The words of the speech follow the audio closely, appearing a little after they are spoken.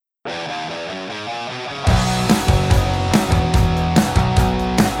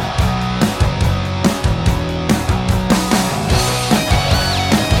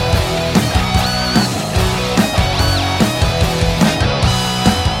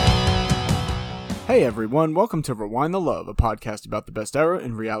Hey everyone, welcome to Rewind the Love, a podcast about the best era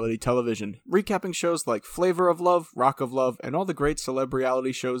in reality television, recapping shows like Flavor of Love, Rock of Love, and all the great celeb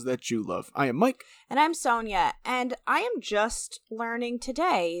reality shows that you love. I am Mike. And I'm Sonia, and I am just learning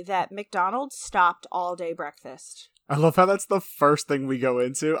today that McDonald's stopped all-day breakfast. I love how that's the first thing we go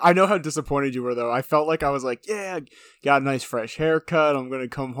into. I know how disappointed you were, though. I felt like I was like, yeah, got a nice fresh haircut. I'm going to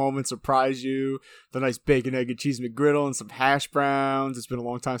come home and surprise you. The nice bacon, egg, and cheese McGriddle and some hash browns. It's been a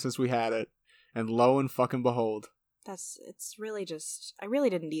long time since we had it. And lo and fucking behold. It's really just, I really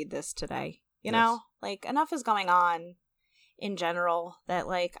didn't need this today. You know? Like, enough is going on in general that,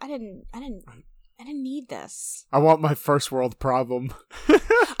 like, I didn't need this. I want my first world problem.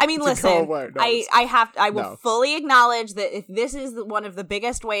 I mean, listen, no, I will fully acknowledge that if this is one of the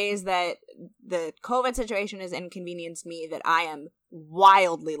biggest ways that the COVID situation has inconvenienced me, that I am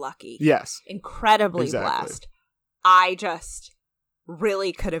wildly lucky. Yes. Incredibly blessed. I just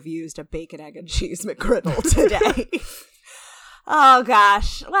really could have used a bacon, egg, and cheese McGriddle today. Oh,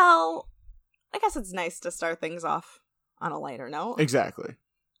 gosh. Well, I guess it's nice to start things off on a lighter note. Exactly.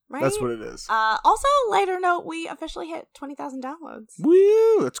 Right? That's what it is. Also, lighter note, we officially hit 20,000 downloads.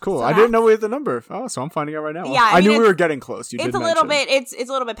 Woo! That's cool. So I didn't know we had the number. Oh, so I'm finding out right now. Yeah, I knew we were getting close. It's a little bit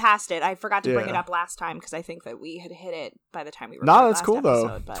past it. I forgot to bring it up last time because I think that we had hit it by the time we recorded that's cool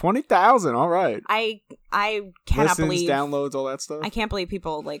episode, though. 20,000. All right. I cannot believe downloads, all that stuff. I can't believe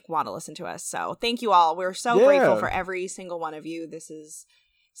people like want to listen to us. So thank you all. We're so grateful for every single one of you. This is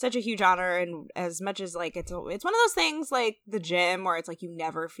such a huge honor, and as much as like it's one of those things like the gym where it's like you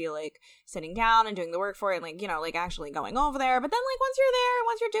never feel like sitting down and doing the work for it, and like, you know, like actually going over there, but then like once you're there,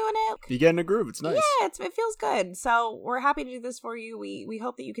 once you're doing it, you get in a groove. It's nice. Yeah, it feels good. So we're happy to do this for you. We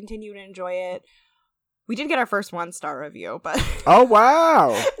hope that you continue to enjoy it. We did get our first 1-star review, but oh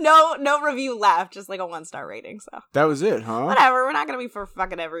wow, no review left, just like a 1-star rating. So that was it, huh? Whatever. We're not gonna be for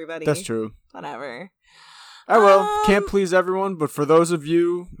fucking everybody. That's true. Whatever. Can't please everyone, but for those of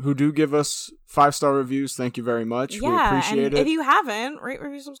you who do give us 5-star reviews, thank you very much. Yeah, we appreciate it. If you haven't, rate,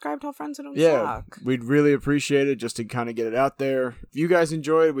 review, subscribe, tell friends who don't suck. We'd really appreciate it just to kind of get it out there. If you guys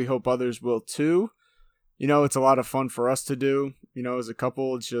enjoy it, we hope others will too. You know, it's a lot of fun for us to do. You know, as a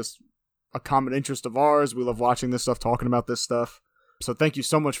couple, it's just a common interest of ours. We love watching this stuff, talking about this stuff. So thank you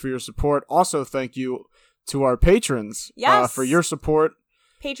so much for your support. Also, thank you to our patrons for your support.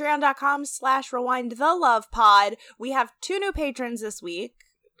 Patreon.com/RewindTheLovePod. We have 2 new patrons this week.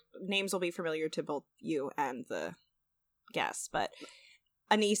 Names will be familiar to both you and the guests, but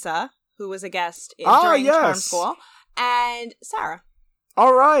Anissa, who was a guest during Charm School, and Sarah.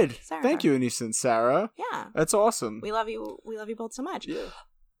 All right. Sarah. Thank you, Anissa and Sarah. Yeah. That's awesome. We love you. We love you both so much. Yeah.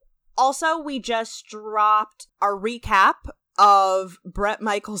 Also, we just dropped our recap of Bret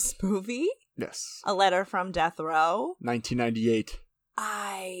Michaels' movie. Yes. A Letter from Death Row. 1998.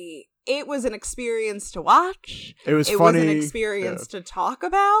 It was an experience to watch. It was funny. It was an experience to talk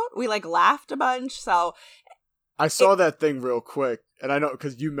about. We like laughed a bunch. So I saw that thing real quick, and I know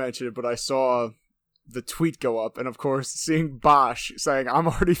because you mentioned it, but I saw the tweet go up, and of course, seeing Bosch saying, "I'm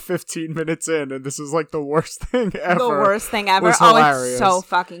already 15 minutes in, and this is like the worst thing ever." The worst thing ever. Hilarious. It's so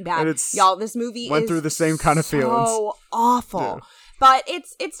fucking bad. And y'all, this movie went through the same kind of feelings. So awful. Yeah. But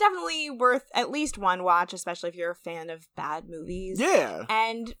it's definitely worth at least one watch, especially if you're a fan of bad movies. Yeah.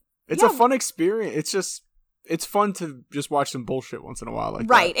 And it's a fun experience. It's fun to just watch some bullshit once in a while like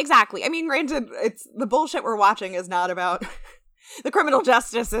that. Right, exactly. I mean, granted, it's the bullshit we're watching is not about the criminal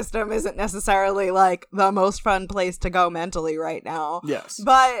justice system isn't necessarily like the most fun place to go mentally right now. Yes.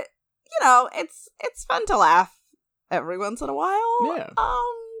 But, you know, it's fun to laugh every once in a while. Yeah.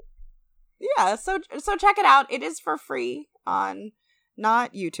 Yeah, so check it out. It is for free on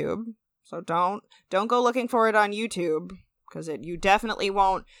not YouTube. So don't go looking for it on YouTube because you definitely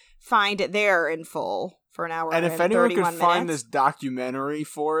won't find it there in full for an hour and 31 minutes. And if anyone could find this documentary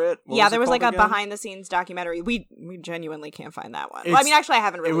for it, there was like a behind the scenes documentary. We genuinely can't find that one. Well, I mean, actually, I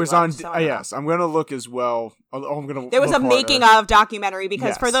haven't really. It was looked, on. Yes, I'm gonna look as well. There was a making of documentary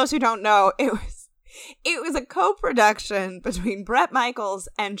because for those who don't know, it was a co-production between Bret Michaels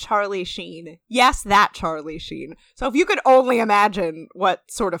and Charlie Sheen. Yes, that Charlie Sheen. So if you could only imagine what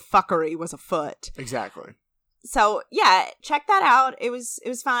sort of fuckery was afoot. Exactly. So yeah, check that out. It was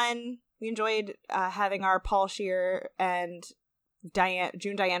fun. We enjoyed having our Paul Scheer and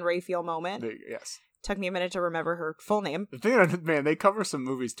June Diane Raphael moment. Yes. Took me a minute to remember her full name. The thing is, man, they cover some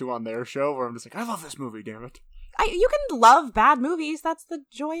movies too on their show where I'm just like, I love this movie, damn it. You can love bad movies. That's the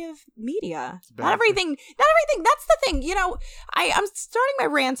joy of media. Not everything. That's the thing. You know, I'm starting my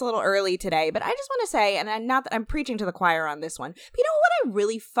rants a little early today, but I just want to say, and not that I'm preaching to the choir on this one, but you know what I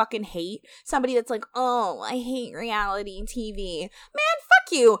really fucking hate? Somebody that's like, oh, I hate reality TV. Man, fuck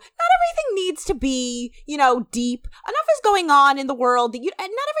you. Not everything needs to be, deep. Enough is going on in the world that and not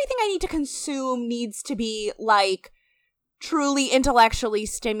everything I need to consume needs to be like truly intellectually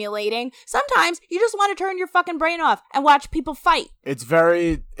stimulating. Sometimes you just want to turn your fucking brain off and watch people fight.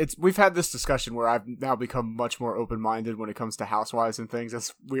 We've had this discussion where I've now become much more open-minded when it comes to Housewives and things,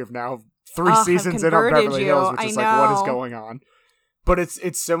 as we have now 3 seasons in on Beverly Hills, which is like, what is going on? But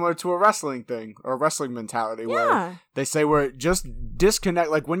it's similar to a wrestling thing, or a wrestling mentality, where they say where just disconnect.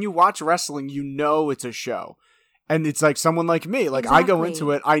 Like, when you watch wrestling, you know it's a show. And it's like someone like me, like, exactly. I go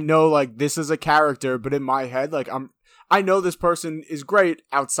into it, I know, like, this is a character, but in my head, like, I know this person is great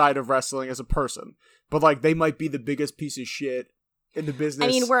outside of wrestling as a person, but like they might be the biggest piece of shit in the business. I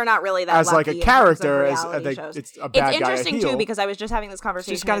mean, we're not really that as lucky like a character, it's a bad guy. It's interesting too because I was just having this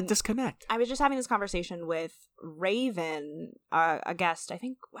conversation. You just got to disconnect. I was just having this conversation with Raven, a guest.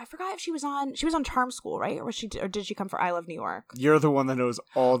 I forgot if she was on Charm School, right? Or did she come for I Love New York? You're the one that knows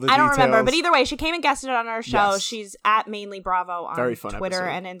all the details. I don't remember, but either way, she came and guested on our show. Yes. She's at Mainly Bravo on Very fun Twitter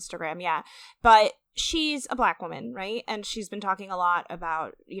episode. and Instagram. Yeah, but she's a Black woman, right? And she's been talking a lot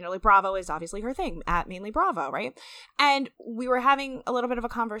about, like Bravo is obviously her thing, at Mainly Bravo, right? And we were having a little bit of a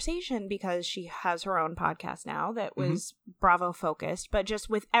conversation because she has her own podcast now that was Bravo focused, but just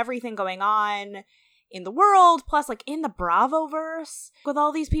with everything going on in the world, plus like in the Bravoverse, with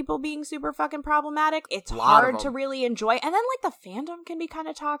all these people being super fucking problematic, it's hard to really enjoy. And then like the fandom can be kind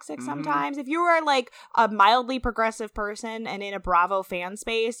of toxic sometimes. If you are like a mildly progressive person and in a Bravo fan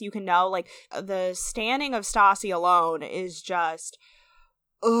space, you can know like the standing of Stassi alone is just,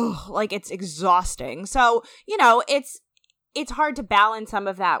 like it's exhausting. So, it's hard to balance some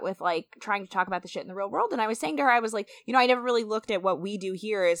of that with like trying to talk about the shit in the real world. And I was saying to her, I was like, I never really looked at what we do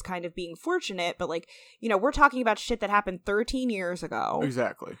here as kind of being fortunate, but like, we're talking about shit that happened 13 years ago.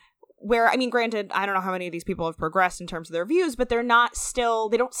 Exactly. Where, I mean, granted, I don't know how many of these people have progressed in terms of their views, but they don't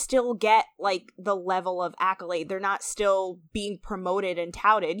still get like the level of accolade. They're not still being promoted and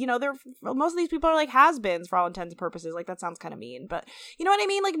touted. Most of these people are like has-beens for all intents and purposes. Like, that sounds kind of mean, but you know what I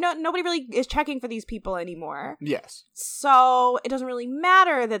mean? Like, nobody really is checking for these people anymore. Yes. So it doesn't really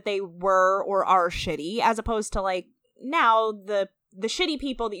matter that they were or are shitty, as opposed to like now the shitty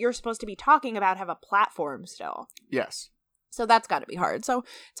people that you're supposed to be talking about have a platform still. Yes. So that's got to be hard. So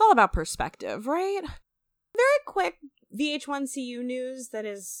it's all about perspective, right? Very quick VH1CU news that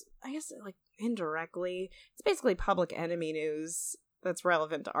is, I guess, like indirectly, it's basically Public Enemy news that's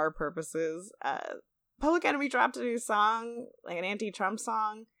relevant to our purposes. Public Enemy dropped a new song, like an anti-Trump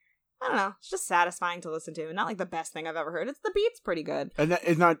song. I don't know. It's just satisfying to listen to. Not like the best thing I've ever heard. The beat's pretty good. And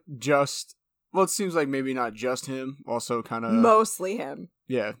it's not just, well, it seems like maybe not just him, also kind of. Mostly him.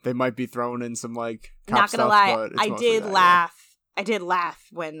 Yeah, they might be throwing in some like cop not gonna stuff, lie, but it's I did that, laugh. Yeah. I did laugh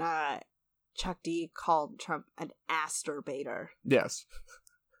when Chuck D called Trump an asturbator. Yes,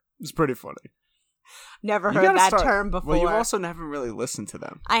 it's pretty funny. Never heard that term before. Well, you also never really listened to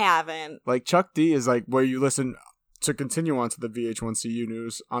them. I haven't. Like Chuck D is like where you listen to continue on to the VH1CU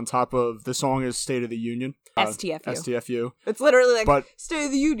news. On top of the song is State of the Union. STFU. It's literally like State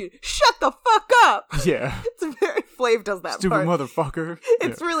of the Union. Shut the fuck up. Yeah. It's very Flav does that stupid part. Motherfucker.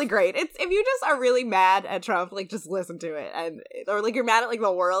 It's really great. It's if you just are really mad at Trump, like just listen to it, or like you're mad at like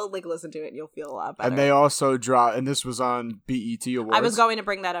the world, like listen to it, and you'll feel a lot better. And they also draw, and this was on BET Awards. I was going to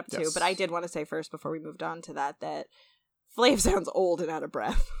bring that up too, but I did want to say first before we moved on to that Flav sounds old and out of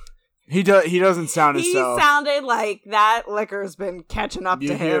breath. He doesn't sound himself. He sounded like that liquor's been catching up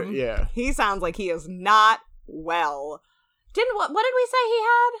to him. Yeah. He sounds like he is not well. What did we say he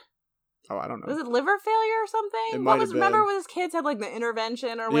had? Oh, I don't know. Was it liver failure or something? Remember when his kids had like the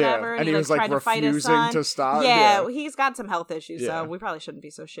intervention or whatever, and he was like tried refusing to fight his son? To stop. Yeah, he's got some health issues, so we probably shouldn't be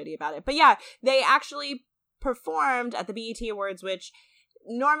so shitty about it. But yeah, they actually performed at the BET Awards, which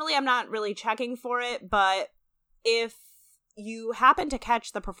normally I'm not really checking for it, but if you happen to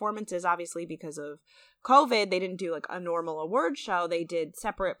catch the performances, obviously because of COVID, they didn't do like a normal award show. They did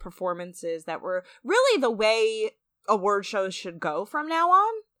separate performances that were really the way award shows should go from now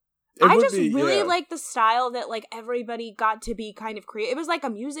on. I just really like the style that like everybody got to be kind of creative. It was like a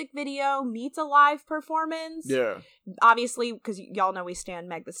music video meets a live performance. Yeah. Obviously, because y'all know we stand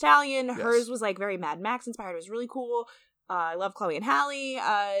Meg Thee Stallion. Yes. Hers was like very Mad Max inspired. It was really cool. I love Chloe and Halle.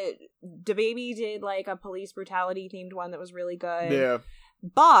 DaBaby did like a police brutality themed one that was really good. Yeah.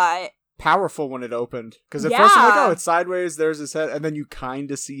 But powerful when it opened. Because at first I'm like, oh, it's sideways, there's his head, and then you kind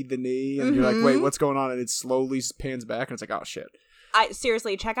of see the knee, and you're like, wait, what's going on? And it slowly pans back, and it's like, oh, shit.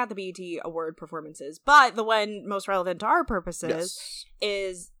 Seriously, check out the BET Award performances. But the one most relevant to our purposes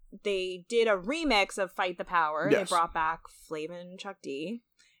is they did a remix of Fight the Power. Yes. They brought back Flav and Chuck D.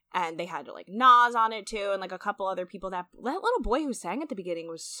 And they had like Nas on it too, and like a couple other people. That little boy who sang at the beginning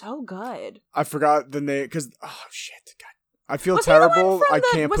was so good. I forgot the name because shit, God, I feel terrible. I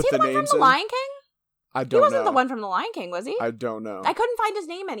can't put the names in. Was he the one from The Lion King? I don't know. He wasn't the one from The Lion King, was he? I don't know. I couldn't find his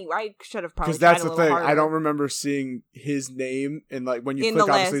name anywhere. I should have probably. Because that's the thing. I don't remember seeing his name in like when you click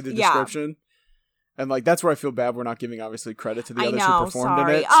obviously the description. And like that's where I feel bad we're not giving obviously credit to the others who performed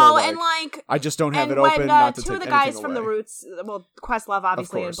in it. So, and like I just don't have it open. Not to two take of the guys away. From the Roots, well, Questlove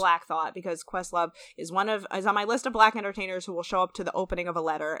obviously and Black Thought, because Questlove is on my list of Black entertainers who will show up to the opening of a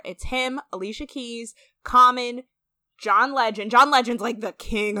letter. It's him, Alicia Keys, Common, John Legend. John Legend's like the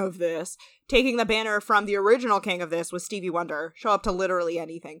king of this. Taking the banner from the original king of this was Stevie Wonder. Show up to literally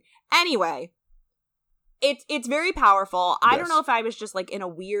anything. Anyway. It's very powerful. I don't know if I was just like in a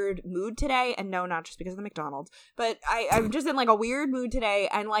weird mood today, and no, not just because of the McDonald's, but I'm just in like a weird mood today,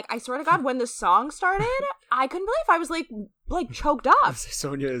 and like I swear to God, when the song started, I couldn't believe I was like choked up.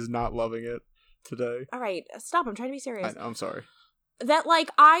 Sonia is not loving it today. All right, stop. I'm trying to be serious. I'm sorry. That like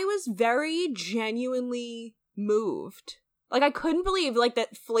I was very genuinely moved. Like I couldn't believe like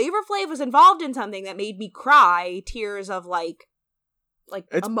that Flavor Flav was involved in something that made me cry tears of like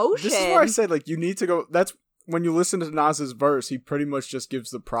emotion. This is where I said like you need to go. That's when you listen to Nas's verse, he pretty much just gives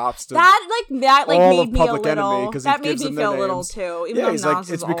the props to that made me a little. That made me feel a little too. He's like,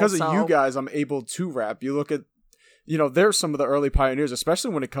 it's because of you guys I'm able to rap. You look at, there's some of the early pioneers,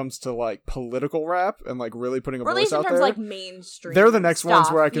 especially when it comes to like political rap and like really putting a voice out there. Like mainstream. They're the next stuff.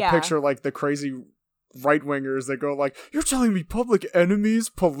 ones where I could picture like the crazy right-wingers that go like, you're telling me Public Enemy's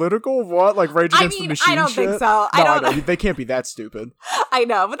political? What? Like Rage Against the Machine I don't shit? think so. I know. They can't be that stupid. I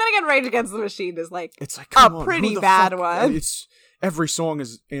know. But then again, Rage Against the Machine is like, it's like a pretty bad one. It's every song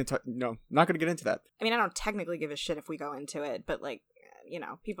is no, not going to get into that. I mean, I don't technically give a shit if we go into it, but like,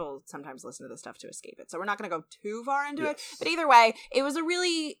 people sometimes listen to this stuff to escape it. So we're not going to go too far into it. But either way, it was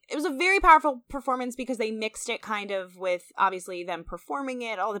a very powerful performance because they mixed it kind of with obviously them performing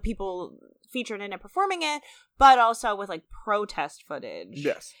it, all the people featured in it performing it, but also with like protest footage.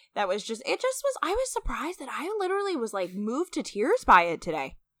 Yes. That was I was surprised that I literally was like moved to tears by it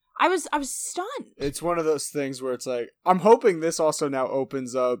today. I was stunned. It's one of those things where it's like, I'm hoping this also now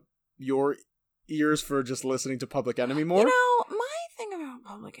opens up your ears for just listening to Public Enemy more. My thing about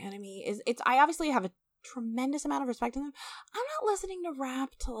Public Enemy is I obviously have a tremendous amount of respect in them. I'm not listening to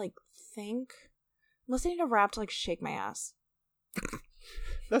rap to like think. I'm listening to rap to like shake my ass.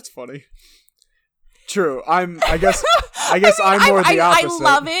 That's funny. True. I guess I'm more the opposite. I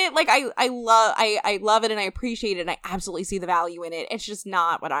love it. Like I love it and I appreciate it and I absolutely see the value in it. It's just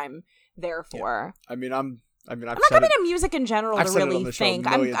not what I'm there for. Yeah. I'm not coming to music in general to really think.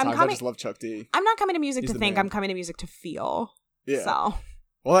 I just love Chuck D. I'm not coming to music to think. I'm coming to music to feel. Yeah. So.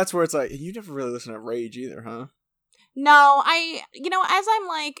 Well, that's where it's like, you never really listen to Rage either, huh? No, as I'm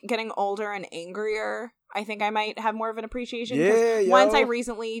like getting older and angrier, I think I might have more of an appreciation. Yeah, once I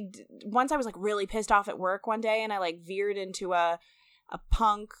was like really pissed off at work one day and I like veered into a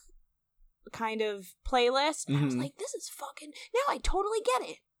punk kind of playlist. And I was like, this is fucking, now I totally get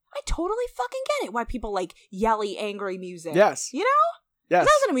it. I totally fucking get it why people like yelly, angry music. Yes. You know? Yes. I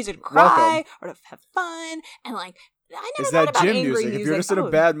listen to music to cry or to have fun and like, I never thought about angry music. If you're just in a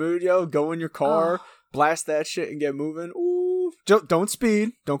bad mood, go in your car, blast that shit and get moving. Ooh. Don't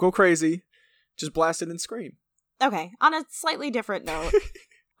speed. Don't go crazy. Just blast it and scream. Okay. On a slightly different note,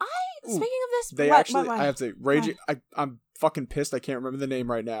 speaking of this, I have to rage. I'm fucking pissed. I can't remember the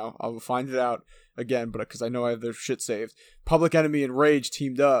name right now. I'll find it out again, but because I know I have their shit saved. Public Enemy and Rage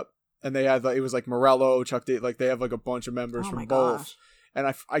teamed up, and they had it was like Morello, Chuck D. Like they have like a bunch of members from both. Gosh. And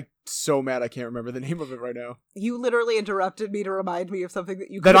I'm so mad I can't remember the name of it right now. You literally interrupted me to remind me of something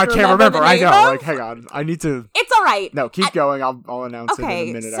that you that I can't remember. I know. Like, hang on. I need to. It's all right. No, keep going. I'll announce it in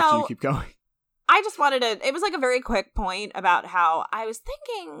a minute after you keep going. I just wanted to. It was like a very quick point about how I was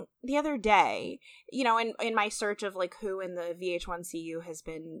thinking the other day. In my search of like who in the VH1CU has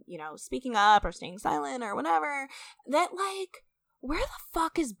been speaking up or staying silent or whatever. That like where the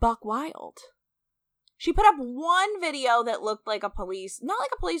fuck is Buck Wild? She put up one video that looked like not like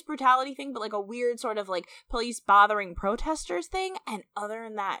a police brutality thing, but like a weird sort of like police bothering protesters thing. And other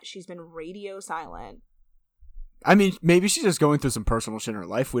than that, she's been radio silent. I mean, maybe she's just going through some personal shit in her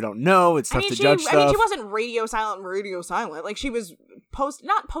life. We don't know. It's tough to judge stuff. I mean, she wasn't radio silent. Like, she was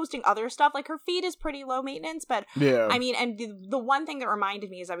not posting other stuff. Like, her feed is pretty low maintenance, but yeah. I mean, and the one thing that reminded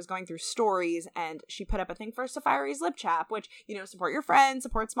me is I was going through stories, and she put up a thing for Safari's Lip Chap, which, support your friends,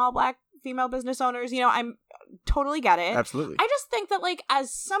 support small Black female business owners. I'm totally get it. Absolutely. I just think that, like,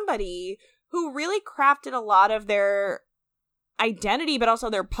 as somebody who really crafted a lot of their identity, but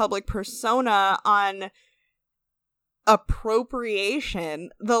also their public persona on appropriation,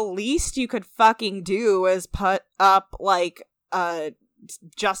 the least you could fucking do is put up like a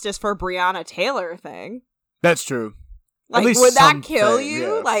Justice for Breonna Taylor thing. That's true. Like, would that kill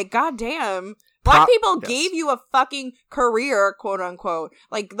you? Yeah. Like, goddamn. Black people gave you a fucking career, quote unquote.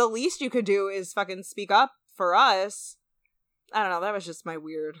 Like, the least you could do is fucking speak up for us. I don't know. That was just my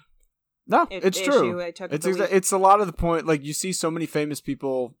weird. No, it's true. It's a lot of the point. Like, you see so many famous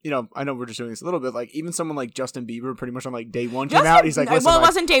people. You know, I know we're just doing this a little bit. Like, even someone like Justin Bieber, pretty much on like day one came out. He's like, listen, well, it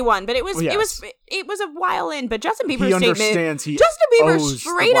wasn't day one, but it was a while in. But Justin Bieber's statement. Justin Bieber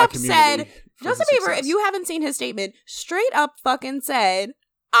straight up said. Justin Bieber, if you haven't seen his statement, straight up fucking said,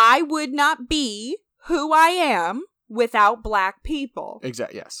 I would not be who I am without black people.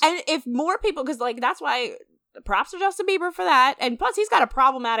 Exactly. Yes. And if more people, because like that's why. Props to Justin Bieber for that. And plus, he's got a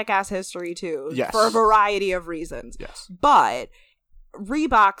problematic ass history, too. Yes. For a variety of reasons. Yes. But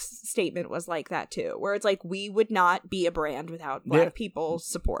Reebok's statement was like that, too. Where it's like, we would not be a brand without black people's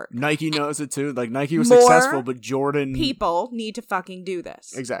support. Nike knows it, too. Like, Nike was successful, but Jordan... people need to fucking do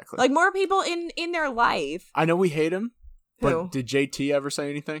this. Exactly. Like, more people in their life. I know we hate him. Who? But did JT ever say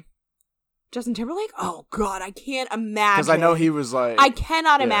anything? Justin Timberlake? Oh, God. I can't imagine. Because I know he was like... I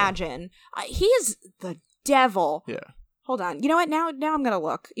cannot imagine. He is the... devil. Yeah. Hold on. You know what? Now I'm gonna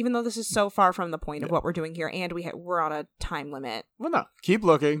look. Even though this is so far from the point of what we're doing here, and we're on a time limit. Well, no. Keep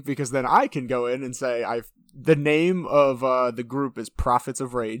looking, because then I can go in and say the name of the group is Prophets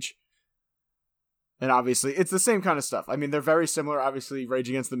of Rage. And obviously, it's the same kind of stuff. I mean, they're very similar. Obviously, Rage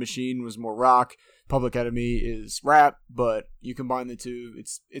Against the Machine was more rock. Public Enemy is rap, but you combine the two,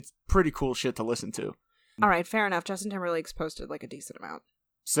 it's pretty cool shit to listen to. All right, fair enough. Justin Timberlake's posted like a decent amount.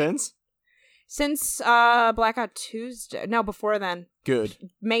 Since Blackout Tuesday. No, before then. Good.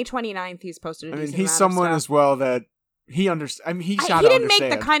 May 29th, he's posted a decent amount. He's someone as well that he understands. I mean, he didn't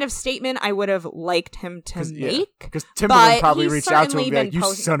make the kind of statement I would have liked him to make. Because Timberland probably reached out to him and be like,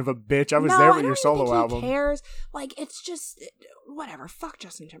 you son of a bitch, I was there with your solo album. Who cares? Like, it's just, whatever. Fuck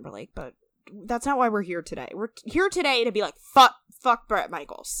Justin Timberlake, but that's not why we're here today. We're here today to be like, fuck Bret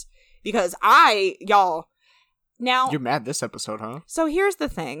Michaels. Because now, you're mad this episode, huh? So here's the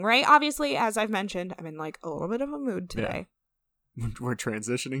thing, right? Obviously, as I've mentioned, I'm in like a little bit of a mood today. Yeah. We're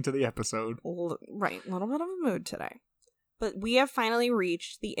transitioning to the episode. Right, a little bit of a mood today. But we have finally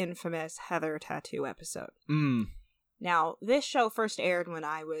reached the infamous Heather tattoo episode. Now, this show first aired when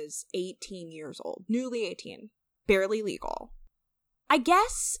I was 18 years old. Newly 18. Barely legal. I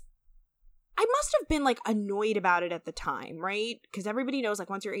guess I must have been, like, annoyed about it at the time, right? Because everybody knows, like,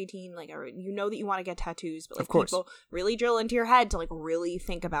 once you're 18, like, you know that you want to get tattoos, but, like, people really drill into your head to, like, really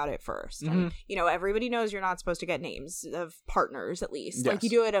think about it first. Mm-hmm. And, you know, everybody knows you're not supposed to get names of partners, at least. Yes. Like, you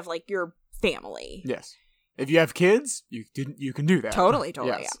do it of, like, your family. Yes. If you have kids, you can do that. Totally,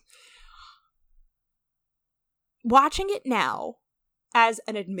 yes. Yeah. Watching it now, as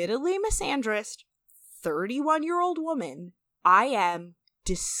an admittedly misandrist 31-year-old woman, I am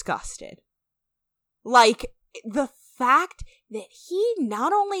disgusted. Like, the fact that he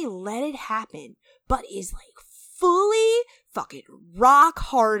not only let it happen, but is, like, fully fucking rock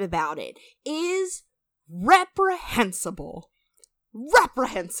hard about it is reprehensible.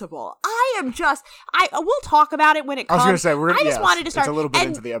 Reprehensible. We'll talk about it when it comes. I was going to say, I just wanted to start. It's a little bit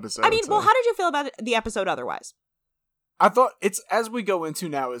into the episode. I mean, well, how did you feel about the episode otherwise? I thought as we go into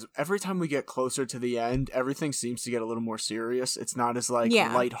now, is every time we get closer to the end, everything seems to get a little more serious. It's not as like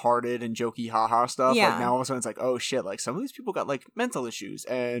lighthearted and jokey haha stuff. Yeah. Like now all of a sudden it's like, oh shit, like some of these people got like mental issues,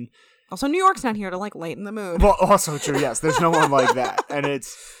 and also New York's not here to like lighten the mood. Well, also true, yes. There's no one like that. And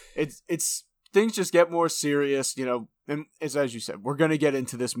it's things just get more serious, you know, and it's as you said, we're gonna get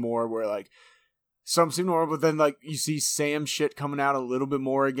into this more where like some seem normal, but then like you see Sam shit coming out a little bit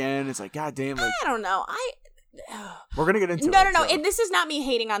more again. It's like, god damn, like, I don't know. We're gonna get into no. And this is not me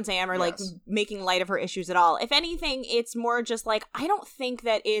hating on Sam or like making light of her issues at all. If anything, it's more just like I don't think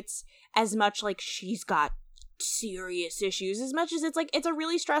that it's as much like she's got serious issues as much as it's like it's a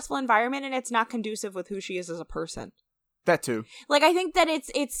really stressful environment and it's not conducive with who she is as a person. That too. Like I think that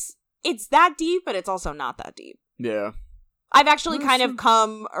it's that deep, but it's also not that deep. Yeah. I've actually kind of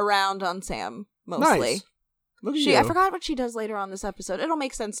come around on Sam mostly. Nice. Look at you. I forgot what she does later on this episode. It'll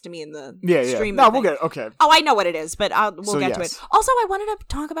make sense to me in the stream. No, we'll get it. Okay. Oh, I know what it is, but we'll get to it. Also, I wanted to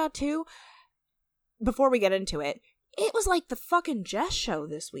talk about, too, before we get into it, it was like the fucking Jess show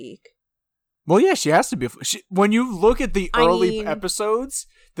this week. Well, yeah, she has to be. When you look at the early episodes,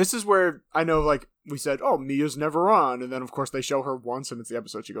 this is where I know, like, we said, oh, Mia's never on. And then, of course, they show her once, and it's the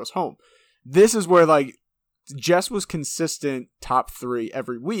episode she goes home. This is where, like, Jess was consistent top 3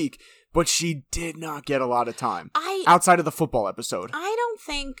 every week, but she did not get a lot of time outside of the football episode. I don't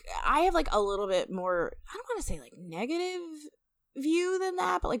think I have like a little bit more, I don't want to say like negative view than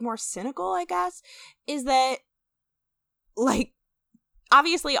that, but like more cynical, I guess, is that like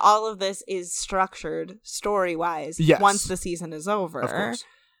obviously all of this is structured story-wise once the season is over. Of course.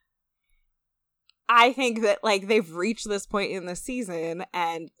 I think that like they've reached this point in the season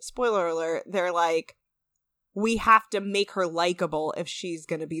and spoiler alert, they're like, we have to make her likable if she's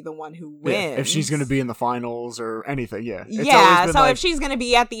going to be the one who wins. Yeah, if she's going to be in the finals or anything, yeah. So if she's going to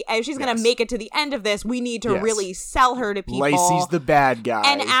be if she's going to make it to the end of this, we need to really sell her to people. Lacey's the bad guy.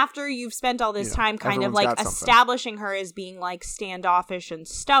 And after you've spent all this time kind of like establishing her as being like standoffish and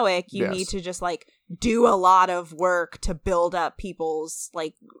stoic, you need to just like do a lot of work to build up people's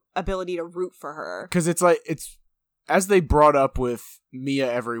like ability to root for her. Because it's like, as they brought up with Mia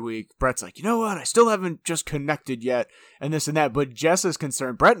every week, Brett's like, you know what? I still haven't just connected yet, and this and that. But Jess is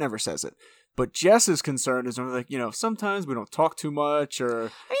concerned. Brett never says it, but Jess is concerned. Is like, sometimes we don't talk too much, or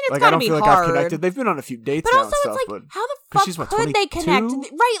it's like I don't feel hard. like I've connected. They've been on a few dates but now also and stuff. It's like, how the fuck could they connect?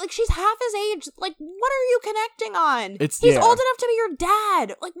 Right, like she's half his age. Like, what are you connecting on? He's old enough to be your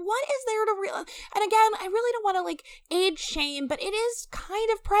dad. Like, what is there to realize? And again, I really don't want to like age shame, but it is kind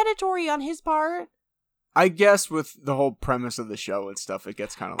of predatory on his part. I guess with the whole premise of the show and stuff, it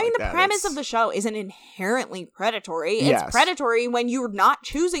gets kind of like that. I mean, the premise of the show isn't inherently predatory. It's predatory when you're not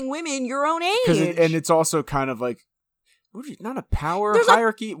choosing women your own age. And it's also kind of like, not a power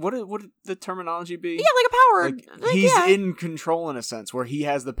hierarchy? What would the terminology be? Yeah, like a power. Like he's in control in a sense, where he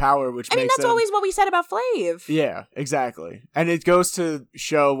has the power, which makes that's always what we said about Flav. Yeah, exactly. And it goes to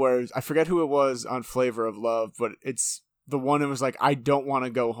show where, I forget who it was on Flavor of Love, but it's the one that was like, I don't want to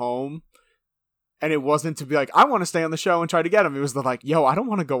go home. And it wasn't to be like, I want to stay on the show and try to get him. It was like, yo, I don't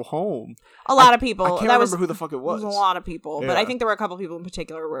want to go home. A lot of people. I can't remember who the fuck it was. It was a lot of people. Yeah. But I think there were a couple people in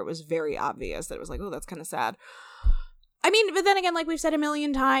particular where it was very obvious that it was like, oh, that's kind of sad. I mean, but then again, like we've said a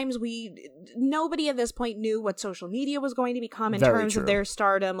million times, nobody at this point knew what social media was going to become in terms of their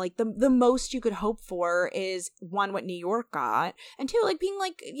stardom. Like the most you could hope for is one, what New York got, and two, like being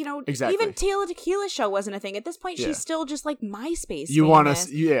like, even Tila Tequila's show wasn't a thing at this point. She's still just like MySpace.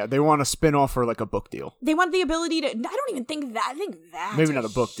 They want to spin off her like a book deal. They want the ability to. I don't even think that. I think that's maybe not a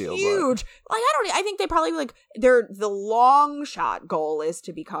book deal. Huge. But. Like I think they probably like the long shot goal is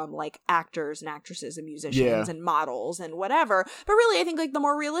to become like actors and actresses and musicians and models and whatever, but really I think like the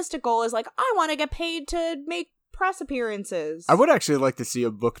more realistic goal is like, I want to get paid to make press appearances. I would actually like to see a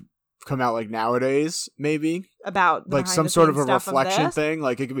book come out like nowadays, maybe about like some sort of a reflection thing.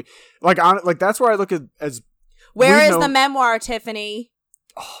 Like it could be like that's where I look at as where is the memoir, Tiffany?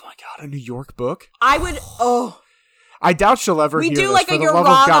 Oh my god, a New York book. I would I doubt she'll ever hear this. We do like a you're wrong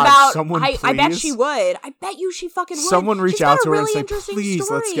God, about. Someone, I bet she would. I bet you she fucking would. Someone reach out to her and say, please,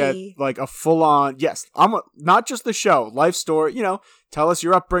 let's get like a full on. Yes, not just the show, life story. Tell us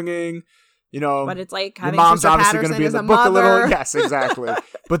your upbringing. But it's like your mom's obviously going to be in the book mother. a little. Yes, exactly.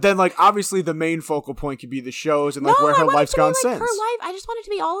 But then like obviously the main focal point could be the shows and like where her life's gone since. Her life. I just want it to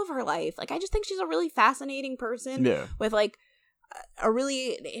be all of her life. Like I just think she's a really fascinating person. Yeah. With like a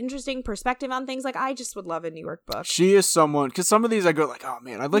really interesting perspective on things. Like I just would love a New York book. She is someone, because some of these I go like, oh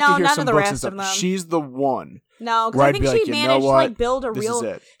man, I'd like to hear some books and stuff. She's the one. No, because I think she managed to like build a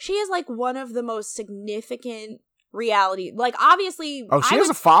real. She is like one of the most significant reality. Like obviously, she has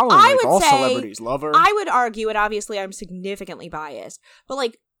a following. Like all celebrities love her. I would argue, and obviously I'm significantly biased, but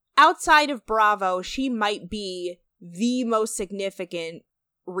like outside of Bravo, she might be the most significant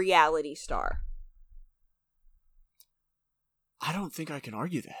reality star. I don't think I can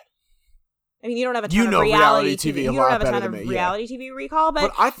argue that. I mean, you don't have a ton of reality TV. You don't have a ton of reality TV recall,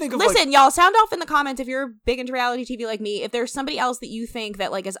 but I think listen, y'all, sound off in the comments if you're big into reality TV like me. If there's somebody else that you think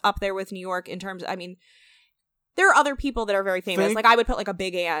that like is up there with New York in terms of, I mean, there are other people that are very famous. Like I would put like a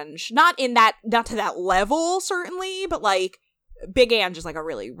Big Ange, not to that level certainly, but like Big Ange is like a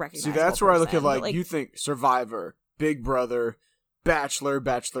really recognizable. See, that's where person. I look at like you think Survivor, Big Brother, Bachelor,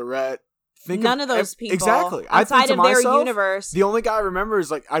 Bachelorette. None of those people. Exactly. Outside of their universe. The only guy I remember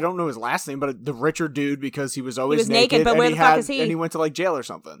is like, I don't know his last name, but the richer dude because he was always naked. But where the fuck is he? And he went to like jail or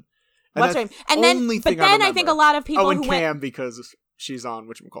something. What's her name? And then I think a lot of people and Cam because she's on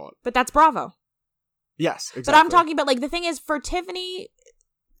whatchamacallit. But that's Bravo. Yes, exactly. But I'm talking about like the thing is for Tiffany,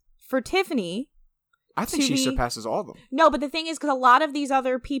 I think she surpasses all of them. No, but the thing is because a lot of these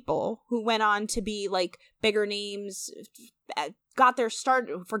other people who went on to be like bigger names, got their start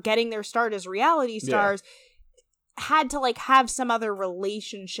for getting their start as reality stars, had to like have some other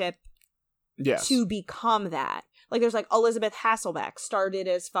relationship to become that. Like there's like Elizabeth Hasselbeck started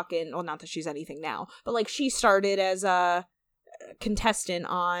as fucking, well, not that she's anything now, but like she started as a contestant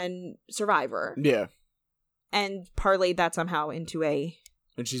on Survivor. Yeah. And parlayed that somehow into a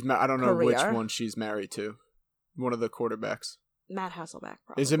And I don't know which Career. one she's married to. One of the quarterbacks. Matt Hasselbeck,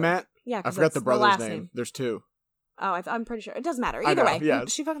 probably. Is it Matt? Yeah, I forgot the brother's last name. There's two. Oh, I'm pretty sure. It doesn't matter. I Either know, way, yeah.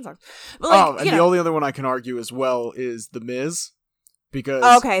 she fucking sucks. But like, and the only other one I can argue as well is The Miz. Because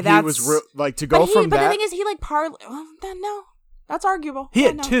he was to go from that. But the thing is, he like no, that's arguable. He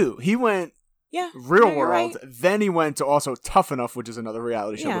had two. He went Real World, right. then he went to also Tough Enough, which is another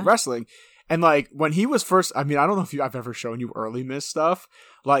reality show with wrestling. And like when he was first, I mean, I don't know if I've ever shown you early Miz stuff.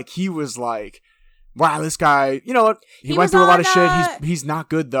 Like he was like, wow, this guy, you know what? He went through a lot of shit. He's not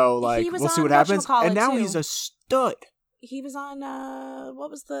good though. Like we'll see what happens. And now he's a stud. He was on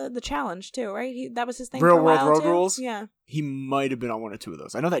what was the challenge too, right? That was his thing. Real for a World while Road too? Rules. Yeah, he might have been on one or two of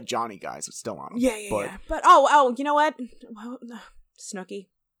those. I know that Johnny guy's still on. Yeah. But oh, you know what? Snooki.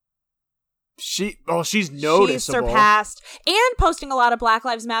 She's noticeable. She's surpassed and posting a lot of Black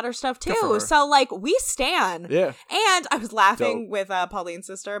Lives Matter stuff too. So like we stan. Yeah. And I was laughing with Pauline's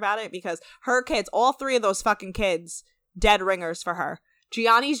sister about it because her kids, all three of those fucking kids, dead ringers for her.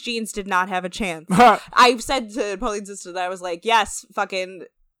 Gianni's jeans did not have a chance. I've said to Pauline's sister that I was like, yes, fucking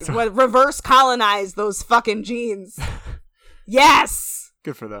reverse colonize those fucking jeans. Yes.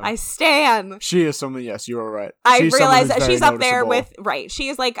 Good for them. I stan. She is someone, yes, you are right. I realize that she's up there noticeable. she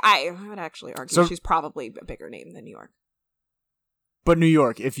is like, I would actually argue she's probably a bigger name than New York. But New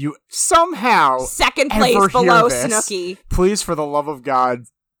York, if you somehow second place below this, Snooki, please, for the love of God,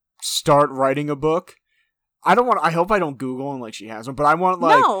 start writing a book. I hope I don't Google and like she has one, but I want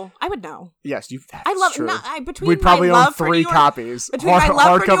like. No, I would know. Yes, I love true. Between we'd probably my love own 3 copies. Between my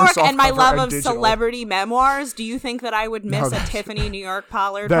love for New York and my love of digital. celebrity memoirs, do you think that I would miss a Tiffany New York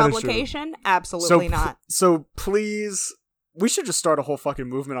Pollard publication? Absolutely not. So please, we should just start a whole fucking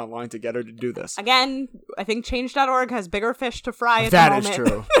movement online together to do this. Again, I think Change.org has bigger fish to fry at that the moment. That is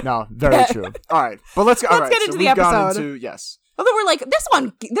true. No, very true. All right, but let's get into the episode. Yes. Although we're like,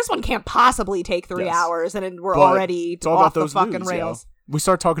 this one can't possibly take 3 hours, and we're already off the fucking rails. We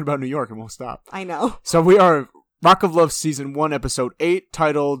start talking about New York and we'll stop. I know. So we are Rock of Love Season 1, Episode 8,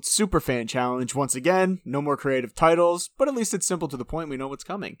 titled Superfan Challenge. Once again, no more creative titles, but at least it's simple to the point. We know what's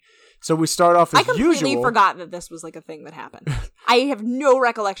coming. So we start off as usual. I completely forgot that this was like a thing that happened. I have no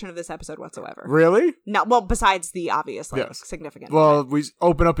recollection of this episode whatsoever. Really? No, well, besides the obvious, significant. Well, we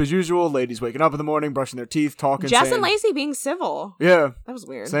open up as usual. Ladies waking up in the morning, brushing their teeth, talking. Jess and Lacey being civil. Yeah. That was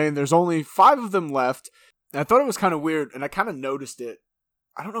weird. Saying there's only 5 of them left. And I thought it was kind of weird, and I kind of noticed it.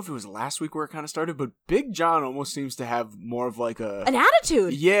 I don't know if it was last week where it kind of started, but Big John almost seems to have more of like an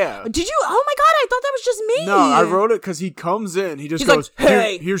attitude. Yeah. Did you? Oh my God, I thought that was just me. No, I wrote it because he comes in. He just goes, like,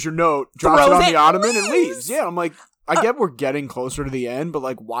 hey, here's your note, drops it on the ottoman and leaves. Yeah, I'm like, I get we're getting closer to the end, but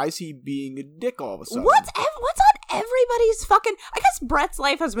like, why is he being a dick all of a sudden? What's on everybody's fucking... I guess Brett's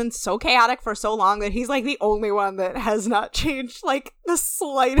life has been so chaotic for so long that he's like the only one that has not changed like the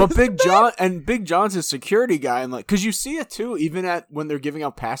slightest But Big John's his security guy, and like, because you see it too, even at when they're giving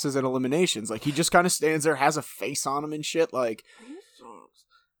out passes at eliminations, like he just kind of stands there, has a face on him and shit, like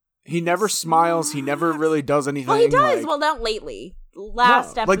he never smiles, he never really does anything. Well, he does. Like, well, not lately.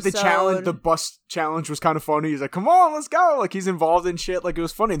 Last episode, like the bus challenge was kind of funny. He's like, "Come on, let's go!" Like he's involved in shit. Like it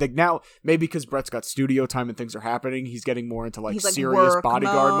was funny. Like now, maybe because Brett's got studio time and things are happening, he's getting more into like serious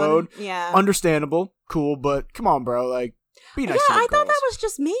bodyguard mode. Yeah, understandable, cool, but come on, bro, like be nice. Yeah, to the I thought girls. that was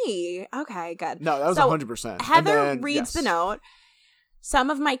just me. Okay, good. No, that was 100%. Heather reads the note.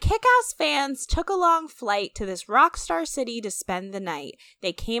 Some of my kick-ass fans took a long flight to this rock star city to spend the night.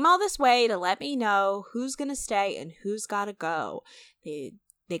 They came all this way to let me know who's gonna stay and who's gotta go.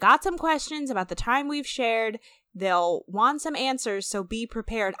 They got some questions about the time we've shared. They'll want some answers, so be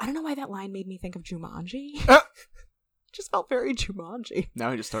prepared. I don't know why that line made me think of Jumanji. Just felt very Jumanji.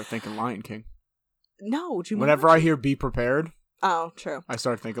 Now I just start thinking Lion King. No, Jumanji. Whenever I hear "be prepared," oh, true, I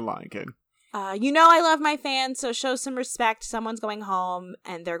start thinking Lion King. You know I love my fans, so show some respect. Someone's going home,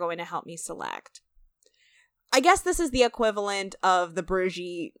 and they're going to help me select. I guess this is the equivalent of the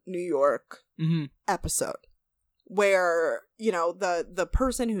Brigitte New York episode, where, you know, the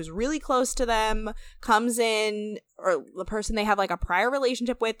person who's really close to them comes in, or the person they have like a prior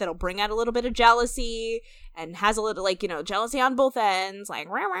relationship with that'll bring out a little bit of jealousy and has a little, like, you know, jealousy on both ends, like,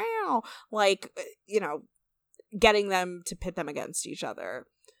 wow, like, you know, getting them to pit them against each other.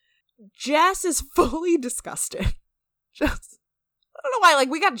 Jess is fully disgusted. I don't know why,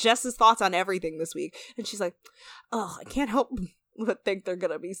 like, we got Jess's thoughts on everything this week. And she's like, oh, I can't help but think they're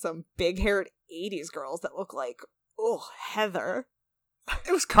gonna be some big-haired 80s girls that look like, oh, Heather.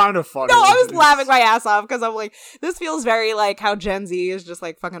 It was kind of funny. No, I was laughing my ass off because I'm like, this feels very like how Gen Z is just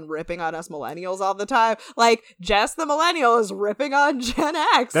like fucking ripping on us millennials all the time. Like, Jess the millennial is ripping on Gen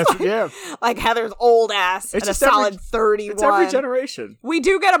X. That's, like, yeah. Like Heather's old ass at a solid 31. It's every generation. We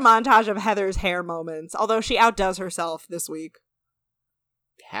do get a montage of Heather's hair moments, although she outdoes herself this week.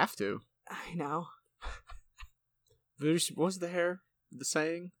 Have to. I know. What was the hair? The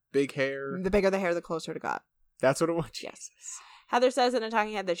saying? Big hair. The bigger the hair, the closer to God. That's what it was? Yes. Heather says in a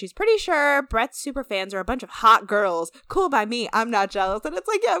talking head that she's pretty sure Brett's super fans are a bunch of hot girls. Cool by me. I'm not jealous. And it's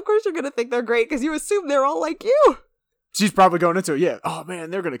like, yeah, of course you're going to think they're great because you assume they're all like you. She's probably going into it. Yeah. Oh,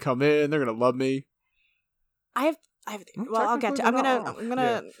 man, they're going to come in. They're going to love me. I'll get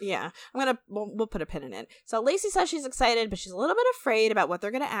to. We'll put a pin in it. So Lacey says she's excited, but she's a little bit afraid about what they're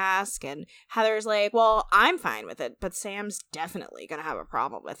gonna ask. And Heather's like, "Well, I'm fine with it, but Sam's definitely gonna have a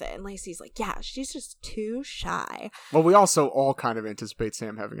problem with it." And Lacey's like, "Yeah, she's just too shy." Well, we also all kind of anticipate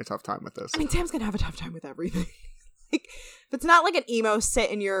Sam having a tough time with this. I mean, Sam's gonna have a tough time with everything. Like, if it's not like an emo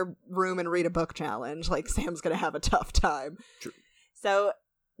sit in your room and read a book challenge, like Sam's gonna have a tough time. True. So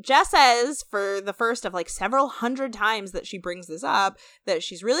Jess says, for the first of like several hundred times that she brings this up, that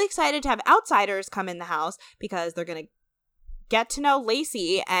she's really excited to have outsiders come in the house because they're going to get to know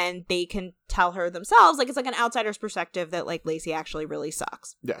Lacey and they can tell her themselves, like, it's like an outsider's perspective that like Lacey actually really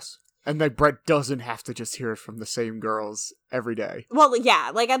sucks. Yes. And like Brett doesn't have to just hear it from the same girls every day. Well, yeah,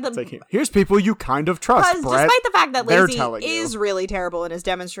 like at the like, here's people you kind of trust, Brett. Despite the fact that Lacey is really terrible and has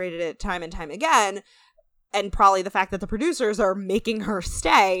demonstrated it time and time again, and probably the fact that the producers are making her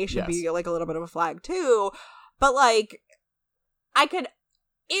stay should be like a little bit of a flag too. But like, I could,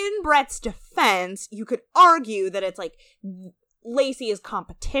 in Brett's defense, you could argue that it's like Lacey is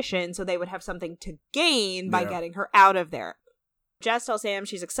competition, so they would have something to gain by getting her out of there. Jess tells Sam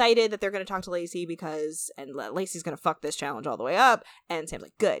she's excited that they're going to talk to Lacey and Lacey's going to fuck this challenge all the way up. And Sam's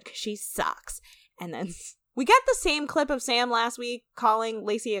like, good, because she sucks. And then we get the same clip of Sam last week calling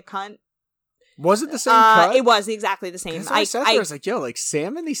Lacey a cunt. Was it the same cut? It was exactly the same. I was like, yo, like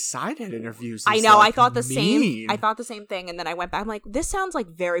Sam in these sidehead interviews. I know. Like, I thought the same. I thought the same thing, and then I went back. I'm like, this sounds like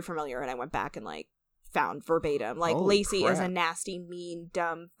very familiar, and I went back and like found verbatim. Like, holy Lacey crap. is a nasty, mean,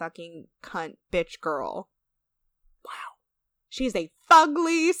 dumb, fucking cunt, bitch girl. Wow, she's a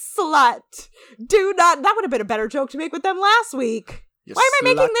fugly slut. That would have been a better joke to make with them last week. Why am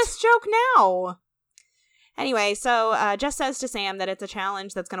I making this joke now? Anyway, so Jess says to Sam that it's a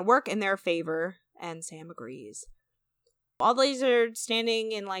challenge that's going to work in their favor, and Sam agrees. All the ladies are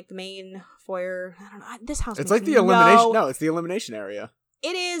standing in like the main foyer. I don't know. This house. It's like the elimination. No, it's the elimination area.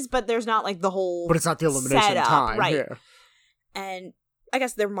 It is, but there's not like the whole. But it's not the elimination setup, time, right? Yeah. And I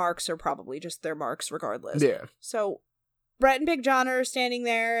guess their marks are probably just their marks, regardless. Yeah. So Brett and Big John are standing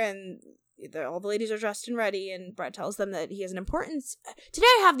there, and all the ladies are dressed and ready. And Brett tells them that he has an important. Today,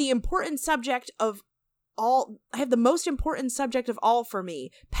 I have the important subject of. I have the most important subject of all for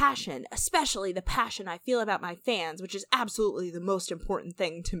me, passion, especially the passion I feel about my fans, which is absolutely the most important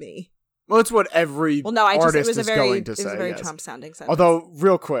thing to me. Well, it's what every artist is going to say. It was a very Trump-sounding sentence. Although,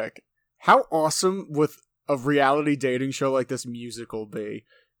 real quick, how awesome would a reality dating show like this musical be?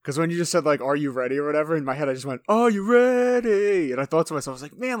 Because when you just said, like, are you ready or whatever, in my head I just went, are you ready? And I thought to myself, I was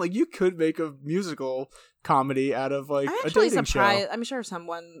like, man, like, you could make a musical comedy out of, like, a dating show. I'm sure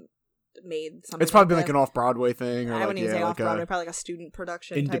someone made something. It's probably like an off-Broadway thing, or I wouldn't even say like off-Broadway, probably like a student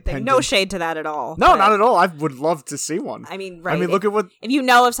production type thing. No shade to that at all. No, not at all. I would love to see one. I mean, right. I mean, look at what if you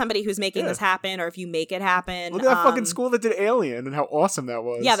know of somebody who's making this happen, or if you make it happen. Look at that fucking school that did Alien and how awesome that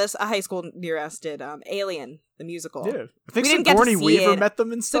was. Yeah, a high school near us did Alien, the musical. Yeah, I think Sigourney Weaver met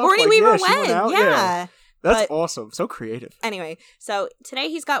them and stuff. Sigourney Weaver went. Yeah. That's awesome. So creative. Anyway, so today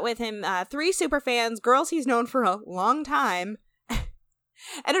he's got with him 3 super fans, girls he's known for a long time.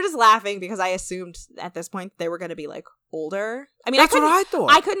 And I'm just laughing because I assumed at this point they were going to be like older. I mean, that's what I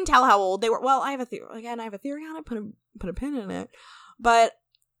thought. I couldn't tell how old they were. Well, I have a theory. Again, I have a theory on it. Put a pin in it. But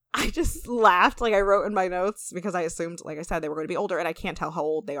I just laughed, like I wrote in my notes, because I assumed, like I said, they were going to be older, and I can't tell how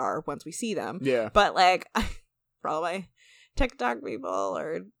old they are once we see them. Yeah. But like, probably TikTok people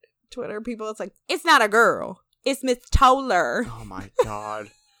or Twitter people, it's like, it's not a girl. It's Miss Toller. Oh my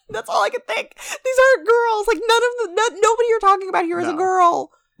God. That's all I could think. These aren't girls. Like, nobody you're talking about here is a girl.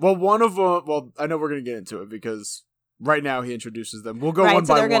 Well, one of them, I know we're going to get into it because right now he introduces them. We'll go one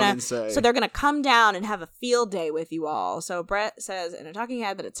by one and say. So they're going to come down and have a field day with you all. So Brett says in a talking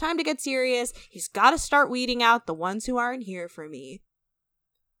head that it's time to get serious. He's got to start weeding out the ones who aren't here for me.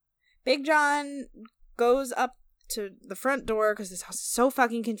 Big John goes up to the front door because this house is so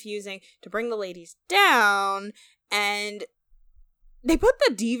fucking confusing to bring the ladies down, and they put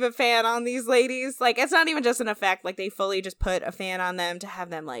the diva fan on these ladies. Like, it's not even just an effect. Like, they fully just put a fan on them to have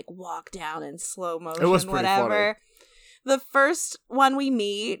them, like, walk down in slow motion, it was pretty whatever. Funny. The first one we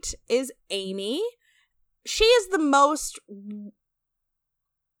meet is Amy. She is the most...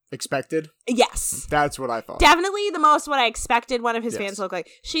 expected? Yes. That's what I thought. Definitely the most what I expected one of his Yes. fans to look like.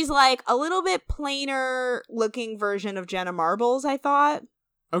 She's like a little bit plainer looking version of Jenna Marbles, I thought.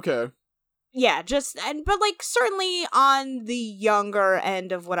 Okay. Yeah, but like certainly on the younger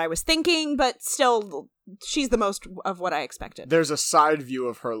end of what I was thinking, but still she's the most of what I expected. There's a side view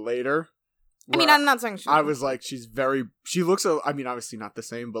of her later. I mean, I'm not saying I was like, she looks, I mean, obviously not the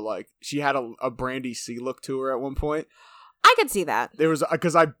same, but like she had a Brandy C look to her at one point. I could see that. There was,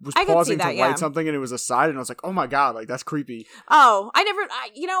 because I was pausing to write something and it was a side and I was like, oh my God, like that's creepy. Oh,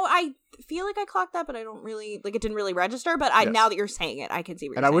 I feel like I clocked that, but I don't really, like it didn't really register, but now that you're saying it, I can see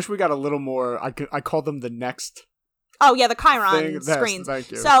what you're saying. I wish we got a little more, I called them the next. Oh yeah, the Chiron screens.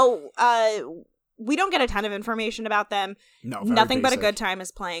 Thank you. So, we don't get a ton of information about them. No, Nothing basic. But a Good Time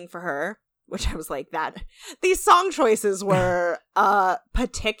is playing for her, which I was like that. These song choices were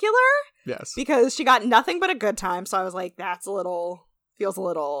particular. Yes. Because she got Nothing But a Good Time, so I was like, feels a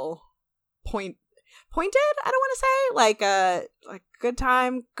little pointed, I don't want to say. Like good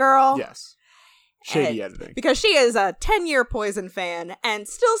time girl. Yes. Shady editing. Because she is a 10-year Poison fan and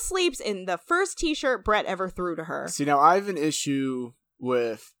still sleeps in the first t-shirt Brett ever threw to her. See, now I have an issue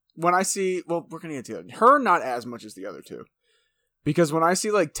with, when I see, well, we're going to get to that. Her, not as much as the other two. Because when I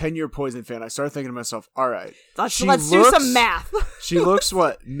see, like, 10-year Poison fan, I start thinking to myself, all right. Let's do some math. She looks,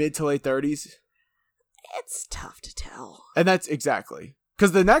 what, mid to late 30s? It's tough to tell. And that's exactly.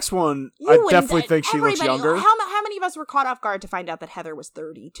 Because the next one, I definitely think she looks younger. How many of us were caught off guard to find out that Heather was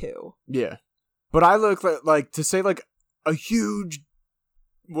 32? Yeah. But I look like to say, like, a huge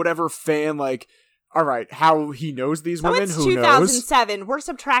whatever fan, like, all right, how he knows these women, who knows? It's 2007. We're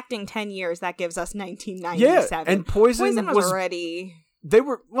subtracting 10 years. That gives us 1997. Yeah, and Poison was already... They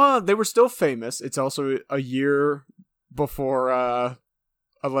were still famous. It's also a year before A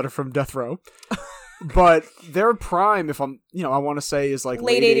Letter from Death Row. But their prime, if I'm, I want to say is like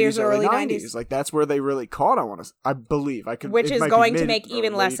late 80s or early 90s. Like that's where they really caught. I believe I could, which is going to make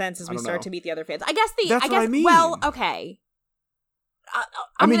even less sense as we start to meet the other fans. I guess that's what I mean. Well, okay.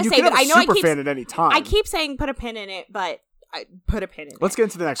 I mean, you can have a super fan at any time. I keep saying put a pin in it, but I put a pin in it. Let's get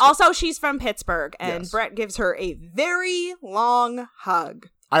into the next Also, one. she's from Pittsburgh, and yes. Brett gives her a very long hug.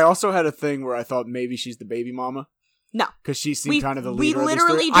 I also had a thing where I thought maybe she's the baby mama. No. Because she seemed kind of the leader. We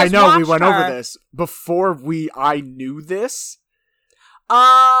literally of these just watched we went her. over this. Before I knew this.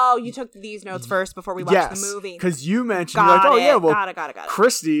 Oh, you took these notes first before we watched the movie. Because you mentioned, got it.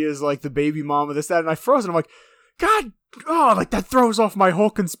 Christy is like the baby mama, this, that, and I froze, and I'm like, God, like that throws off my whole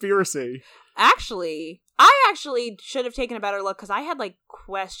conspiracy. Actually, I should have taken a better look, because I had like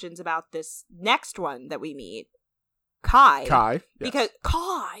questions about this next one that we meet. Kai. Yes. Because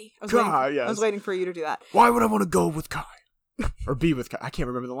Kai. Yes. I was waiting for you to do that. Why would I want to go with Kai? Or be with Kai? I can't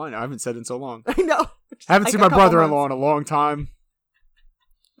remember the line. I haven't said it in so long. I know. I haven't seen my brother-in-law in a long time.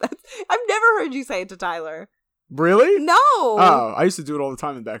 I've never heard you say it to Tyler. Really? No. Oh, I used to do it all the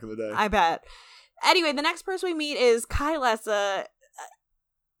time in back in the day. I bet. Anyway, the next person we meet is Kai Lessa.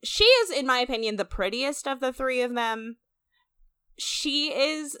 She is, in my opinion, the prettiest of the three of them. She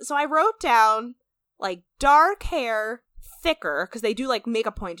is, so I wrote down, like, dark hair, thicker, because they do, like, make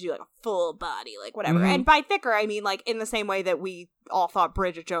a point to do, like, a full body, like, whatever. Mm-hmm. And by thicker, I mean, like, in the same way that we all thought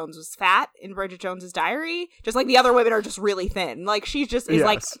Bridget Jones was fat in Bridget Jones's Diary. Just like the other women are just really thin. Like, she just is,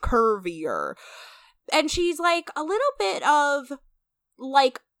 like, curvier. And she's, like, a little bit of,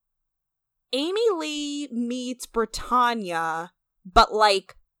 like, Amy Lee meets Britannia, but,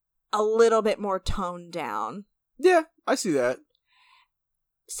 like, a little bit more toned down. Yeah, I see that.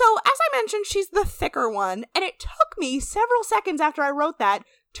 So, as I mentioned, she's the thicker one, and it took me several seconds after I wrote that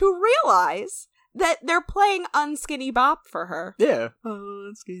to realize that they're playing Unskinny Bop for her. Yeah.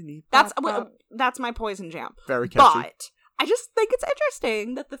 Unskinny Bop. That's my Poison jam. Very catchy. But I just think it's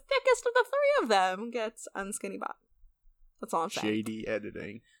interesting that the thickest of the three of them gets Unskinny Bop. That's all I'm saying. Shady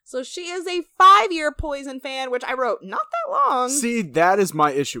editing. So she is a 5-year Poison fan, which I wrote not that long. See, that is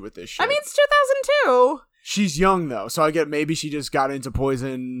my issue with this shit. I mean, it's 2002. She's young, though, so I get maybe she just got into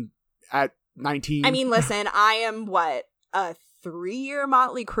Poison at 19. I mean, listen, I am, a 3-year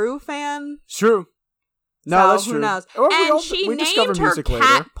Motley Crue fan? It's true. No, so, that's true. Who knows? Well, and she named her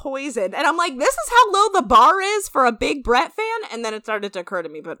cat Poison. And I'm like, this is how low the bar is for a big Brett fan? And then it started to occur to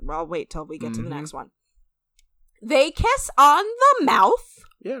me, but I'll wait till we get to the next one. They kiss on the mouth.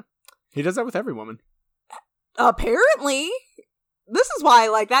 Yeah. He does that with every woman. Apparently. this is why,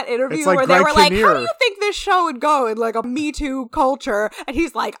 like, that interview like where they Greg were like, Kinnear. how do you think this show would go in, like, a Me Too culture? And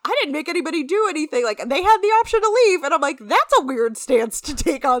he's like, I didn't make anybody do anything. Like, they had the option to leave. And I'm like, that's a weird stance to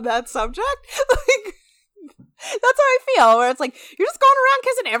take on that subject. Like, that's how I feel, where it's like, you're just going around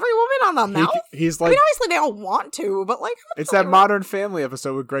kissing every woman on the mouth? He's like, I mean, obviously they all want to, but, like... It's that Modern Family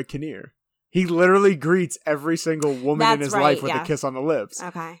episode with Greg Kinnear. He literally greets every single woman in his life with a kiss on the lips.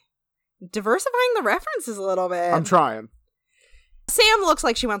 Okay. Diversifying the references a little bit. I'm trying. Sam looks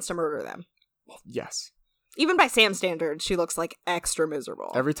like she wants to murder them. Yes. Even by Sam's standards, she looks like extra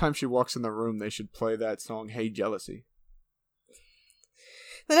miserable. Every time she walks in the room, they should play that song, Hey Jealousy.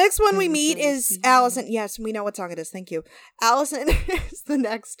 The next one we meet is Allison. Yes, we know what song it is. Thank you. Allison is the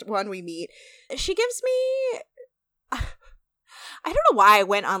next one we meet. She gives me... I don't know why I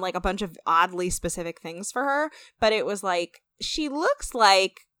went on, like, a bunch of oddly specific things for her, but it was like, she looks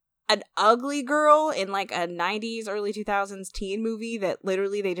like an ugly girl in, like, a 90s, early 2000s teen movie that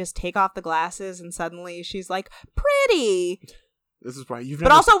literally they just take off the glasses and suddenly she's, like, pretty. This is why you've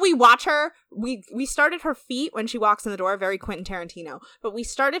But also we watch her, we started her feet when she walks in the door, very Quentin Tarantino, but we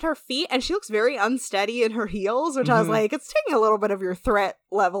started her feet and she looks very unsteady in her heels, which I was like, it's taking a little bit of your threat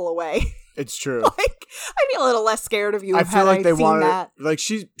level away. It's true. Like, I'd be a little less scared of you. I feel like they wanted that. Like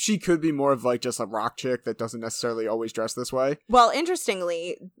she could be more of like just a rock chick that doesn't necessarily always dress this way. Well,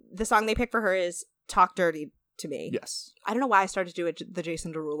 interestingly, the song they picked for her is "Talk Dirty to Me." Yes. I don't know why I started to do it the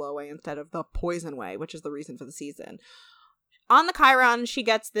Jason Derulo way instead of the Poison way, which is the reason for the season. On the Chiron, she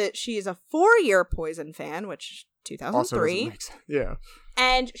gets that she is a 4-year Poison fan, which 2003. Yeah.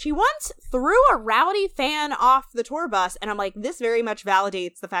 And she once threw a rowdy fan off the tour bus, and I'm like, this very much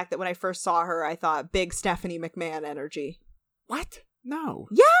validates the fact that when I first saw her, I thought big Stephanie McMahon energy. What? No.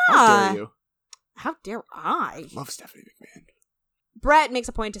 Yeah. How dare you? How dare I? Love Stephanie McMahon. Brett makes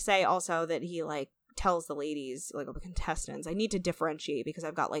a point to say also that he, like, tells the ladies, like, the contestants, I need to differentiate because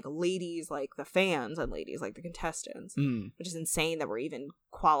I've got, like, ladies like the fans and ladies like the contestants, which is insane that we're even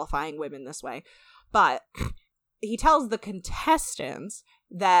qualifying women this way. But he tells the contestants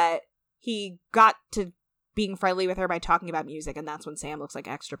that he got to being friendly with her by talking about music, and that's when Sam looks like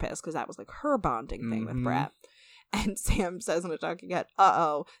extra pissed because that was, like, her bonding thing with Brett. And Sam says in a talking head,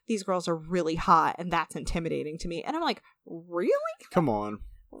 these girls are really hot, and that's intimidating to me. And I'm like, really? Come on.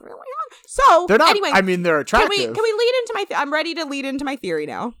 Really? So, they're not, anyway. I mean, they're attractive. Can we lead into my... I'm ready to lead into my theory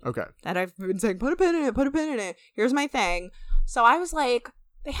now. Okay. That I've been saying, put a pin in it. Here's my thing. So I was like,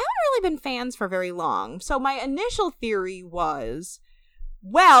 they haven't really been fans for very long. So my initial theory was,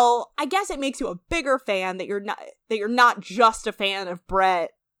 well, I guess it makes you a bigger fan that you're not just a fan of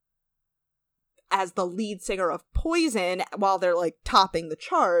Brett as the lead singer of Poison while they're, like, topping the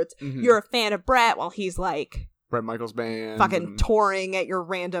charts. Mm-hmm. You're a fan of Brett while he's, like, Bret Michaels Band. Fucking touring at your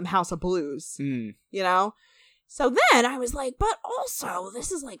random House of Blues. You know? So then I was like, but also,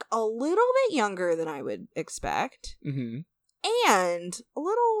 this is, like, a little bit younger than I would expect. Mm-hmm. And a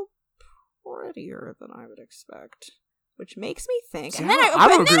little prettier than I would expect. Which makes me think. See, and then I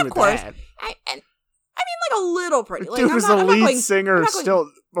don't agree with that. I mean, like, a little pretty. Like, dude was the lead singer still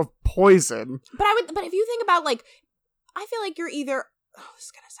of Poison. But if you think about, like, I feel like you're either, this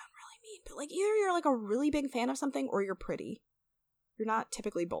is gonna sound really mean, but, like, either you're, like, a really big fan of something or you're pretty. You're not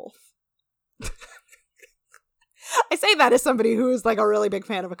typically both. I say that as somebody who is, like, a really big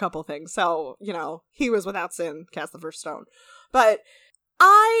fan of a couple things. So, you know, he was without sin, cast the first stone. But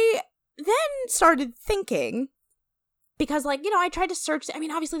I then started thinking, because, like, you know, I tried to search. I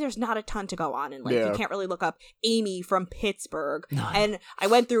mean, obviously, there's not a ton to go on, and, like, you can't really look up Amy from Pittsburgh. No. And I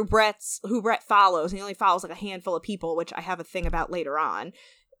went through who Brett follows, and he only follows, like, a handful of people, which I have a thing about later on.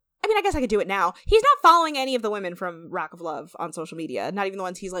 I mean, I guess I could do it now. He's not following any of the women from Rock of Love on social media, not even the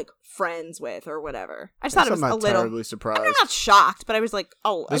ones he's, like, friends with or whatever. I just thought it was a little. Terribly surprised. I mean, I'm not shocked, but I was like,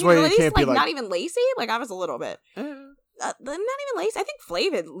 this way you can't be like not even Lacey. Like, I was a little bit. Not even Lacey. I think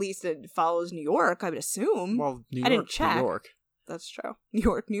Flav at least follows New York, I would assume. Well, New York, I didn't check. New York. That's true. New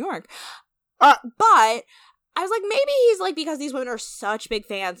York. But I was like, maybe he's like, because these women are such big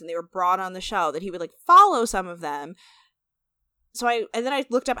fans and they were brought on the show, that he would, like, follow some of them. So then I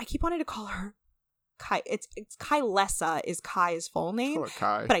looked up. I keep wanting to call her Kai. It's Kylesa is Kai's full name. Call her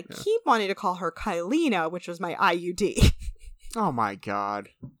Kai. But I keep wanting to call her Kylina, which was my IUD. Oh my god.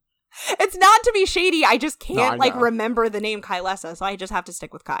 It's not to be shady. I just can't remember the name Kylesa, so I just have to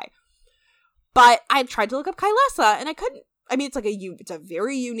stick with Kai. But I tried to look up Kylesa and I couldn't. I mean, it's a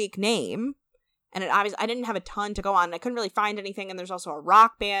very unique name, and I didn't have a ton to go on. I couldn't really find anything, and there's also a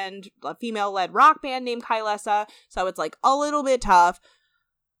rock band, a female-led rock band named Kylesa, so it's, like, a little bit tough.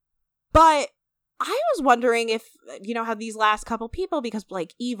 But I was wondering if, how these last couple people, because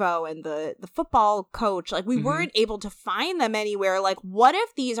like Evo and the football coach, like we weren't able to find them anywhere. Like, what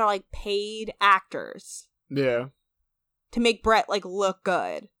if these are like paid actors? Yeah. To make Brett like look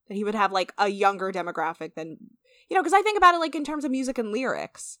good. That he would have like a younger demographic than, because I think about it like in terms of music and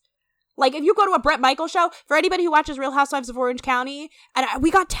lyrics. Like, if you go to a Bret Michaels show, for anybody who watches Real Housewives of Orange County, and we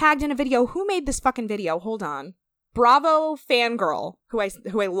got tagged in a video. Who made this fucking video? Hold on. Bravo Fangirl, who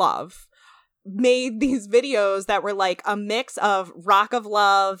I love, made these videos that were like a mix of Rock of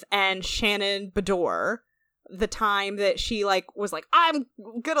Love and Shannon Beador. The time that she like was like, I'm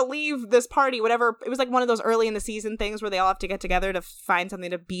gonna leave this party, whatever. It was like one of those early in the season things where they all have to get together to find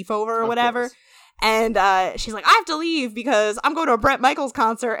something to beef over or whatever. And she's like, I have to leave because I'm going to a Bret Michaels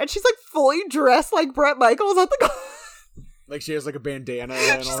concert. And she's like fully dressed like Bret Michaels at the like she has like a bandana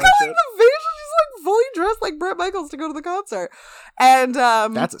and she's all got that like shit. the vision. She's like fully dressed like Bret Michaels to go to the concert. And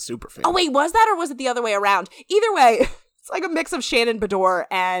that's a super fan. Oh wait, was that or was it the other way around? Either way, it's like a mix of Shannon Beador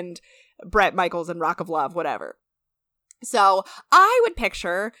and Bret Michaels and Rock of Love, whatever. So I would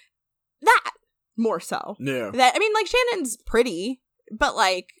picture that more so. Yeah. That, I mean, like, Shannon's pretty, but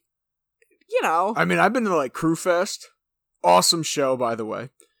like, I mean, I've been to like Crew Fest. Awesome show, by the way.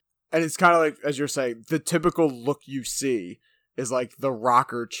 And it's kind of like, as you're saying, the typical look you see is like the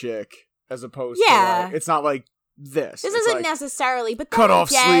rocker chick as opposed to like, it's not like this. This it's isn't like necessarily, but cut off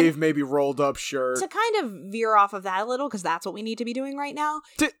again, sleeve, maybe rolled up shirt. To kind of veer off of that a little, because that's what we need to be doing right now,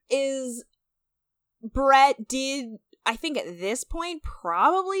 is Brett did, I think at this point,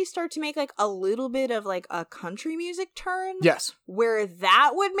 probably start to make like a little bit of like a country music turn. Yes. Where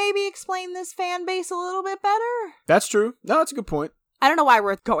that would maybe explain this fan base a little bit better. That's true. No, that's a good point. I don't know why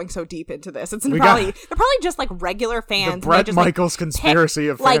we're going so deep into this. They're probably just like regular fans. The Bret Michaels conspiracy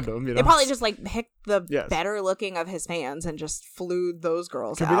of fandom. They probably just like picked the better looking of his fans and just flew those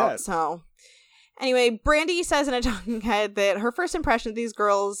girls out. So anyway, Brandy says in a talking head that her first impression of these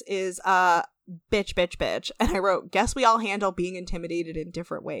girls is bitch, bitch, bitch. And I wrote, guess we all handle being intimidated in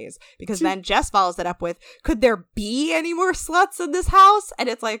different ways. Because then Jess follows it up with, could there be any more sluts in this house? And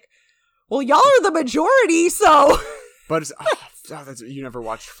it's like, well, y'all are the majority, so. But it's, you never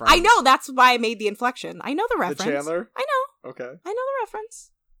watched Friends. I know, that's why I made the inflection. I know the reference. The Chandler? I know. Okay. I know the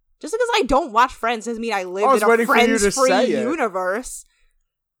reference. Just because I don't watch Friends doesn't mean I live in a Friends-free universe.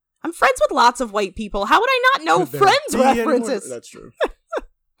 I'm friends with lots of white people. How would I not know Friends references? That's true.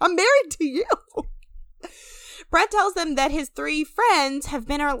 I'm married to you. Brett tells them that his 3 friends have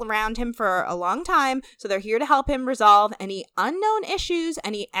been around him for a long time, so they're here to help him resolve any unknown issues,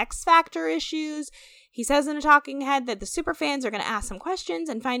 any X Factor issues. He says in a talking head that the superfans are going to ask some questions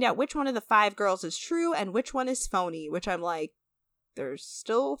and find out which one of the 5 girls is true and which one is phony, which I'm like, there's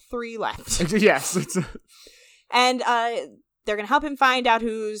still 3 left. Yes. And they're going to help him find out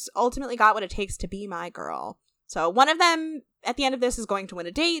who's ultimately got what it takes to be my girl. So one of them at the end of this is going to win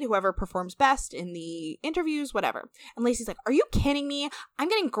a date, whoever performs best in the interviews, whatever. And Lacey's like, are you kidding me? I'm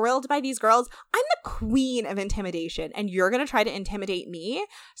getting grilled by these girls. I'm the queen of intimidation and you're going to try to intimidate me?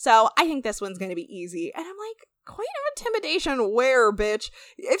 So I think this one's going to be easy. And I'm like, queen of intimidation where, bitch?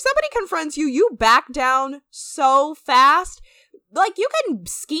 If somebody confronts you, you back down so fast. Like, you can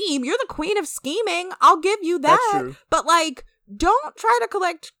scheme. You're the queen of scheming. I'll give you that. That's true. But like, don't try to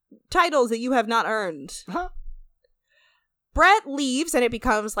collect titles that you have not earned. Huh? Brett leaves and it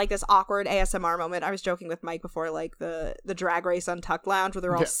becomes like this awkward ASMR moment. I was joking with Mike before, like the Drag Race Untucked lounge where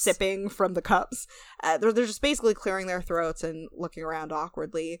they're all sipping from the cups. They're just basically clearing their throats and looking around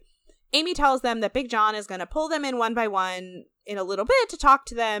awkwardly. Amy tells them that Big John is going to pull them in one by one in a little bit to talk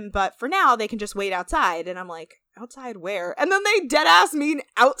to them, but for now they can just wait outside. And I'm like, outside where? And then they dead ass mean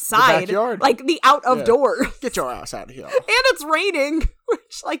outside, the backyard. like the out of door. Get your ass out of here. And it's raining,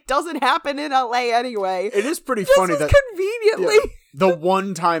 which like doesn't happen in LA anyway. It is pretty funny that conveniently the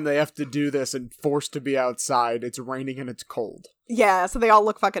one time they have to do this and forced to be outside, it's raining and it's cold. Yeah, so they all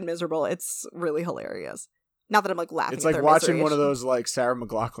look fucking miserable. It's really hilarious. Not that I'm like laughing. It's like watching one of those like Sarah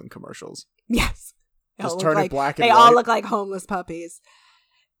McLachlan commercials. Yes, just turn it black and white. They all look like homeless puppies.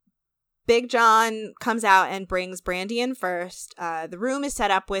 Big John comes out and brings Brandy in first. The room is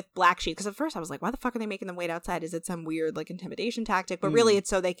set up with black sheets. Because at first I was like, why the fuck are they making them wait outside? Is it some weird like intimidation tactic? But really it's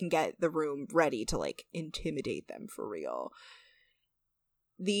so they can get the room ready to like intimidate them for real.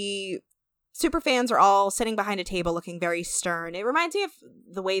 The superfans are all sitting behind a table looking very stern. It reminds me of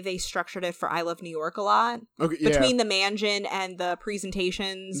the way they structured it for I Love New York a lot. Okay, between the mansion and the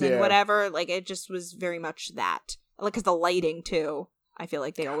presentations and whatever. Like it just was very much that. Like because the lighting too. I feel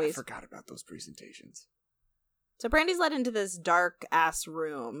like they always... I forgot about those presentations. So Brandy's led into this dark-ass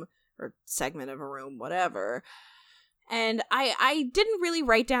room, or segment of a room, whatever. And I didn't really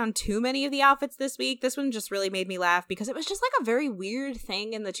write down too many of the outfits this week. This one just really made me laugh because it was just like a very weird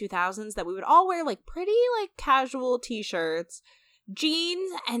thing in the 2000s that we would all wear like pretty like casual t-shirts,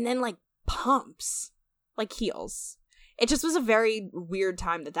 jeans, and then like pumps, like heels. It just was a very weird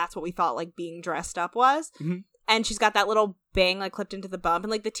time that's what we thought like being dressed up was. Mm-hmm. And she's got that little bang like clipped into the bump,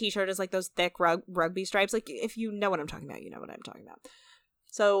 and like the t-shirt is like those thick rugby stripes. Like if you know what I'm talking about, you know what I'm talking about.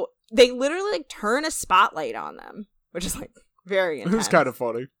 So they literally like turn a spotlight on them, which is like very intense. It was kind of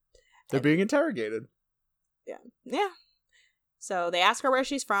funny. They're being interrogated. Yeah. Yeah. So they ask her where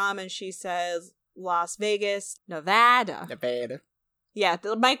she's from, and she says Las Vegas, Nevada. Yeah,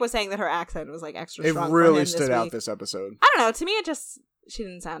 Mike was saying that her accent was like extra strong. It really stood out this episode. I don't know. To me, she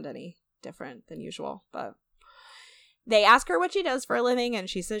didn't sound any different than usual. But they ask her what she does for a living, and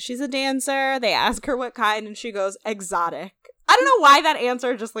she says she's a dancer. They ask her what kind, and she goes exotic. I don't know why that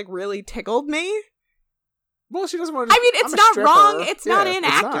answer just like really tickled me. Well, she doesn't want to. I mean, it's not wrong. It's not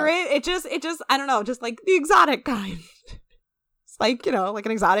inaccurate. It just, I don't know, just like the exotic kind. It's like, you know, like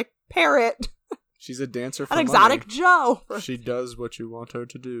an exotic parrot. She's a dancer for an exotic money. Joe. She does what you want her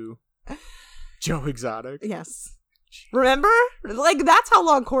to do. Joe Exotic. Yes. Remember? Like, that's how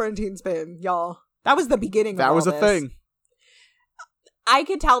long quarantine's been, y'all. That was the beginning of all this. That was a thing. I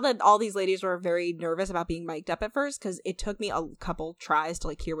could tell that all these ladies were very nervous about being mic'd up at first because it took me a couple tries to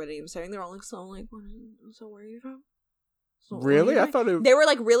like hear what he was saying. They were all like, so where are you from? So really? I thought they were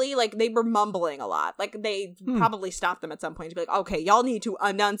like really like they were mumbling a lot. Like they probably stopped them at some point to be like, okay, y'all need to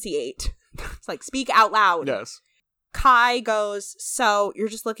enunciate. It's like speak out loud. Yes. Kai goes, so you're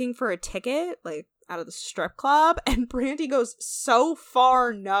just looking for a ticket like out of the strip club? And Brandy goes, so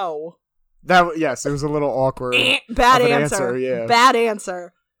far no. Yes, it was a little awkward. Bad answer. Yeah. Bad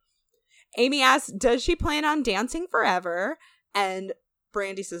answer. Amy asks, does she plan on dancing forever? And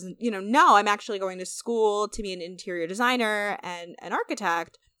Brandy says, no, I'm actually going to school to be an interior designer and an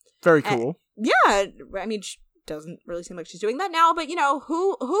architect. Very cool. Yeah. I mean, she doesn't really seem like she's doing that now, but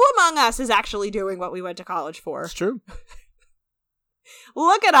who among us is actually doing what we went to college for? It's true.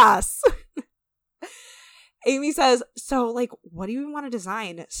 Look at us. Amy says, so, like, what do you want to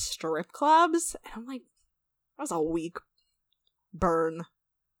design? Strip clubs? And I'm like, that was a weak burn.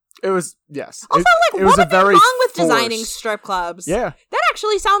 It was, yes. Also, what would be wrong with designing strip clubs? Yeah. That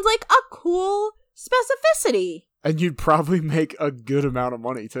actually sounds like a cool specificity. And you'd probably make a good amount of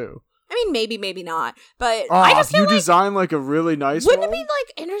money, too. I mean, maybe not. But I just feel you design, like, a really nice wouldn't one? it be,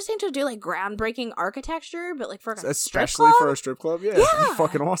 like, interesting to do, like, groundbreaking architecture, but, like, for a strip club? Especially for a strip club? Yeah. It'd be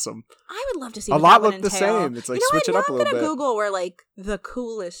fucking awesome. I would love to see what a lot that would look the entail. same. It's like, switch it up a little bit. I'm gonna Google where, like, the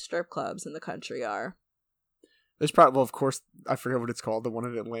coolest strip clubs in the country are. There's probably, well, of course, I forget what it's called. The one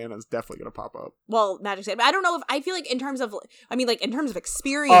in Atlanta is definitely going to pop up. Well, Magic City. But I don't know if, I feel like in terms of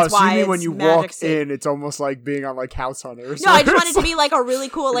experience-wise. So you mean when you Magic walk City. in, it's almost like being on, like, House Hunters. No, I just want it to be, like, a really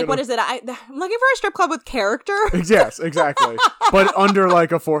cool, like, what is it? I'm looking for a strip club with character. Yes, exactly. But under,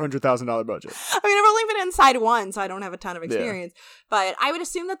 like, a $400,000 budget. I mean, I've only been inside one, so I don't have a ton of experience. Yeah. But I would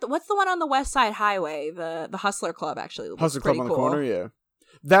assume that, what's the one on the West Side Highway? The Hustler Club, actually. Hustler Club on the corner, yeah.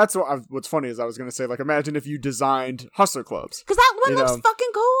 That's what's funny is I was going to say, like, imagine if you designed hustler clubs. Because that one looks fucking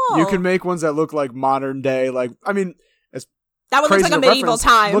cool. You can make ones that look like modern day, like, I mean, as that one looks like a medieval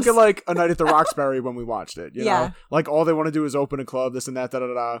times. Look at, like, A Night at the Roxbury when we watched it, you know? Like, all they want to do is open a club, this and that,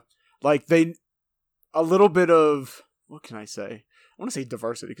 da-da-da. Like, a little bit of, what can I say? I want to say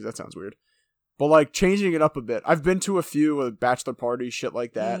diversity, because that sounds weird. But, like, changing it up a bit. I've been to a few bachelor parties, shit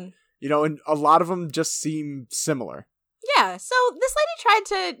like that. And a lot of them just seem similar. Yeah, so this lady tried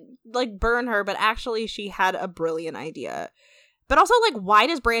to, like, burn her, but actually she had a brilliant idea. But also, like, why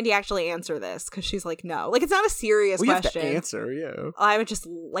does Brandy actually answer this? Because she's like, no. Like, it's not a serious question. You have to answer, yeah. I would just,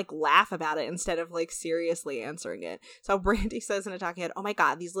 like, laugh about it instead of, like, seriously answering it. So Brandy says in a talking head, oh my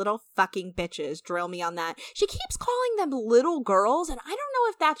god, these little fucking bitches, drill me on that. She keeps calling them little girls, and I don't know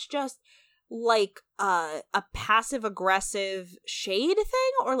if that's just, like, a passive-aggressive shade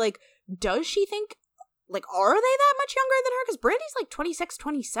thing, or, like, does she think... Like, are they that much younger than her? Because Brandy's, like, 26,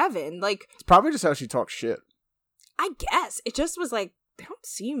 27. Like... It's probably just how she talks shit. I guess. It just was like, they don't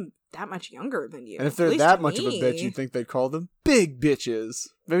seem that much younger than you. And if they're that much of a bitch, you'd think they'd call them big bitches.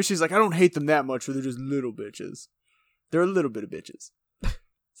 Maybe she's like, I don't hate them that much, but they're just little bitches. They're a little bit of bitches.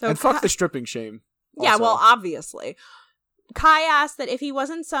 And fuck the stripping shame. Also. Yeah, well, obviously. Kai asked that if he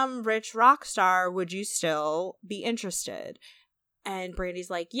wasn't some rich rock star, would you still be interested? And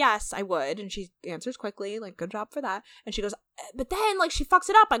Brandy's like, yes, I would. And she answers quickly, like, good job for that. And she goes, but then, like, she fucks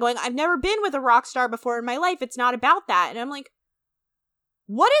it up by going, I've never been with a rock star before in my life. It's not about that. And I'm like,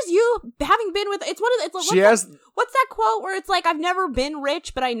 what is you having been with? It's one of the, what's that quote where it's like, I've never been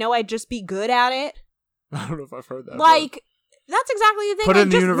rich, but I know I'd just be good at it. I don't know if I've heard that. Like, that's exactly the thing. Put it in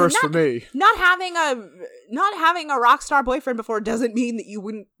the universe for me. Not having a rock star boyfriend before doesn't mean that you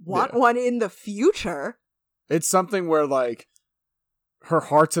wouldn't want one in the future. It's something where, like, her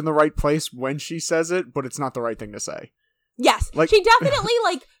heart's in the right place when she says it, but it's not the right thing to say. Yes. Like, she definitely,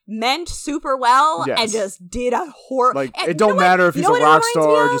 like, meant super well and just did a horrible... Like, it don't matter if he's a rock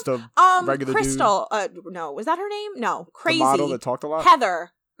star or just a regular Crystal, dude. No, was that her name? No. Crazy. The model that talked a lot?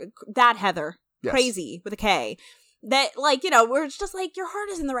 Heather. That Heather. Yes. Crazy with a K. That, like, you know, where it's just like, your heart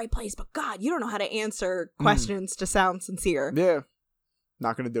is in the right place, but God, you don't know how to answer questions to sound sincere. Yeah.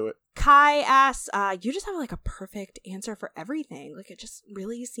 Not gonna do it. Kai asks, you just have, like, a perfect answer for everything. Like, it just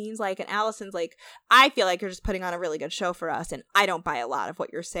really seems like, and Allison's like, I feel like you're just putting on a really good show for us, and I don't buy a lot of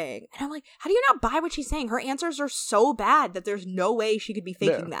what you're saying. And I'm like, how do you not buy what she's saying? Her answers are so bad that there's no way she could be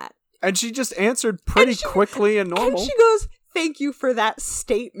faking that. And she just answered pretty quickly and normal. And she goes, thank you for that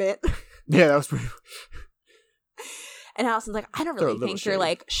statement. Yeah, that was pretty... And Allison's like, I don't really think you're,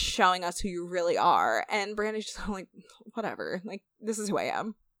 like, showing us who you really are. And Brandy's just like, whatever. Like, this is who I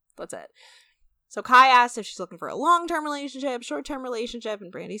am. That's it. So Kai asks if she's looking for a long-term relationship, short-term relationship,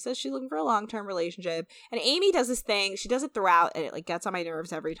 and Brandy says she's looking for a long-term relationship. And Amy does this thing. She does it throughout, and it, like, gets on my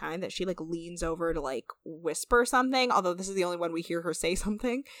nerves every time that she, like, leans over to, like, whisper something. Although this is the only one we hear her say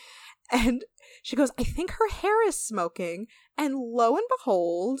something. And she goes, I think her hair is smoking. And lo and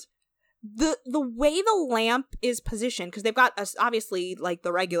behold... The way the lamp is positioned, because they've got obviously like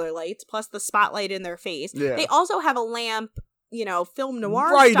the regular lights plus the spotlight in their face. Yeah. They also have a lamp, you know, film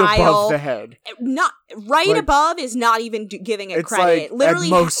noir right style. Right above the head. Not right like, above is not even giving it credit. Like literally, at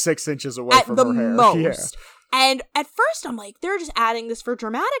most 6 inches away from her hair. At the most. Yeah. And at first I'm like, they're just adding this for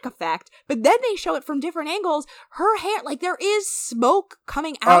dramatic effect. But then they show it from different angles. Her hair, like there is smoke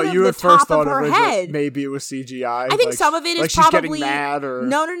coming out of the top of her head. Maybe it was CGI. I think some of it is like probably... she's getting mad or...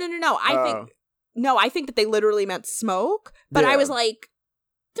 No. I think that they literally meant smoke. But I was like,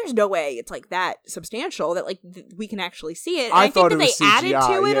 there's no way it's like that substantial that like we can actually see it. And I think that they added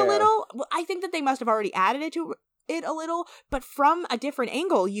to it a little. I think that they must have already added it to it a little, but from a different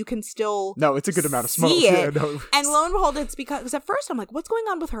angle you can still it's a good amount of smoke. Yeah, no. And lo and behold, it's because at first I'm like, what's going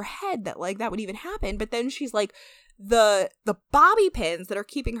on with her head that like that would even happen? But then she's like, the bobby pins that are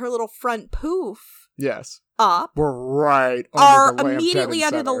keeping her little front poof up we're right under are the lamp immediately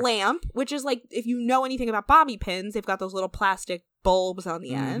under the lamp, which is like, if you know anything about bobby pins, they've got those little plastic bulbs on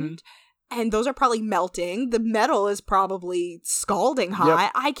the end. And those are probably melting. The metal is probably scalding hot.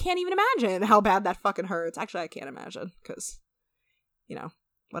 Yep. I can't even imagine how bad that fucking hurts. Actually, I can't imagine because, you know,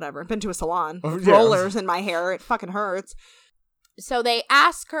 whatever. I've been to a salon. Rollers in my hair. It fucking hurts. So they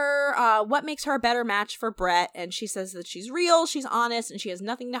ask her what makes her a better match for Brett. And she says that she's real, she's honest, and she has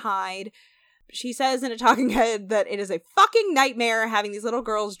nothing to hide. She says in a talking head that it is a fucking nightmare having these little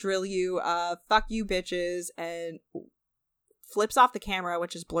girls drill you. Fuck you, bitches. And... flips off the camera,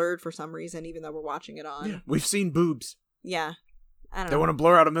 which is blurred for some reason, even though we're watching it on. Yeah, we've seen boobs. Yeah. I don't know. They want to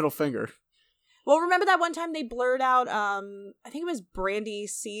blur out a middle finger. Well, remember that one time they blurred out, I think it was Brandy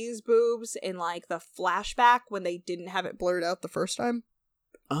C's boobs in, like, the flashback when they didn't have it blurred out the first time?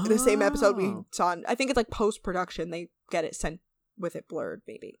 Oh. In the same episode we saw. I think it's, like, post-production. They get it sent with it blurred,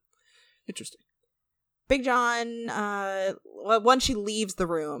 maybe. Interesting. Big John, once she leaves the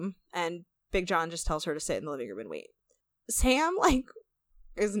room, and Big John just tells her to sit in the living room and wait. Sam, like,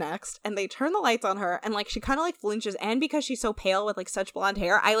 is next, and they turn the lights on her, and, like, she kind of, like, flinches, and because she's so pale with, like, such blonde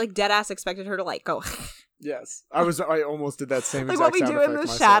hair, I, like, deadass expected her to, like, go... Yes. I almost did that same like exact what we do in the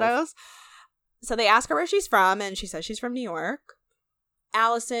shadows. So they ask her where she's from, and she says she's from New York.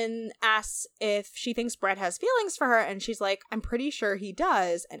 Allison asks if she thinks Brett has feelings for her, and she's like, I'm pretty sure he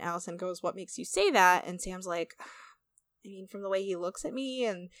does, and Allison goes, what makes you say that? And Sam's like... I mean, from the way he looks at me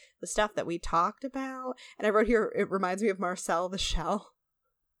and the stuff that we talked about. And I wrote here, it reminds me of Marcel the Shell.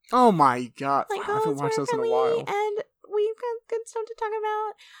 Oh my God. Like, I haven't watched those in a while. And we've got good stuff to talk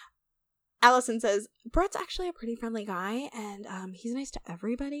about. Allison says, Brett's actually a pretty friendly guy, and he's nice to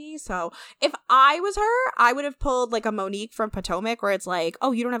everybody. So if I was her, I would have pulled like a Monique from Potomac where it's like,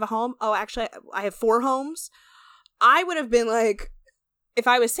 oh, you don't have a home? Oh, actually, I have 4 homes. I would have been like... If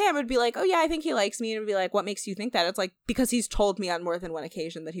I was Sam, it would be like, oh yeah, I think he likes me. And it would be like, what makes you think that? It's like, because he's told me on more than one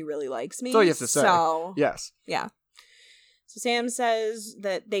occasion that he really likes me. That's all you have to say. So, yes. Yeah. So Sam says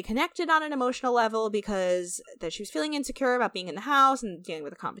that they connected on an emotional level because that she was feeling insecure about being in the house and dealing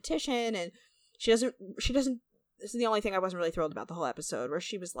with the competition. And she doesn't, this is the only thing I wasn't really thrilled about the whole episode, where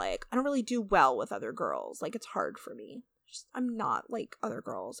she was like, I don't really do well with other girls. Like, it's hard for me. I'm not like other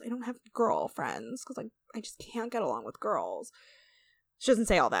girls. I don't have girl friends because I just can't get along with girls. She doesn't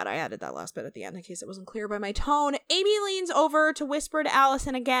say all that. I added that last bit at the end in case it wasn't clear by my tone. Amy leans over to whisper to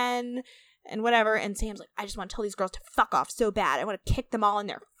Allison again. and whatever. And Sam's like, I just want to tell these girls to fuck off so bad. I want to kick them all in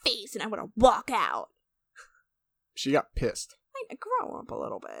their face and I want to walk out. She got pissed. I grow up a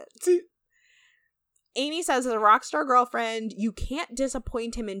little bit. See? Amy says, as a rock star girlfriend, you can't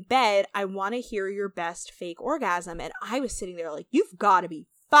disappoint him in bed. I want to hear your best fake orgasm. And I was sitting there like, you've got to be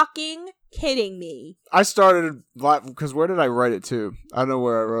fucking kidding me. I started, because where did I write it to? I don't know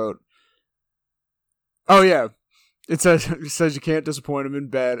where I wrote. Oh, yeah. It says you can't disappoint him in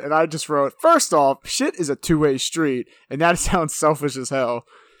bed. And I just wrote, first off, shit is a two-way street. And that sounds selfish as hell.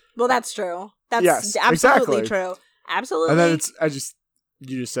 Well, that's true. That's yes, absolutely exactly. true. Absolutely. And then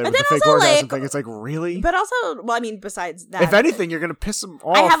you just said with the fake orgasm thing, it's like, really? But also, well, I mean, besides that. If anything, you're going to piss them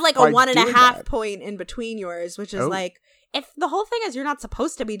off. I have like a 1.5 that. point in between yours, which is like, if the whole thing is you're not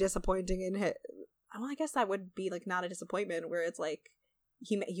supposed to be disappointing in it, well, I guess that would be like not a disappointment where it's like,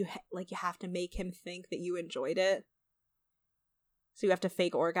 you have to make him think that you enjoyed it. So you have to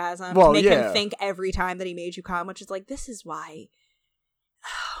fake orgasm to make him think every time that he made you come, which is like, this is why.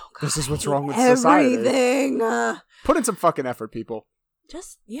 Oh, God, this is what's wrong with everything. Society. Put in some fucking effort, people.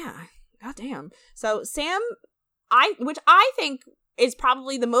 Just, yeah. God damn. So Sam, which I think is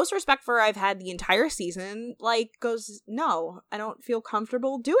probably the most respect for I've had the entire season, like, goes, no, I don't feel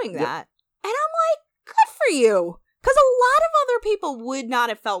comfortable doing that. Yep. And I'm like, good for you. Because a lot of other people would not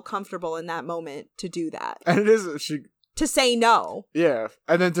have felt comfortable in that moment to do that. And it is, to say no. Yeah.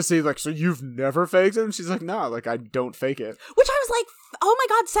 And then to see, like, so you've never faked it? And she's like, no, like, I don't fake it. Which I was like, oh my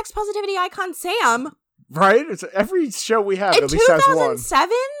God, sex positivity icon Sam. Right? It's every show we have in at least has one. 2007,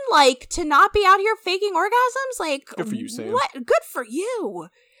 like, to not be out here faking orgasms, like, good for you, Sam. What? Good for you.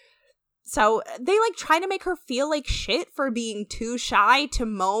 So they like try to make her feel like shit for being too shy to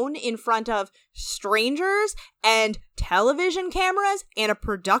moan in front of strangers and television cameras and a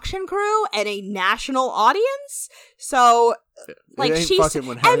production crew and a national audience. So like she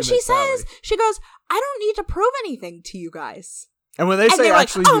says, she goes, I don't need to prove anything to you guys. And when they say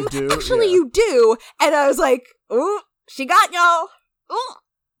actually you do. Actually you do. And I was like, ooh, she got y'all. Ooh.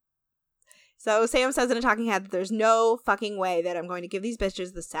 So Sam says in a talking head that there's no fucking way that I'm going to give these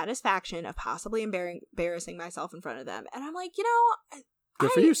bitches the satisfaction of possibly embarrassing myself in front of them. And I'm like,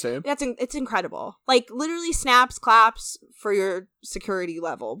 good for you, Sam. It's incredible. Like, literally snaps, claps for your security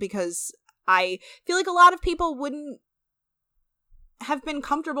level, because I feel like a lot of people wouldn't have been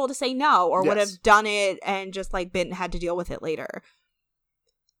comfortable to say no, or would have done it and just like had to deal with it later.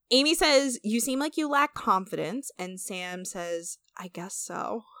 Amy says, you seem like you lack confidence. And Sam says, I guess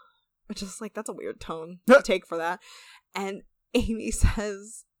so. Which is like, that's a weird tone to take for that. And Amy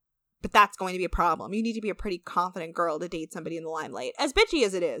says, but that's going to be a problem. You need to be a pretty confident girl to date somebody in the limelight. As bitchy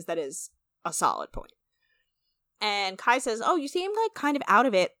as it is, that is a solid point. And Kai says, oh, you seem like kind of out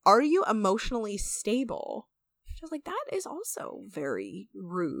of it. Are you emotionally stable? Which I was like, that is also very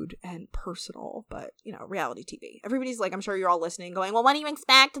rude and personal, but, reality TV. Everybody's like, I'm sure you're all listening going, well, what do you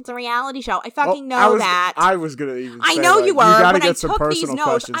expect? It's a reality show. I fucking know that. I was going to even say, I know you were. You gotta when get I some took these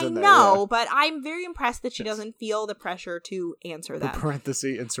notes, I know, yeah. But I'm very impressed that she doesn't feel the pressure to answer that. The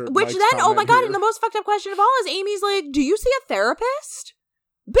parenthesis insert. Which then, oh my God, and the most fucked up question of all is Amy's like, do you see a therapist?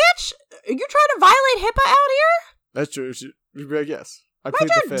 Bitch, you're trying to violate HIPAA out here? That's true. She'd be like, yes.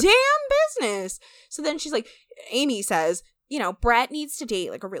 Mind your damn business. So then she's like, Amy says, Brett needs to date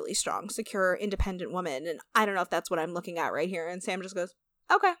like a really strong, secure, independent woman. And I don't know if that's what I'm looking at right here. And Sam just goes,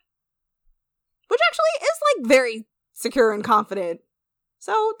 okay. Which actually is like very secure and confident.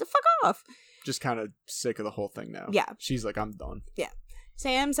 So the fuck off. Just kind of sick of the whole thing now. Yeah. She's like, I'm done. Yeah.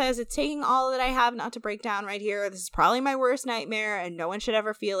 Sam says, it's taking all that I have not to break down right here. This is probably my worst nightmare, and no one should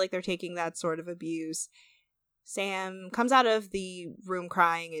ever feel like they're taking that sort of abuse. Sam comes out of the room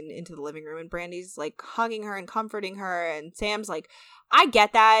crying and into the living room, and Brandy's like hugging her and comforting her, and Sam's like, I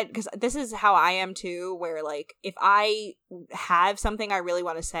get that, because this is how I am too, where like if I have something I really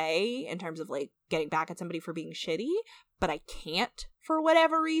want to say in terms of like getting back at somebody for being shitty, but I can't for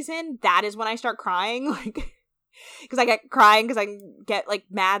whatever reason, that is when I start crying, like because I get crying because I get like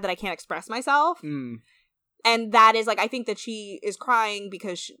mad that I can't express myself. And that is like, I think that she is crying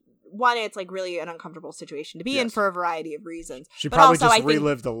because one, it's like really an uncomfortable situation to be in for a variety of reasons. She probably just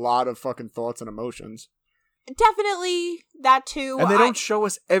relived a lot of fucking thoughts and emotions. Definitely that too. And they don't show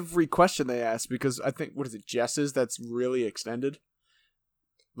us every question they ask, because I think, what is it, Jess's that's really extended?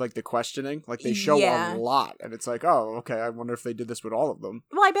 Like the questioning? Like they show a lot, and it's like, oh, okay, I wonder if they did this with all of them.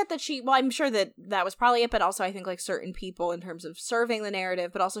 Well, I bet that I'm sure that was probably it, but also I think like certain people in terms of serving the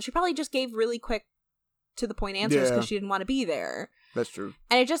narrative, but also she probably just gave really quick to the point answers because she didn't want to be there. That's true.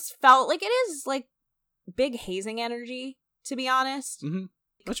 And it just felt like it is like big hazing energy, to be honest. Mm-hmm.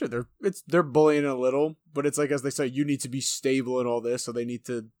 That's true. They're bullying a little, but it's like, as they say, you need to be stable in all this, so they need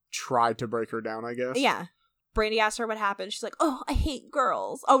to tried to break her down, I guess. Yeah. Brandy asks her what happened. She's like, oh, I hate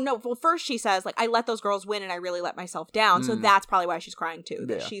girls. Oh, no. Well, first she says, like, I let those girls win and I really let myself down. So that's probably why she's crying, too.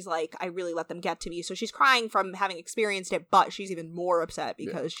 That she's like, I really let them get to me. So she's crying from having experienced it, but she's even more upset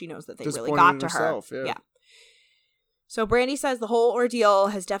because she knows that they really got to herself, her. Yeah. So Brandy says the whole ordeal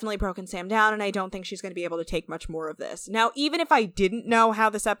has definitely broken Sam down, and I don't think she's going to be able to take much more of this. Now, even if I didn't know how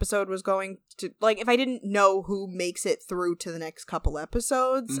this episode was going to, like, if I didn't know who makes it through to the next couple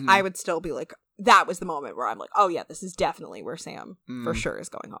episodes, I would still be like, that was the moment where I'm like, oh yeah, this is definitely where Sam for sure is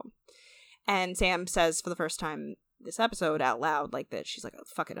going home. And Sam says for the first time this episode out loud like that, she's like, oh,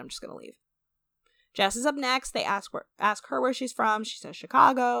 fuck it, I'm just going to leave. Jess is up next. They ask her where she's from. She says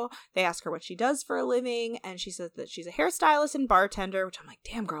Chicago. They ask her what she does for a living, and she says that she's a hairstylist and bartender, which I'm like,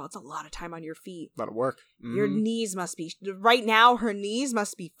 damn, girl, it's a lot of time on your feet. A lot of work. Your knees must be, right now, her knees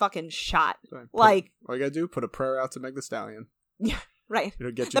must be fucking shot. Right. Like, all you gotta do, put a prayer out to Meg the Stallion. Yeah, right.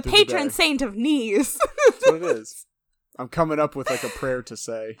 It'll get you the patron saint of knees. That's what it is. I'm coming up with like a prayer to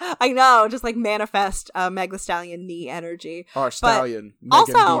say. I know, just like manifest Meg the Stallion knee energy. Our stallion. But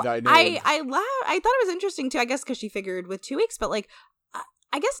also, be thy name. I thought it was interesting too. I guess because she figured with 2 weeks, but like,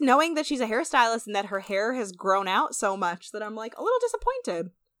 I guess knowing that she's a hairstylist and that her hair has grown out so much that I'm like a little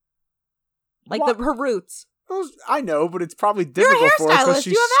disappointed. Like her roots. Well, I know, but it's probably difficult for her because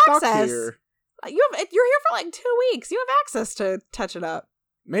she's stuck here. You're here for like 2 weeks. You have access to touch it up.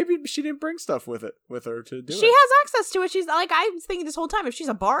 Maybe she didn't bring stuff with her to do it. She has access to it. She's like, I was thinking this whole time, if she's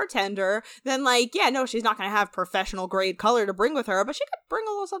a bartender, then like, yeah, no, she's not going to have professional grade color to bring with her, but she could bring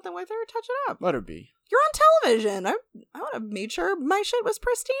a little something with her, touch it up. Let her be. You're on television. I would have made sure my shit was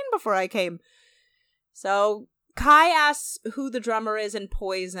pristine before I came. So Kai asks who the drummer is in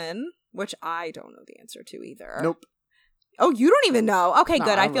Poison, which I don't know the answer to either. Nope. Oh, you don't even know? Okay,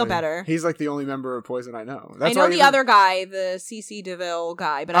 good. I feel better. He's like the only member of Poison I know. I know the other guy, the CC DeVille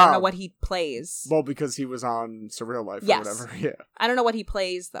guy, but I don't know what he plays. Well, because he was on Surreal Life or whatever. Yeah. I don't know what he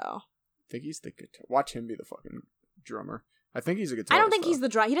plays, though. I think he's the guitar. Watch him be the fucking drummer. I think he's a guitarist. I don't think he's the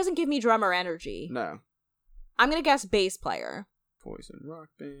drummer. He doesn't give me drummer energy. No. I'm going to guess bass player. Poison rock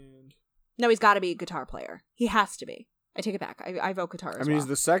band. No, he's got to be a guitar player. He has to be. I take it back. I vote guitar as well. He's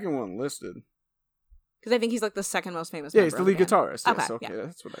the second one listed. Because I think he's like the second most famous member. Yeah, he's the lead guitarist. Yes, okay, yeah.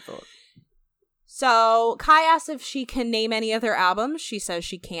 That's what I thought. So Kai asks if she can name any of their albums. She says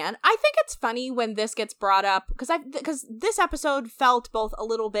she can. I think it's funny when this gets brought up because this episode felt both a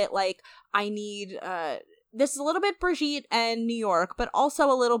little bit like I need this is a little bit Brigitte and New York, but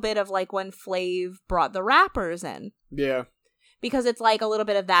also a little bit of like when Flav brought the rappers in. Yeah. Because it's like a little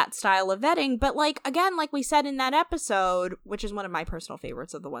bit of that style of vetting, but like again, like we said in that episode, which is one of my personal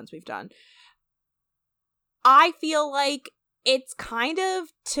favorites of the ones we've done. I feel like it's kind of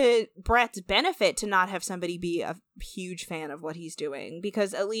to Brett's benefit to not have somebody be a huge fan of what he's doing,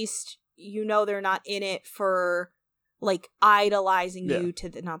 because at least you know they're not in it for like idolizing you to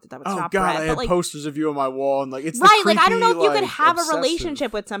not that would stop God, Brett. I had like, posters of you on my wall and like it's right. The creepy, like I don't know if you could have obsessive. A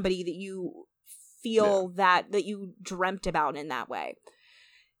relationship with somebody that you feel that you dreamt about in that way.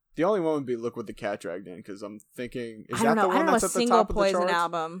 The only one would be Look What the Cat Dragged In, because I'm thinking, I don't know a single Poison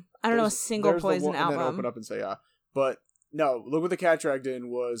album. I don't know a single Poison album. And then open up and say, yeah. But no, Look What the Cat Dragged In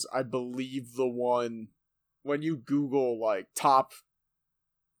was, I believe, the one when you Google like top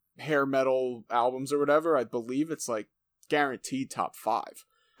hair metal albums or whatever, I believe it's like guaranteed top 5.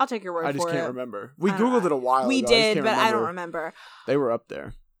 I'll take your word for it. I just can't remember. We Googled it a while ago. We did, but I don't remember. They were up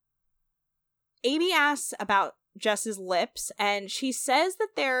there. Amy asks about Jess's lips, and she says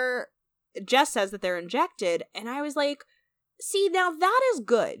that Jess says that they're injected, and I was like, see, now that is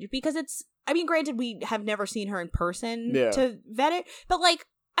good, because it's, I mean, granted, we have never seen her in person to vet it, but like,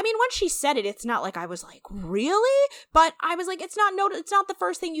 I mean, once she said it, it's not like I was like, really? But I was like, it's not the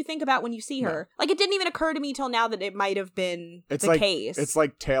first thing you think about when you see her. Like, it didn't even occur to me till now that it might have been the case. It's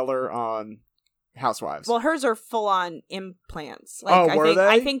like Taylor on Housewives. Well, hers are full on implants. Like,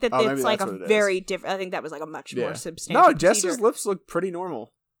 I think that it's like a very different. I think that was like a much more substantial. No, Jess's lips look pretty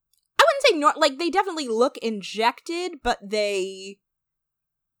normal. I wouldn't say like they definitely look injected, but they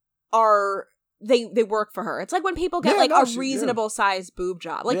are they work for her. It's like when people get a reasonable sized boob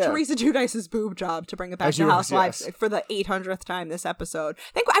job, like Teresa Giudice's boob job, to bring it back to Housewives for the 800th time this episode.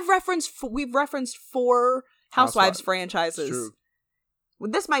 I think we've referenced 4 Housewives franchises. True.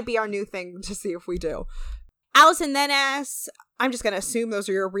 This might be our new thing to see if we do. Allison then asks, I'm just going to assume those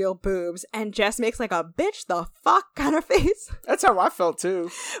are your real boobs. And Jess makes like a bitch the fuck kind of face. That's how I felt too.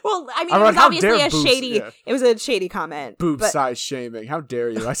 Well, I mean, it was obviously it was a shady comment. Boob size shaming. How dare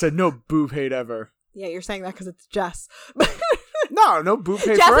you? I said no boob hate ever. Yeah, you're saying that because it's Jess. No boob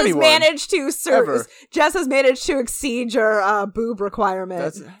pay for anyone. Jess has managed to exceed your boob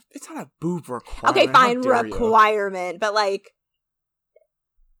requirement. It's not a boob requirement. Okay, fine, requirement, but like,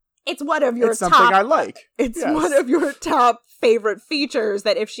 it's one of your something I like. It's one of your top favorite features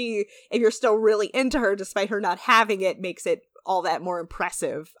that if you're still really into her, despite her not having it, makes it all that more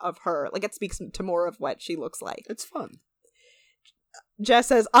impressive of her. Like, it speaks to more of what she looks like. It's fun. Jess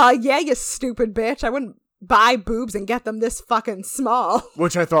says, yeah, you stupid bitch. I wouldn't buy boobs and get them this fucking small.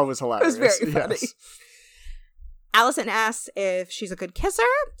 Which I thought was hilarious. It was very funny. Yes. Allison asks if she's a good kisser,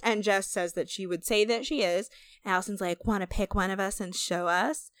 and Jess says that she would say that she is. Allison's like, want to pick one of us and show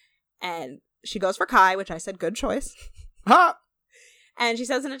us? And she goes for Kai, which I said, good choice. Ha! And she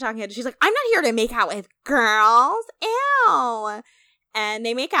says in a talking head, she's like, I'm not here to make out with girls. Ew. And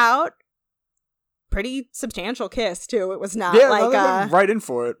they make out. Pretty substantial kiss, too. It was not like... right in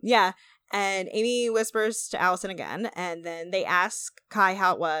for it. Yeah. And Amy whispers to Allison again, and then they ask Kai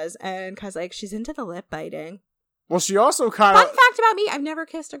how it was, and Kai's like, she's into the lip biting. Well, she also kind of... Fun fact about me, I've never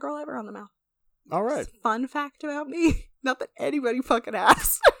kissed a girl ever on the mouth. All right. Fun fact about me. Not that anybody fucking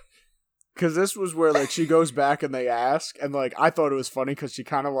asked. Because this was where, like, she goes back and they ask, and, like, I thought it was funny because she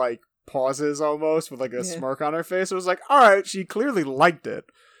kind of, like, pauses almost with, like, a smirk on her face. It was like, all right, she clearly liked it.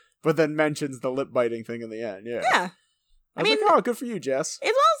 But then mentions the lip biting thing in the end. Yeah. Yeah. I mean, like, oh, good for you, Jess. It's one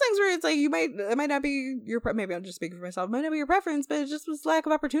of those things where it's like, it might not be your, maybe I'm just speaking for myself, it might not be your preference, but it just was lack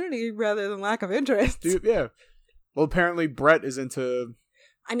of opportunity rather than lack of interest. Dude, yeah. Well, apparently Brett is into...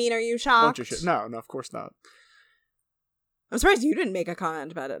 I mean, are you shocked? Bunch of shit. No, of course not. I'm surprised you didn't make a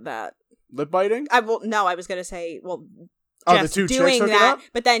comment about it, that. Lip biting? I was going to say, well, the two chicks hooking up?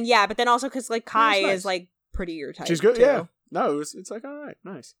 But then also because, like, Kai is, like, pretty your type, she's good, too. yeah. No, it's like, all right,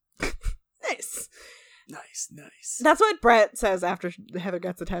 nice. Nice. That's what Brett says after Heather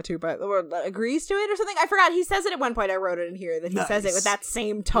gets a tattoo, but or agrees to it or something. I forgot. He says it at one point. I wrote it in here that he says it with that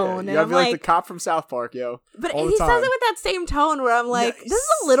same tone. Yeah, and I'm like the cop from South Park, yo. But he says it with that same tone where I'm like, this is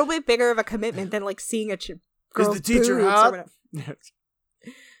a little bit bigger of a commitment than like seeing a girl's Is the teacher boobs hot? Or whatever.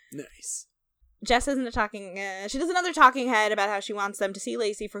 Nice. Jess isn't a talking. She does another talking head about how she wants them to see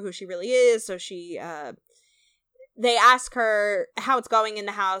Lacey for who she really is. So they ask her how it's going in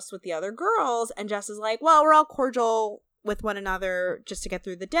the house with the other girls, and Jess is like, well, we're all cordial with one another just to get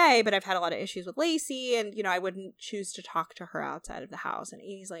through the day, but I've had a lot of issues with Lacey, and, I wouldn't choose to talk to her outside of the house. And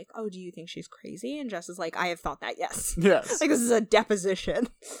Amy's like, oh, do you think she's crazy? And Jess is like, I have thought that, yes. Yes. Like, this is a deposition.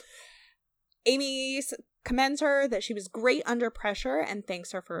 Amy commends her that she was great under pressure and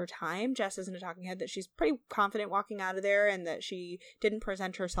thanks her for her time. Jess is in a talking head that she's pretty confident walking out of there and that she didn't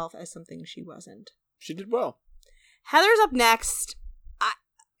present herself as something she wasn't. She did well. Heather's up next.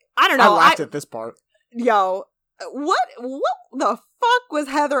 I don't know. I laughed at this part. Yo, what the fuck was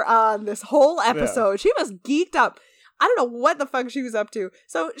Heather on this whole episode? Yeah. She was geeked up. I don't know what the fuck she was up to.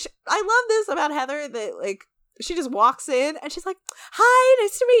 So I love this about Heather that like she just walks in and she's like, "Hi,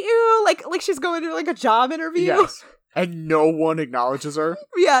 nice to meet you." Like she's going to like a job interview. Yes. And no one acknowledges her.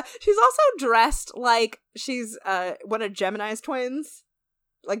 Yeah, she's also dressed like she's one of Gemini's twins,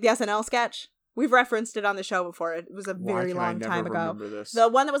 like the SNL sketch. We've referenced it on the show before. It was a very long time ago. The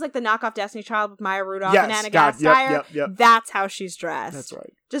one that was like the knockoff Destiny Child with Maya Rudolph and Anna Gasteyer. Yep. That's how she's dressed. That's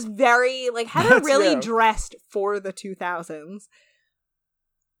right. Just very, like, Heather really dressed for the 2000s.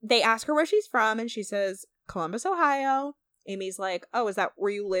 They ask her where she's from, and she says, Columbus, Ohio. Amy's like, oh, is that where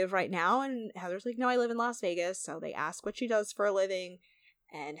you live right now? And Heather's like, no, I live in Las Vegas. So they ask what she does for a living.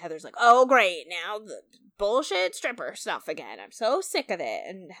 And Heather's like, oh, great, now the bullshit stripper stuff again. I'm so sick of it.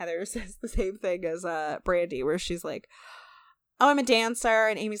 And Heather says the same thing as Brandy, where she's like, oh, I'm a dancer.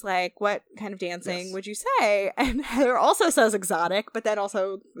 And Amy's like, what kind of dancing would you say? And Heather also says exotic, but then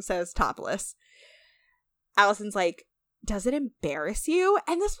also says topless. Allison's like, does it embarrass you?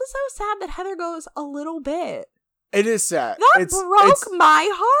 And this was so sad that Heather goes a little bit. It is sad. That broke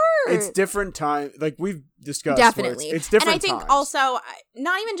my heart. It's different time. Like we've discussed. Definitely. It's different times. And I think times. also,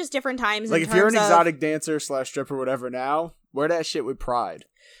 not even just different times. Like if you're an exotic dancer / stripper, whatever now, wear that shit with pride.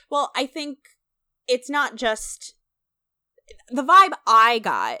 Well, I think it's not just the vibe I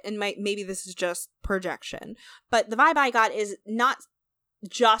got, and maybe this is just projection, but the vibe I got is not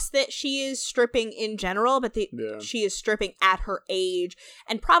just that she is stripping in general, but she is stripping at her age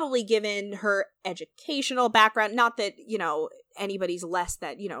and probably given her educational background. Not that, anybody's less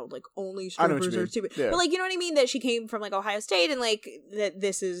that, like only strippers are stupid. Yeah. But like, you know what I mean? That she came from like Ohio State and like that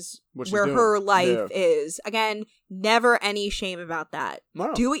this is where her life is. Again, never any shame about that.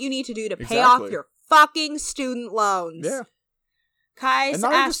 No. Do what you need to do to pay off your fucking student loans. Yeah. Kai and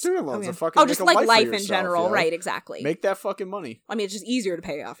not even student loans. Just like life in general. Right, exactly. Make that fucking money. I mean, it's just easier to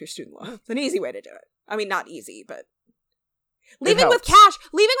pay off your student loans. It's an easy way to do it. I mean, not easy, but Leaving with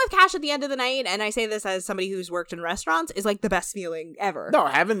cash at the end of the night, and I say this as somebody who's worked in restaurants, is like the best feeling ever. No,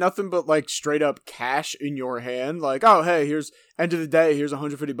 having nothing but like straight up cash in your hand, like, oh hey, here's end of the day, here's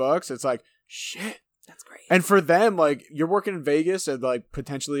 $150. It's like, shit. That's great. And for them, like, you're working in Vegas at like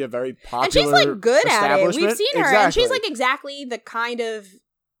potentially a very popular and she's like good at it. We've seen her, exactly. And she's like exactly the kind of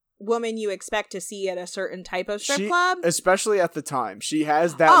woman you expect to see at a certain type of strip club, especially at the time. She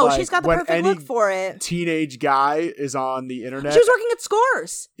has that. She's got the perfect look for it. Teenage guy is on the internet. She was working at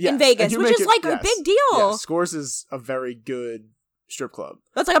Scores in Vegas, which is like a big deal. Yes. Scores is a very good strip club.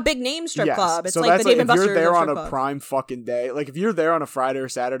 That's like a big name strip club. It's so like the Dave & Buster's. If you're there on a prime fucking day, like if you're there on a Friday or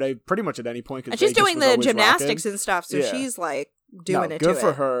Saturday, pretty much at any point. And she's doing the gymnastics and stuff, so she's like doing it. Good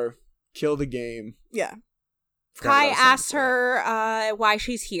for her. Kill the game. Yeah. Kai asks her why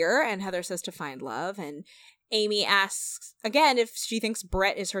she's here, and Heather says to find love, and Amy asks again if she thinks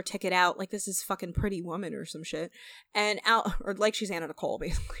Brett is her ticket out, like this is fucking Pretty Woman or some shit, and or like she's Anna Nicole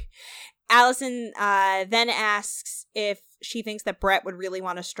basically. Allison then asks if she thinks that Brett would really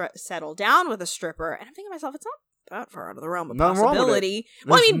want to settle down with a stripper, and I'm thinking to myself, it's not that far out of the realm of possibility.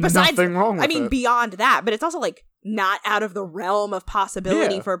 Well, I mean, besides, beyond that, but it's also like not out of the realm of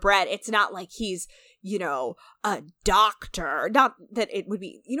possibility for Brett. It's not like he's, a doctor. Not that it would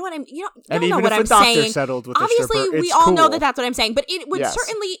be, you know what I'm, you don't know what I'm saying. Settled with obviously, stripper, we all know that that's what I'm saying, but it would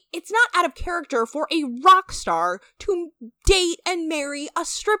certainly, it's not out of character for a rock star to date and marry a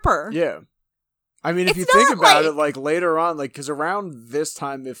stripper. Yeah. I mean, if you think about it, like later on, like, because around this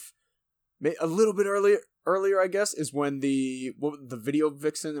time, if a little bit earlier, I guess, is when the video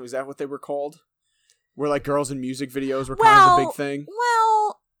vixen, was that what they were called? Where like girls in music videos were kind of the big thing.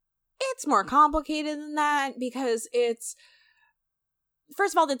 Well, it's more complicated than that because it's,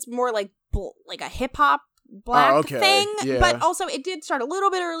 first of all, it's more like a hip hop black thing, but also it did start a little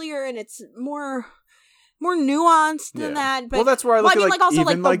bit earlier and it's more nuanced than that. But that's where I look at also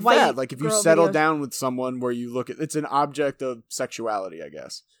even like that. Like if you settle down with someone where you look at, it's an object of sexuality, I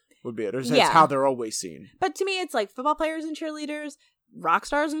guess, would be it. It's how they're always seen. But to me, it's like football players and cheerleaders, rock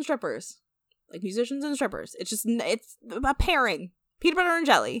stars and strippers. Like musicians and strippers. It's just, it's a pairing. Peanut butter and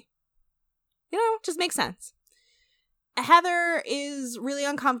jelly. Just makes sense. Heather is really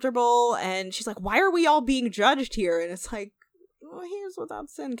uncomfortable and she's like, why are we all being judged here? And it's like, well, he is without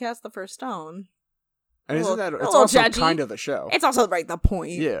sin cast the first stone. And isn't that, it's also judgy. Kind of the show. It's also the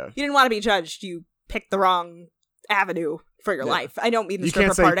point. Yeah. You didn't want to be judged. You picked the wrong avenue for your life. I don't mean the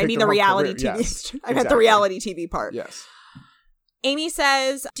stripper part. I mean the reality TV. Yes, I meant the reality TV part. Yes. Amy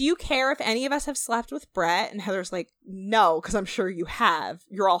says, do you care if any of us have slept with Brett? And Heather's like, no, because I'm sure you have.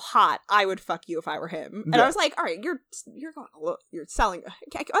 You're all hot. I would fuck you if I were him. And I was like, all right, you're going, you're selling. I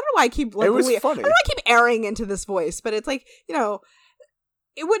don't know why I keep like, it was funny. I don't know why I keep airing into this voice, but it's like,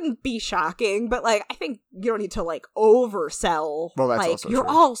 it wouldn't be shocking, but like, I think you don't need to like oversell. Well, that's like, also you're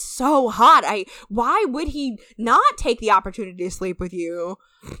true. all so hot. Why would he not take the opportunity to sleep with you?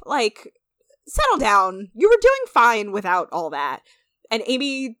 Like, settle down. You were doing fine without all that. And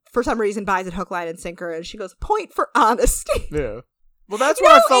Amy, for some reason, buys it hook, line, and sinker, and she goes, point for honesty. Yeah. Well, that's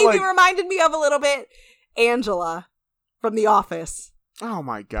what I felt Amy reminded me of a little bit Angela from The Office. Oh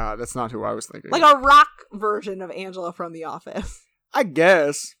my god, that's not who I was thinking. Like a rock version of Angela from The Office. I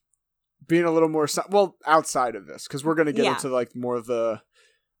guess. Being a little more, outside of this, because we're going to get into like more of the,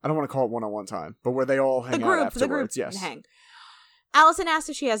 I don't want to call it one-on-one time, but where they all hang out afterwards. The group hang. Allison asks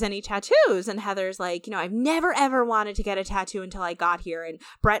if she has any tattoos, and Heather's like, I've never ever wanted to get a tattoo until I got here, and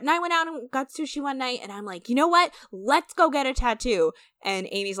Brett and I went out and got sushi one night, and I'm like, you know what? Let's go get a tattoo. And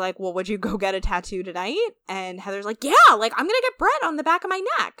Amy's like, well, would you go get a tattoo tonight? And Heather's like, yeah, like, I'm gonna get Brett on the back of my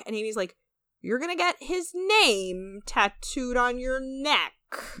neck. And Amy's like, you're gonna get his name tattooed on your neck.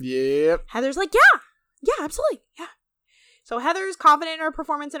 Yep. Heather's like, yeah, absolutely, yeah. So Heather's confident in her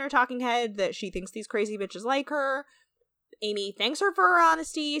performance in her talking head that she thinks these crazy bitches like her. Amy thanks her for her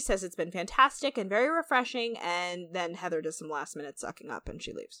honesty, says it's been fantastic and very refreshing, and then Heather does some last-minute sucking up and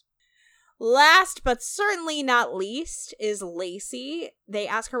she leaves. Last but certainly not least is Lacey. They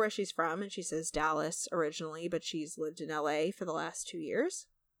ask her where she's from, and she says Dallas originally, but she's lived in LA for the last 2 years.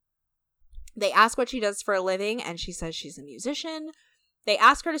 They ask what she does for a living, and she says she's a musician. They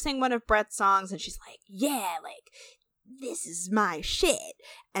ask her to sing one of Brett's songs, and she's like, yeah, like, this is my shit.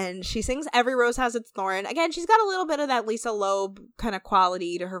 And she sings Every Rose Has Its Thorn. Again, she's got a little bit of that Lisa Loeb kind of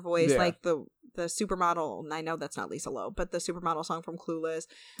quality to her voice, like the supermodel. I know that's not Lisa Loeb, but the supermodel song from Clueless.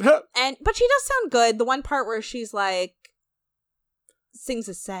 But she does sound good. The one part where she's like, sings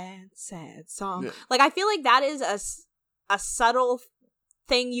a sad, sad song. Yeah. Like, I feel like that is a subtle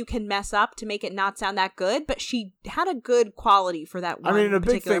thing you can mess up to make it not sound that good, but she had a good quality for that one. I mean, a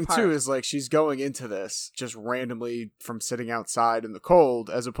big thing part. too is like she's going into this just randomly from sitting outside in the cold,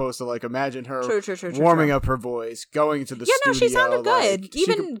 as opposed to like imagine her warming up her voice, going to the studio. Yeah, no, she sounded good. Like,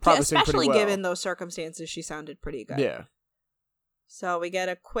 even especially given those circumstances, she sounded pretty good. Yeah. So we get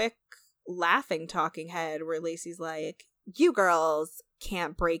a quick laughing talking head where Lacey's like, "You girls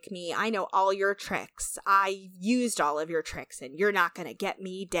can't break me. I know all your tricks. I used all of your tricks and you're not gonna get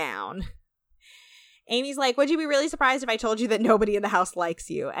me down." Amy's like, "Would you be really surprised if I told you that nobody in the house likes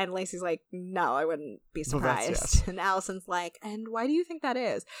you?" And Lacey's like, "No, I wouldn't be surprised." Yes. And Allison's like, "And why do you think that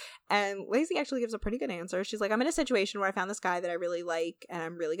is?" And Lacey actually gives a pretty good answer. She's like, "I'm in a situation where I found this guy that I really like and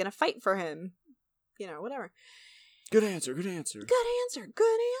I'm really gonna fight for him. You know, whatever." Good answer.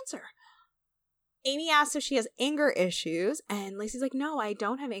 Amy asks if she has anger issues, and Lacey's like, "No, I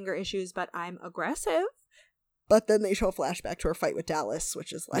don't have anger issues, but I'm aggressive." But then they show a flashback to her fight with Dallas,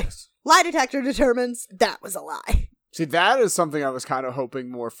 which is like, lie detector determines that was a lie. See, that is something I was kind of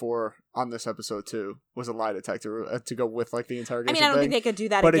hoping more for on this episode too, was a lie detector to go with like the interrogation I mean, I don't think they could do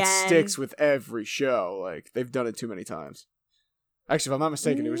that but again. But it sticks with every show. Like, they've done it too many times. Actually, if I'm not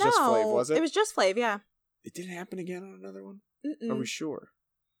mistaken, it was just Flav, was it? It was just Flav, yeah. It didn't happen again on another one? Are we sure?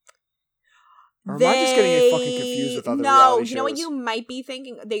 Or am I just getting fucking confused with other reality shows? You know what you might be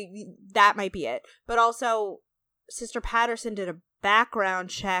thinking? That might be it. But also, Sister Patterson did a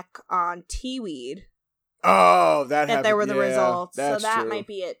background check on T-Weed. Oh, that there were the results. So that true. Might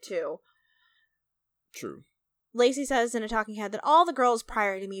be it, too. True. Lacey says in a talking head that all the girls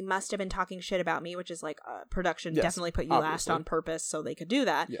prior to me must have been talking shit about me, which is like production definitely put you last on purpose so they could do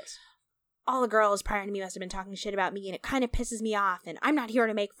that. Yes. All the girls prior to me must have been talking shit about me, and it kind of pisses me off, and I'm not here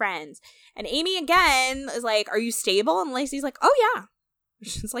to make friends. And Amy again is like, "Are you stable?" And Lacey's like, "Oh yeah."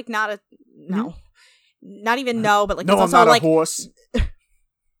 It's like not even no, but like no, it's also I'm not like a horse.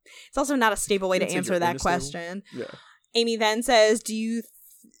 It's also not a stable way to answer that question. Yeah. Amy then says, "Do you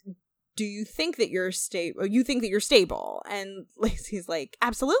think that you're stable? You think that you're stable?" And Lacey's like,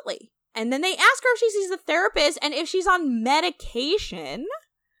 "Absolutely." And then they ask her if she sees a therapist and if she's on medication.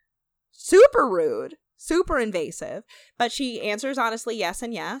 Super rude, super invasive, but she answers honestly yes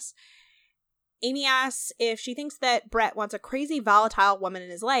and yes. Amy asks if she thinks that Brett wants a crazy, volatile woman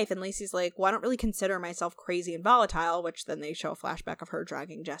in his life, and Lacey's like, "Well, I don't really consider myself crazy and volatile," which then they show a flashback of her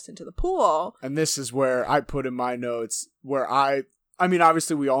dragging Jess into the pool. And this is where I put in my notes where I mean,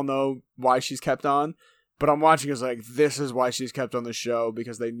 obviously we all know why she's kept on, but I'm watching as like, this is why she's kept on the show,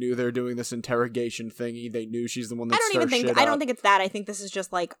 because they knew they were doing this interrogation thingy. They knew she's the one that I don't think it's that. I think this is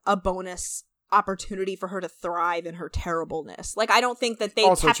just like a bonus opportunity for her to thrive in her terribleness. Like, I don't think that they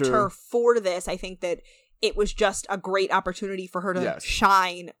kept her for this. I think that it was just a great opportunity for her to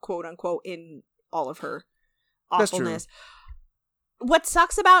shine, quote unquote, in all of her awfulness. What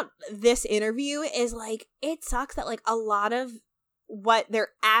sucks about this interview is like, it sucks that like a lot of what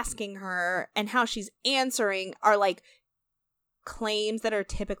they're asking her and how she's answering are like claims that are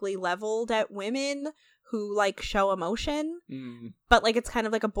typically leveled at women who like show emotion. But like it's kind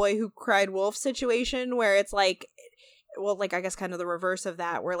of like a boy who cried wolf situation where it's like, well, like I guess kind of the reverse of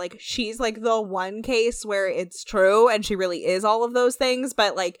that, where like she's like the one case where it's true and she really is all of those things,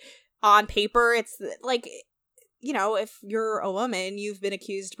 but like on paper it's like, you know, if you're a woman, you've been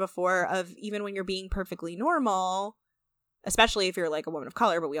accused before of, even when you're being perfectly normal, especially if you're like a woman of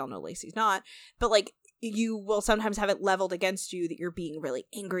color, but we all know Lacey's not, but like you will sometimes have it leveled against you that you're being really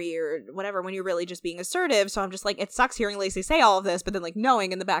angry or whatever when you're really just being assertive. So I'm just like, it sucks hearing Lacey say all of this, but then like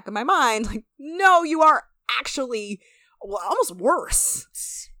knowing in the back of my mind, like, no, you are actually almost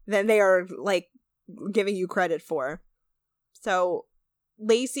worse than they are like giving you credit for. So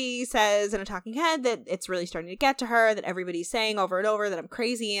Lacey says in a talking head that it's really starting to get to her, that everybody's saying over and over that I'm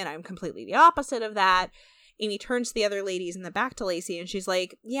crazy, and I'm completely the opposite of that. Amy turns to the other ladies and then back to Lacey, and she's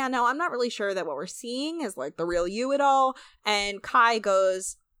like, "Yeah, no, I'm not really sure that what we're seeing is like the real you at all." And Kai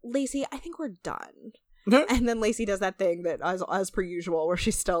goes, "Lacey, I think we're done." And then Lacey does that thing that, as per usual, where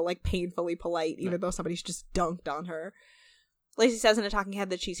she's still like painfully polite, even though somebody's just dunked on her. Lacey says in a talking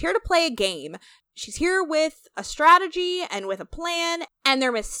head that she's here to play a game. She's here with a strategy and with a plan, and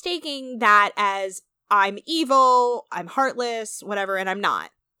they're mistaking that as I'm evil, I'm heartless, whatever, and I'm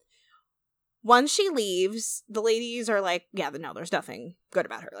not. Once she leaves, the ladies are like, "Yeah, no, there's nothing good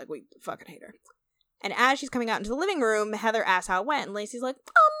about her. Like, we fucking hate her." And as she's coming out into the living room, Heather asks how it went, and Lacey's like,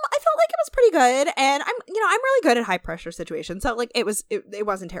 "I felt like it was pretty good, and I'm really good at high pressure situations, so like it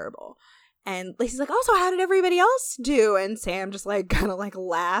wasn't terrible." And Lacey's like, oh, so how did everybody else do? And Sam just like kind of like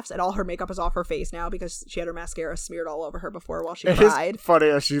laughs, and all her makeup is off her face now because she had her mascara smeared all over her before while she cried. It's funny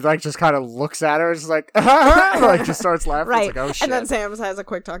as she like just kind of looks at her and she's like, like just starts laughing. Right. It's like, oh shit. And then Sam has a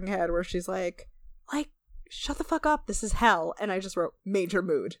quick talking head where she's like, shut the fuck up. This is hell. And I just wrote major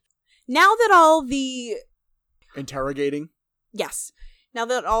mood. Now that all the interrogating. Yes. Now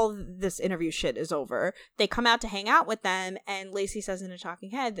that all this interview shit is over, they come out to hang out with them, and Lacey says in a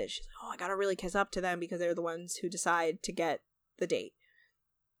talking head that she's like, oh, I gotta really kiss up to them because they're the ones who decide to get the date.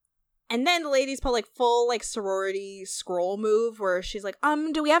 And then the ladies pull like full like sorority scroll move where she's like,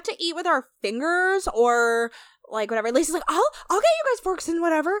 do we have to eat with our fingers or like whatever? Lacey's like, I'll get you guys forks and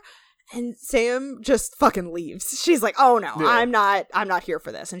whatever. And Sam just fucking leaves. She's like, oh no, yeah. I'm not here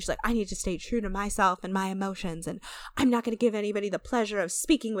for this. And she's like, I need to stay true to myself and my emotions. And I'm not going to give anybody the pleasure of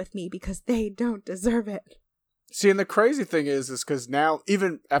speaking with me because they don't deserve it. See, and the crazy thing is because now,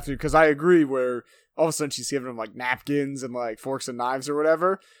 even after, because I agree where all of a sudden she's giving them like napkins and like forks and knives or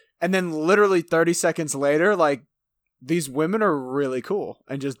whatever. And then literally 30 seconds later, like, these women are really cool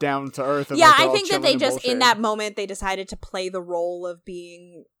and just down to earth. And yeah, like, I think that they just, in that moment, they decided to play the role of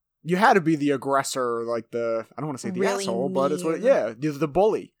being... You had to be the aggressor, like the, I don't want to say the really asshole, mean. but it's what, yeah, the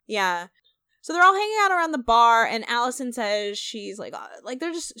bully. Yeah. So they're all hanging out around the bar, and Allison says she's like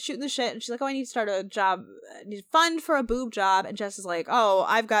they're just shooting the shit, and she's like, oh, I need to start a job, I need a fund for a boob job, and Jess is like, oh,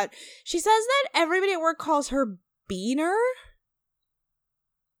 she says that everybody at work calls her Beaner.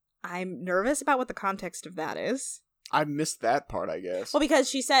 I'm nervous about what the context of that is. I missed that part, I guess. Well, because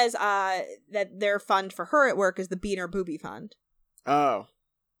she says that their fund for her at work is the Beaner Booby Fund. Oh.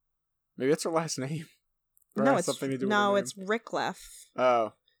 Maybe that's her last name. Or no, something to do it's Rickleff.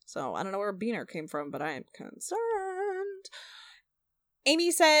 Oh. So I don't know where Beaner came from, but I am concerned.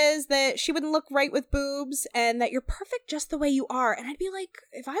 Amy says that she wouldn't look right with boobs and that you're perfect just the way you are. And I'd be like,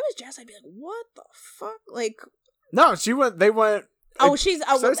 if I was Jess, I'd be like, what the fuck? Like, no, they went.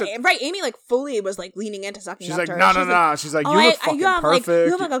 Right. Amy like fully was like leaning into sucking she's up like, to her. No. She's like, you look fucking perfect.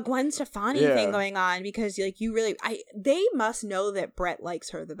 You have like a Gwen Stefani thing going on because like you really, they must know that Brett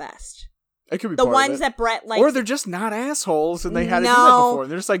likes her the best. It could be the ones that Brett likes, or they're just not assholes and they had to do that before.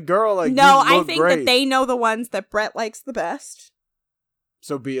 And they're just like, girl, like, no, I think that they know the ones that Brett likes the best.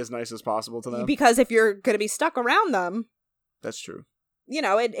 So be as nice as possible to them. Because if you're gonna be stuck around them, that's true. You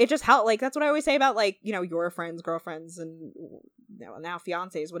know, it just helps. Like, that's what I always say about, like, you know, your friends, girlfriends, and now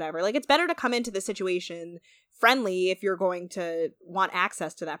fiancés, whatever. Like, it's better to come into the situation friendly if you're going to want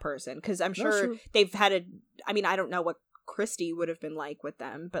access to that person. Because I'm sure they've had I don't know what Christy would have been like with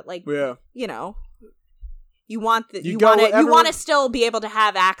them, but, like, you know, you want to still be able to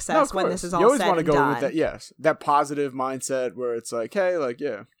have access when this is all said and done. You always want to go with that, yes. That positive mindset where it's like, hey, like,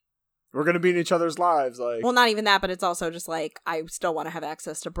 yeah. We're going to be in each other's lives. Like, well, not even that, but it's also just like, I still want to have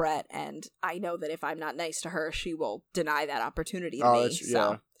access to Brett, and I know that if I'm not nice to her, she will deny that opportunity to me.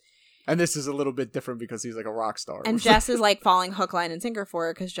 So. And this is a little bit different because he's like a rock star. And Jess is like falling hook, line, and sinker for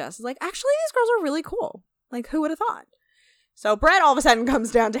it because Jess is like, actually, these girls are really cool. Like, who would have thought? So Brett all of a sudden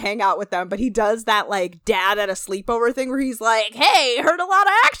comes down to hang out with them, but he does that like dad at a sleepover thing where he's like, hey, heard a lot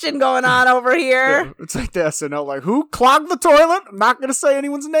of action going on over here. Yeah, it's like the SNL, like, who clogged the toilet? I'm not going to say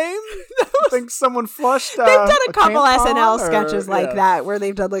anyone's name. I think someone flushed They've done a couple SNL sketches like that where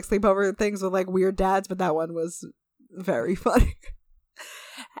they've done like sleepover things with like weird dads, but that one was very funny.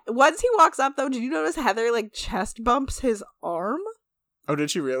 Once he walks up though, did you notice Heather like chest bumps his arm? Oh, did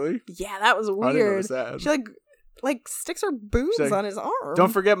she really? Yeah, that was weird. I didn't notice that. She like sticks her boobs like, on his arm.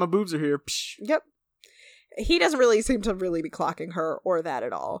 Don't forget my boobs are here. Psh. Yep. He doesn't really seem to really be clocking her or that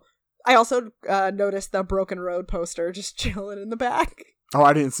at all. I also noticed the Broken Road poster just chilling in the back. Oh,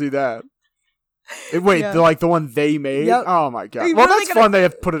 I didn't see that. Wait, like the one they made? Yep. Oh my god. Well, that's fun. They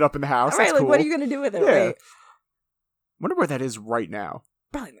have put it up in the house. Right, that's like cool. what are you going to do with it? Yeah. Right? Wonder where that is right now.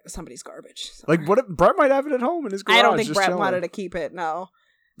 Probably somebody's garbage. Somewhere. Like, what if Brett might have it at home in his garage? I don't think Brett wanted to keep it, no.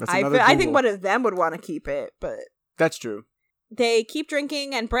 I think one of them would want to keep it, but... That's true. They keep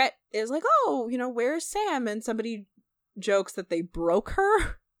drinking, and Brett is like, oh, you know, where's Sam? And somebody jokes that they broke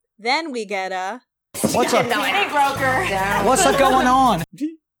her. Then we get what's up? They broke her. What's up going on?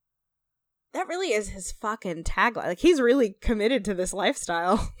 That really is his fucking tagline. Like, he's really committed to this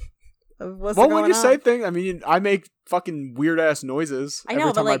lifestyle. When you say things, I mean, I make fucking weird ass noises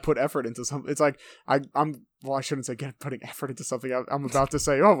every time I put effort into something. It's like I shouldn't say putting effort into something. I'm about to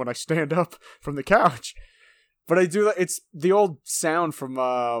say, when I stand up from the couch, but I do. It's the old sound from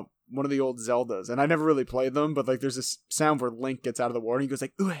one of the old Zeldas, and I never really played them, but like there's this sound where Link gets out of the water and he goes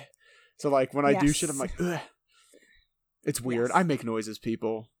like, ugh. So like when I do shit, I'm like, ugh. It's weird. Yes. I make noises,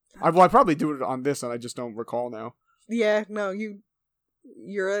 people. I probably do it on this, and I just don't recall now. Yeah, no, you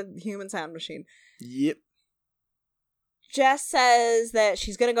You're a human sound machine. Yep. Jess says that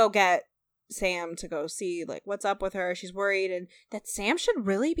she's gonna go get Sam to go see, like, what's up with her. She's worried, and that Sam should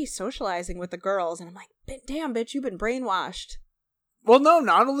really be socializing with the girls. And I'm like, damn, bitch, you've been brainwashed. Well, no,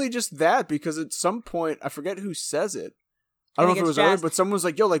 not only just that, because at some point, I forget who says it. I don't know if it was earlier, but someone was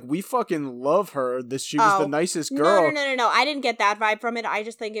like, yo, like, we fucking love her. She was the nicest girl. No. I didn't get that vibe from it. I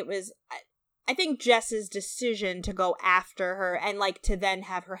just think it was... I think Jess's decision to go after her and, like, to then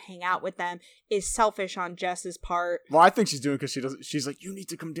have her hang out with them is selfish on Jess's part. Well, I think she's doing it because she's like, you need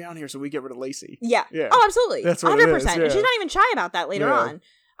to come down here so we get rid of Lacey. Yeah. Oh, absolutely. That's what 100%. It is, yeah. And she's not even shy about that later on.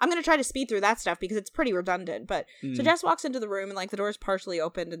 I'm going to try to speed through that stuff because it's pretty redundant. But so Jess walks into the room and, like, the door's partially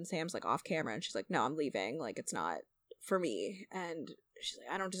opened and Sam's, like, off camera. And she's like, no, I'm leaving. Like, it's not for me. And she's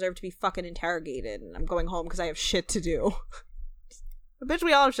like, I don't deserve to be fucking interrogated. And I'm going home because I have shit to do. Bitch,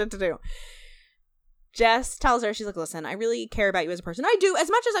 we all have shit to do. Jess tells her, she's like, listen, I really care about you as a person. I do. As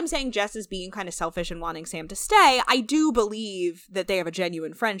much as I'm saying Jess is being kind of selfish and wanting Sam to stay, I do believe that they have a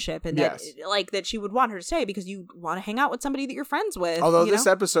genuine friendship and that, like, that she would want her to stay because you want to hang out with somebody that you're friends with. Although this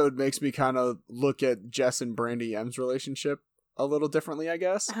episode makes me kind of look at Jess and Brandy M's relationship a little differently, I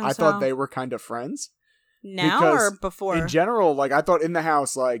guess. I thought they were kind of friends. Now or before? In general, like, I thought in the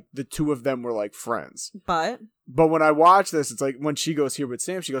house, like, the two of them were, like, friends. But when I watch this, it's like, when she goes here with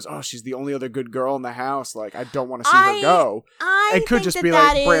Sam, she goes, oh, she's the only other good girl in the house. Like, I don't want to see her go. It could just be,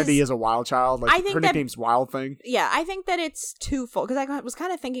 like, Brandy is a wild child. Like, her nickname's Wild Thing. Yeah, I think that it's twofold. Because I was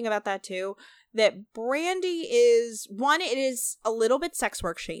kind of thinking about that, too. That Brandy is, one, it is a little bit sex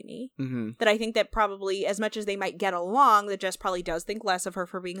work shamey. Mm-hmm. That I think that probably, as much as they might get along, that Jess probably does think less of her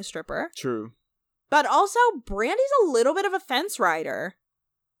for being a stripper. True. But also, Brandy's a little bit of a fence rider.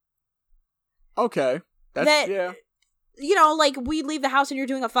 Okay. Yeah. You know, like, we leave the house and you're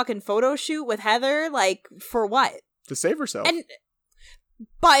doing a fucking photo shoot with Heather, like, for what? To save herself.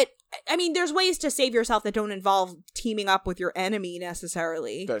 But, I mean, there's ways to save yourself that don't involve teaming up with your enemy,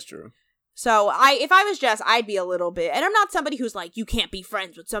 necessarily. That's true. So, if I was Jess, I'd be a little bit, and I'm not somebody who's like, you can't be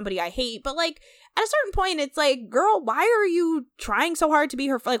friends with somebody I hate, but, like, at a certain point, it's like, girl, why are you trying so hard to be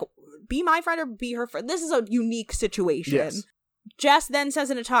her friend? Like, be my friend or be her friend. This is a unique situation. Yes. Jess then says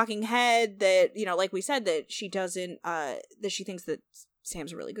in a talking head that, you know, like we said, that she doesn't, that she thinks that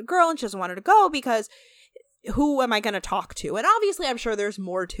Sam's a really good girl and she doesn't want her to go because who am I going to talk to? And obviously I'm sure there's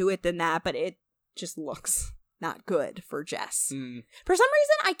more to it than that, but it just looks not good for Jess. For some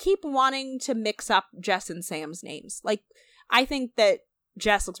reason, I keep wanting to mix up Jess and Sam's names. Like, I think that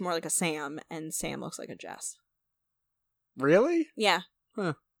Jess looks more like a Sam and Sam looks like a Jess. Really? Yeah.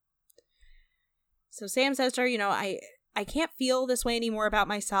 Huh. So Sam says to her, you know, I can't feel this way anymore about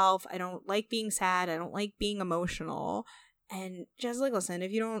myself. I don't like being sad. I don't like being emotional. And Jess is like, listen, if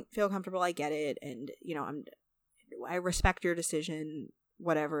you don't feel comfortable, I get it. And, you know, I respect your decision,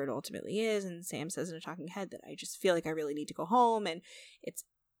 whatever it ultimately is. And Sam says in a talking head that I just feel like I really need to go home. And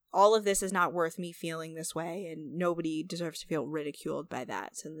all of this is not worth me feeling this way. And nobody deserves to feel ridiculed by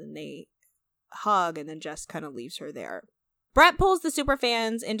that. So then they hug and then Jess kind of leaves her there. Brett pulls the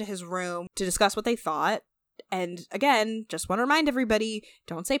superfans into his room to discuss what they thought. And again, just want to remind everybody,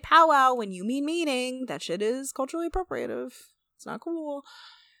 don't say powwow when you mean meeting. That shit is culturally appropriative. It's not cool.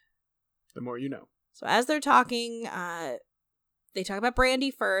 The more you know. So as they're talking, they talk about Brandy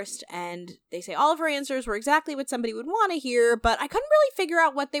first, and they say all of her answers were exactly what somebody would want to hear, but I couldn't really figure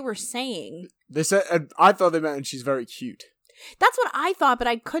out what they were saying. They said, I thought they meant she's very cute. That's what I thought, but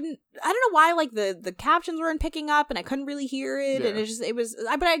I don't know why, like, the captions weren't picking up and I couldn't really hear it. Yeah.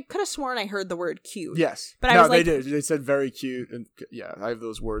 And but I could have sworn I heard the word cute. Yes. But I was they did. They said very cute. And yeah, I have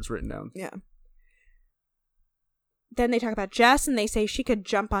those words written down. Yeah. Then they talk about Jess and they say she could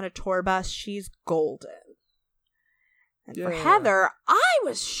jump on a tour bus. She's golden. And for Heather, I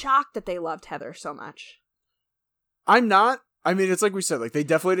was shocked that they loved Heather so much. I'm not. I mean, it's like we said, like, they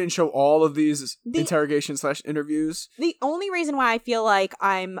definitely didn't show all of these interrogation/interviews. The only reason why I feel like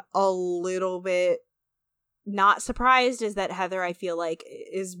I'm a little bit not surprised is that Heather, I feel like,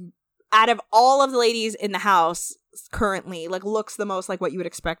 is, out of all of the ladies in the house currently, like, looks the most like what you would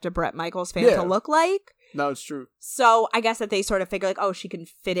expect a Bret Michaels fan to look like. No, it's true. So I guess that they sort of figure, like, oh, she can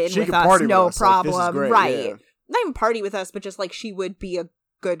fit in with us, no problem. Like, this is great. Right. Yeah. Not even party with us, but just, like, she would be a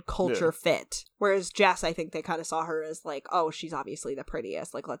good culture fit. Whereas Jess, I think they kind of saw her as like, oh, she's obviously the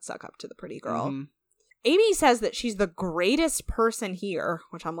prettiest, like, let's suck up to the pretty girl. Mm-hmm. Amy says that she's the greatest person here,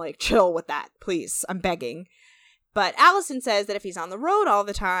 which I'm like, chill with that, please, I'm begging. But Allison says that if he's on the road all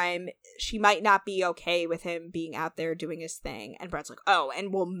the time, she might not be okay with him being out there doing his thing. And Brett's like, oh,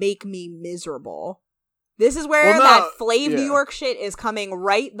 and will make me miserable. This is where that Flav New York shit is coming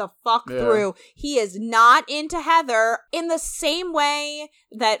right the fuck through. He is not into Heather in the same way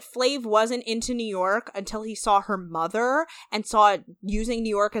that Flav wasn't into New York until he saw her mother and saw using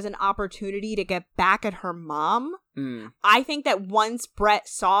New York as an opportunity to get back at her mom. I think that once Brett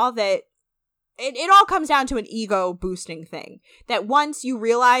saw that, it all comes down to an ego boosting thing. That once you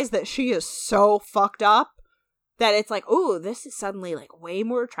realize that she is so fucked up, that it's like, oh, this is suddenly like way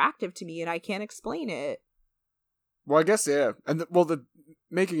more attractive to me and I can't explain it. Well, I guess, yeah. And the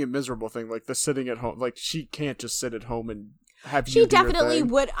making it miserable thing, like the sitting at home, like she can't just sit at home and have you do your thing. She definitely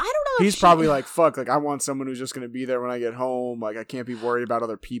would. I don't know. He's probably like, fuck, like I want someone who's just going to be there when I get home. Like I can't be worried about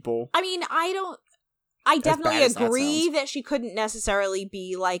other people. I mean, I definitely agree that she couldn't necessarily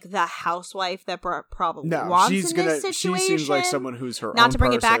be like the housewife that probably wants in this situation. She seems like someone who's her not own to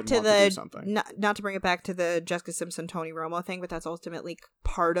bring it back to not to bring it back to the Jessica Simpson Tony Romo thing, but that's ultimately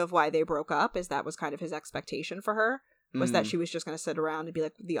part of why they broke up. Is that was kind of his expectation for her. Was that she was just going to sit around and be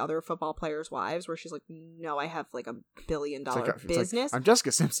like the other football players' wives, where she's like, no, I have like $1 billion business. I'm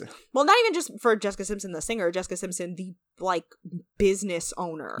Jessica Simpson. Well, not even just for Jessica Simpson, the singer, Jessica Simpson, the like business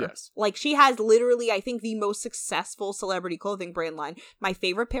owner. Yes. Like she has literally, I think, the most successful celebrity clothing brand line. My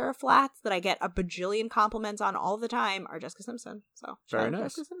favorite pair of flats that I get a bajillion compliments on all the time are Jessica Simpson. So very nice.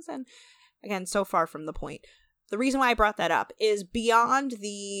 Jessica Simpson. Again, so far from the point. The reason why I brought that up is beyond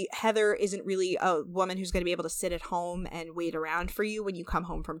the Heather isn't really a woman who's going to be able to sit at home and wait around for you when you come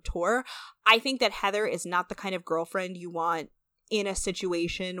home from tour. I think that Heather is not the kind of girlfriend you want in a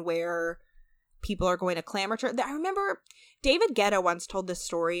situation where people are going to clamor to her. I remember David Guetta once told this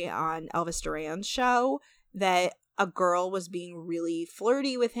story on Elvis Duran's show that a girl was being really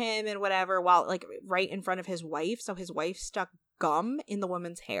flirty with him and whatever while like right in front of his wife. So his wife stuck gum in the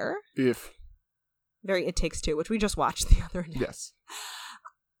woman's hair. Very It Takes Two, which we just watched the other night. Yes.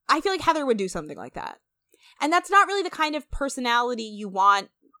 I feel like Heather would do something like that. And that's not really the kind of personality you want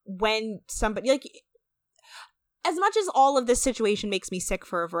when somebody, like, as much as all of this situation makes me sick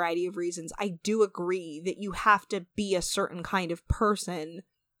for a variety of reasons, I do agree that you have to be a certain kind of person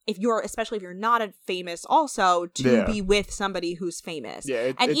especially if you're not a famous also, to be with somebody who's famous.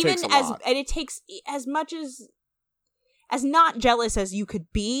 Yeah, and it even takes a lot. And it takes as much as not jealous as you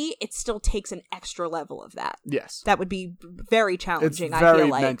could be, it still takes an extra level of that. Yes. That would be very challenging, it's very I feel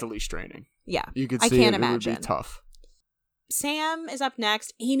like. mentally straining. Yeah. You could I see can't it imagine. It would be tough. Sam is up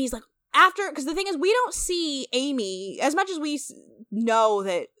next. Amy's like, because the thing is, we don't see Amy, as much as we know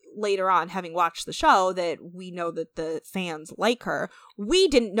that later on, having watched the show, that we know that the fans like her. We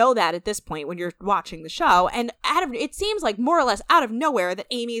didn't know that at this point when you're watching the show. And it seems like more or less out of nowhere that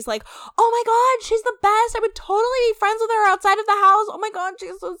Amy's like, oh my God, she's the best. I would totally be friends with her outside of the house. Oh my God,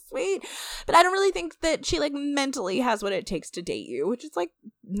 she's so sweet. But I don't really think that she like mentally has what it takes to date you, which is like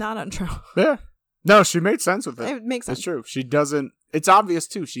not untrue. Yeah. No, she made sense with it. It makes sense. It's true. She doesn't. It's obvious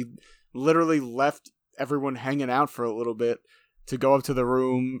too. She literally left everyone hanging out for a little bit to go up to the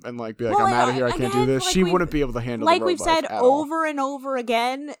room and like be like, I'm out of here. I can't do this. Like she wouldn't be able to handle. Like we've said over and over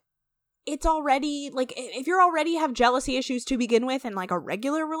again, it's already like if you're already have jealousy issues to begin with in like a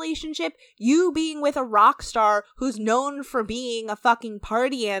regular relationship, you being with a rock star who's known for being a fucking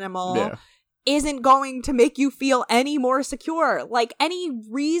party animal. Isn't going to make you feel any more secure. Like any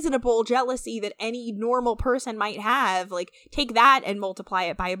reasonable jealousy that any normal person might have, like take that and multiply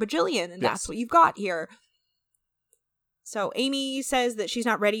it by a bajillion, and that's what you've got here. So Amy says that she's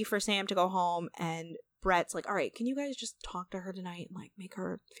not ready for Sam to go home, and Brett's like, all right, can you guys just talk to her tonight and like make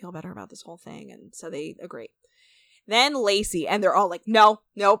her feel better about this whole thing? And so they agree. Then Lacey, and they're all like, nope,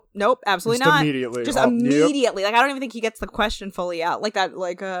 absolutely just not. Immediately. Just immediately. Like I don't even think he gets the question fully out. Like that,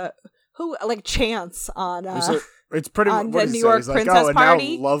 like who like Chance on it's pretty on what the New York Princess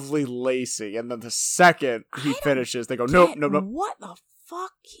Party. And now lovely Lacey, and then the second he finishes, they go nope. What the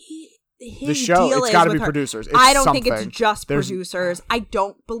fuck? The show, it's got to be producers. I don't think it's just producers. I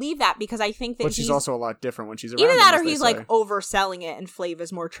don't believe that because I think that but she's also a lot different when she's around. Either that or he's like overselling it, and Flav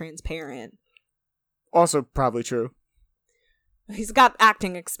is more transparent. Also, probably true. He's got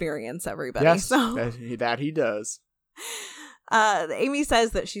acting experience, everybody. Yes, so. that he does. Amy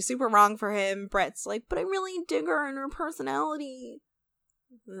says that she's super wrong for him. Brett's like, but I really dig her and her personality.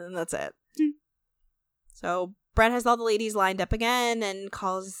 And that's it. So Brett has all the ladies lined up again and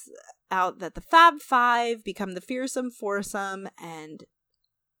calls out that the Fab Five become the fearsome foursome. And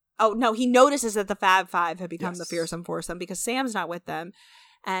oh no, he notices that the Fab Five have become the fearsome foursome because Sam's not with them.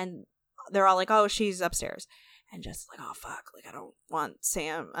 And they're all like, oh, she's upstairs. And just like, oh fuck, like I don't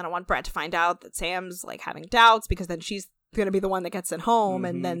want Brett to find out that Sam's like having doubts because then she's gonna be the one that gets it home,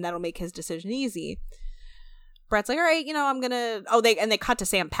 and then that'll make his decision easy. Brett's like, all right, I'm gonna. Oh, they cut to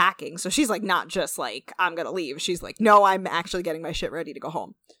Sam packing, so she's like, not just like I'm gonna leave. She's like, no, I'm actually getting my shit ready to go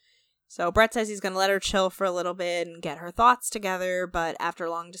home. So Brett says he's gonna let her chill for a little bit and get her thoughts together, but after a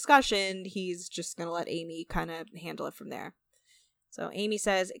long discussion, he's just gonna let Amy kind of handle it from there. So Amy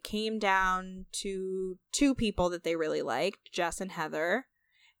says it came down to two people that they really liked, Jess and Heather.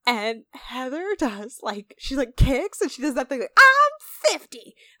 And Heather does, like, she, like, kicks, and she does that thing, like, I'm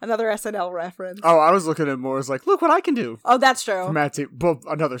 50! Another SNL reference. Oh, I was looking at it more as, like, look what I can do. Oh, that's true. From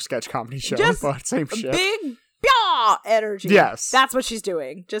another sketch comedy show, just but same shit. Big, blah, energy. Yes. That's what she's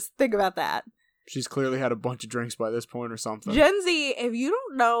doing. Just think about that. She's clearly had a bunch of drinks by this point or something. Gen Z, if you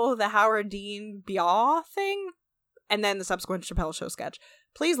don't know the Howard Dean Bia thing, and then the subsequent Chappelle Show sketch,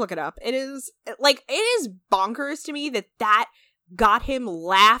 please look it up. It is bonkers to me that got him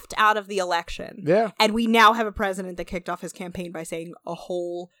laughed out of the election. Yeah. And we now have a president that kicked off his campaign by saying a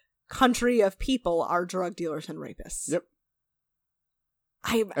whole country of people are drug dealers and rapists. Yep.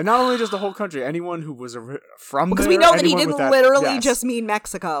 And not only just the whole country, anyone who was from because there. Because we know that he didn't literally just mean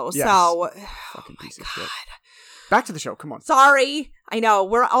Mexico. Yes. So, fucking piece of shit. Back to the show, come on. Sorry. I know.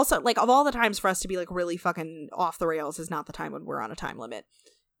 We're also, like, of all the times for us to be, like, really fucking off the rails is not the time when we're on a time limit.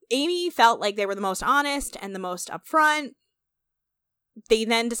 Amy felt like they were the most honest and the most upfront. They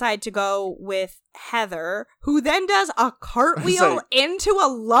then decide to go with Heather, who then does a cartwheel into a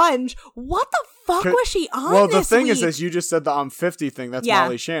lunge. What the fuck was she on Well, this the thing week? is, you just said the I'm 50 thing. That's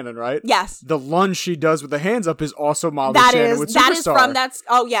Molly Shannon, right? Yes. The lunge she does with the hands up is also Molly Shannon with Superstar. That is from,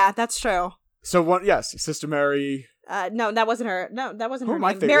 oh yeah, that's true. So, Sister Mary... no, that wasn't her. No, that wasn't her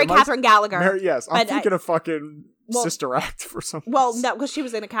name. Mary Catherine Gallagher. Yes, I'm thinking of fucking Sister Act for some reason. Well, no, because she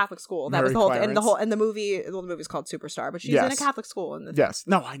was in a Catholic school. That Mary was the whole Clarence. thing. And the movie. Well, the movie's called Superstar, but she's in a Catholic school. Yes,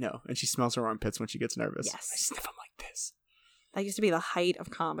 no, I know, and she smells her armpits when she gets nervous. Yes, I sniff them like this. That used to be the height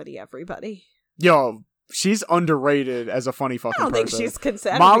of comedy. Everybody. Yo, she's underrated as a funny fucking person. I don't think she's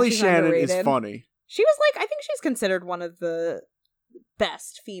considered. Molly Shannon is funny. She was like, I think she's considered one of the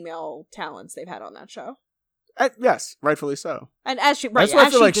best female talents they've had on that show. Yes, rightfully so. And as she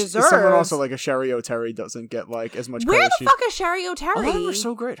deserves. Someone also like a Sherry O'Terry doesn't get like as much credit. Where the fuck is Sherry O'Terry? A lot of them are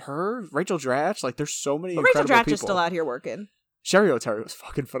so great. Her, Rachel Dratch, like there's so many Rachel incredible Dratch people. is still out here working. Sherry O'Terry was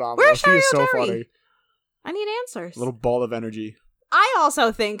fucking phenomenal. Where's She is so O'Terry? funny. I need answers. A little ball of energy. I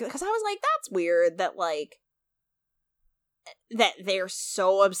also think, because I was like, that's weird that like that they're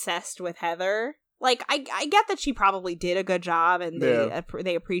so obsessed with Heather. Like, I get that she probably did a good job and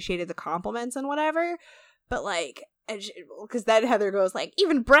they appreciated the compliments and whatever, but like, because then Heather goes like,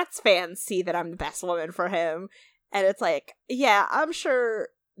 even Brett's fans see that I'm the best woman for him, and it's like, yeah, I'm sure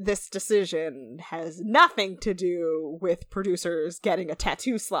this decision has nothing to do with producers getting a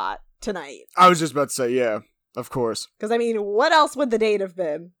tattoo slot tonight. I was just about to say, yeah, of course. Because I mean, what else would the date have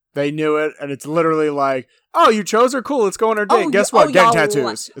been? They knew it, and it's literally like, oh, you chose her? Cool, let's go on our date. Guess what? Get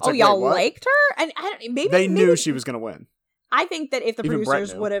tattoos. It's like, y'all wait, what? liked her? And maybe they knew she was going to win. I think that if the Even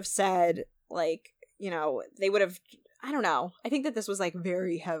producers would have said, like, you know, they would have, I don't know. I think that this was, like,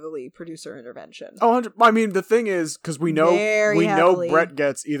 very heavily producer intervention. Oh, I mean, the thing is, because we know Brett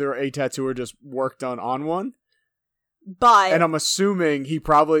gets either a tattoo or just work done on one. And I'm assuming he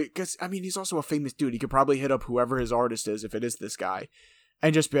probably, because, I mean, he's also a famous dude. He could probably hit up whoever his artist is, if it is this guy,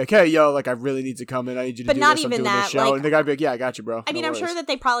 and just be like, hey, yo, like, I really need to come in. I need you to do this. I'm doing this show. Like, and the guy be like, yeah, I got you, bro. I mean, I'm sure that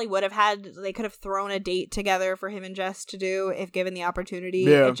they probably would have they could have thrown a date together for him and Jess to do if given the opportunity.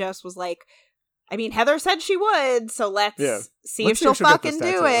 Yeah. And Jess was like, I mean, Heather said she would, so let's see if she'll fucking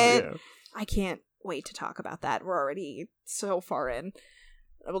do it. Yeah. I can't wait to talk about that. We're already so far in.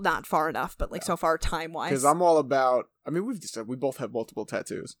 Well, not far enough, but like so far time-wise. Because I'm all about, I mean, we both have multiple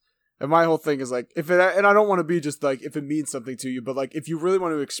tattoos. And my whole thing is like, and I don't want to be just like, if it means something to you, but like, if you really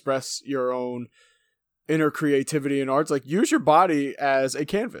want to express your own inner creativity and arts, like, use your body as a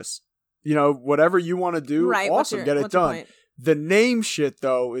canvas. You know, whatever you want to do, awesome, get it done. The name shit,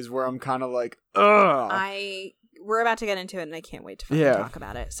 though, is where I'm kind of like, ugh. We're about to get into it, and I can't wait to fucking talk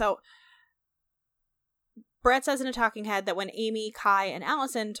about it. So, Brett says in a talking head that when Amy, Kai, and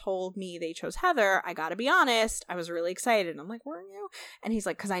Allison told me they chose Heather, I gotta be honest, I was really excited. I'm like, weren't you? And he's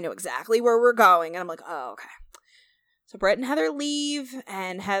like, because I know exactly where we're going. And I'm like, oh, okay. So Brett and Heather leave,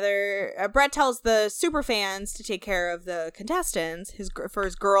 and Brett tells the super fans to take care of the contestants, for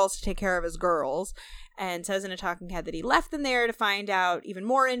his girls to take care of his girls, and says in a talking head that he left them there to find out even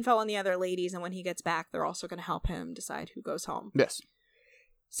more info on the other ladies, and when he gets back, they're also going to help him decide who goes home. Yes.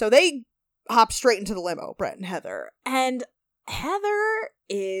 So they hop straight into the limo, Brett and Heather. And Heather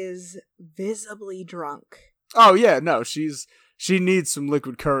is visibly drunk. Oh, yeah, no, she needs some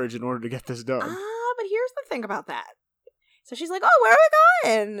liquid courage in order to get this done. But here's the thing about that. So she's like, oh, where are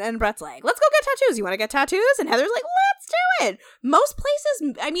we going? And Brett's like, let's go get tattoos. You want to get tattoos? And Heather's like, let's do it. Most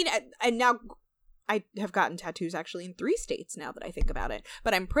places, I mean, and now I have gotten tattoos actually in 3 states now that I think about it.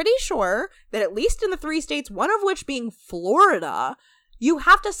 But I'm pretty sure that at least in the 3 states, one of which being Florida, you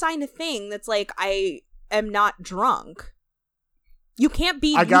have to sign a thing that's like, I am not drunk. You can't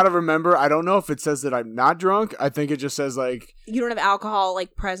be... I gotta remember, I don't know if it says that I'm not drunk. I think it just says like... You don't have alcohol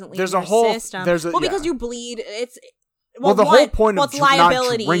like presently there's in a your whole system. well, because you bleed, it's... Well, the whole point of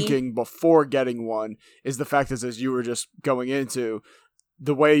liability. Not drinking before getting one is the fact that, as you were just going into,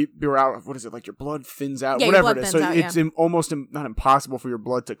 the way you're out, what is it, like your blood thins out, whatever it is. So it's almost not impossible for your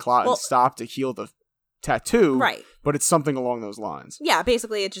blood to clot and stop to heal the tattoo. Right. But it's something along those lines. Yeah,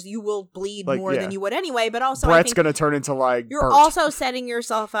 basically, it just, you will bleed more than you would anyway, but also Brett's going to turn into like you're Bert. also setting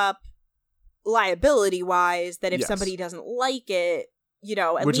yourself up liability-wise that if somebody doesn't like it, you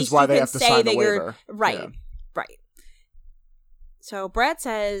know, at which least is why you they can have to say sign that the you're... waiver. Right, right. So Brett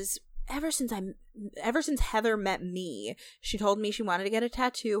says, ever since Heather met me, she told me she wanted to get a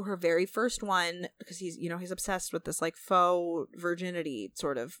tattoo, her very first one, because he's obsessed with this like faux virginity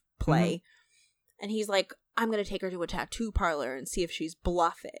sort of play. Mm-hmm. And he's like, I'm going to take her to a tattoo parlor and see if she's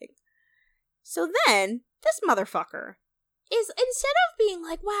bluffing. So then this motherfucker is, instead of being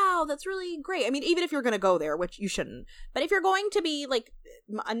like, wow, that's really great. I mean, even if you're going to go there, which you shouldn't, but if you're going to be like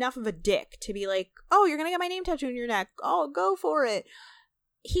enough of a dick to be like, oh, you're going to get my name tattooed on your neck. Oh, go for it.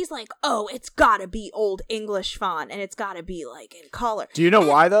 He's like, oh, it's got to be Old English font and it's got to be like in color. Do you know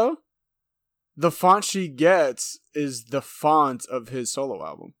why though? The font she gets is the font of his solo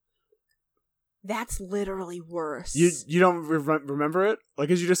album. That's literally worse. You don't remember it?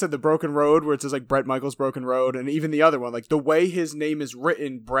 Like, as you just said, the Broken Road, where it says, like, Bret Michaels Broken Road, and even the other one, like, the way his name is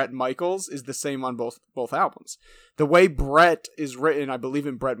written, Bret Michaels, is the same on both albums. The way Bret is written, I believe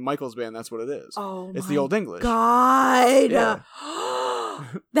in Bret Michaels' band, that's what it is. Oh, it's the Old English. God! Yeah.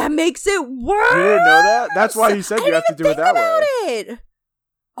 That makes it worse! You didn't know that? That's why he said you have to do it that way. It.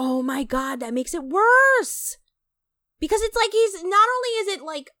 Oh my God, that makes it worse! Because it's like he's, not only is it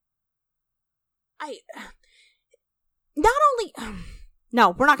like, no,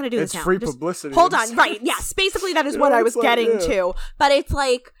 we're not going to do this now. It's free publicity. Hold on. Right. Yes. Basically, that is what I was getting to. But it's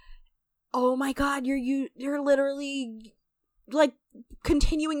like, oh my God, you're literally like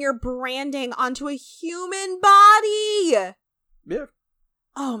continuing your branding onto a human body. Yeah.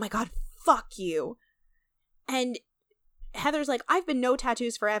 Oh my God. Fuck you. And Heather's like, I've been no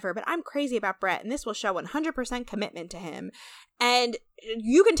tattoos forever, but I'm crazy about Brett, and this will show 100% commitment to him. And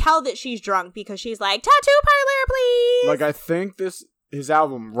you can tell that she's drunk because she's like, tattoo parlor, please. Like, I think his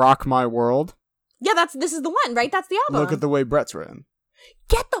album, Rock My World. Yeah, this is the one, right? That's the album. Look at the way Brett's written.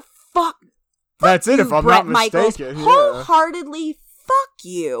 Get the fuck. That's it, if I'm Bret not mistaken. Michaels, wholeheartedly fuck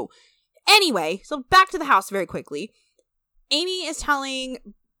you. Anyway, so back to the house very quickly.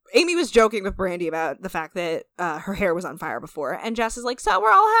 Amy was joking with Brandy about the fact that her hair was on fire before, and Jess is like, so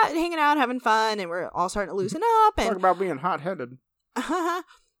we're all hanging out, having fun, and we're all starting to loosen up. And talk about being hot-headed.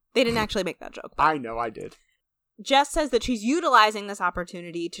 They didn't actually make that joke. I know, I did. Jess says that she's utilizing this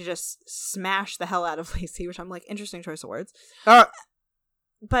opportunity to just smash the hell out of Lacey, which I'm like, interesting choice of words.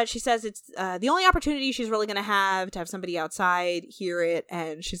 But she says it's the only opportunity she's really going to have somebody outside hear it,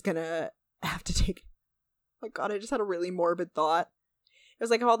 and she's going to have to take... Oh my God, I just had a really morbid thought. It was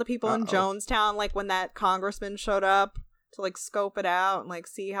like all the people in Jonestown, like when that congressman showed up to like scope it out and like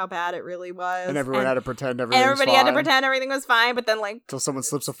see how bad it really was. And everyone had to pretend everything was fine. Everybody had to pretend everything was fine, but then like... Until someone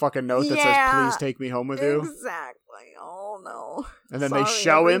slips a fucking note that says, please take me home with you. Exactly. Oh no. And then they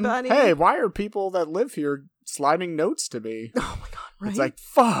show him, hey, why are people that live here sliding notes to me? Oh my God, right? It's like,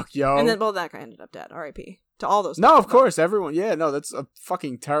 fuck, yo. And then, well, that guy ended up dead. R.I.P. to all those people. No, of course, everyone. Yeah, no, that's a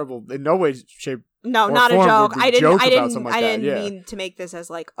fucking terrible... In no way, shape, no, not a joke. I didn't mean to make this as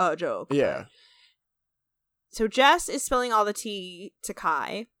like a joke. Yeah. So Jess is spilling all the tea to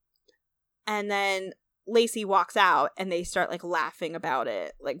Kai, and then Lacey walks out, and they start like laughing about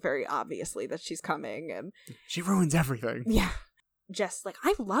it, like very obviously that she's coming, and she ruins everything. Yeah. Jess like,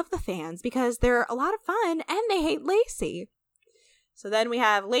 I love the fans because they're a lot of fun, and they hate Lacey. So then we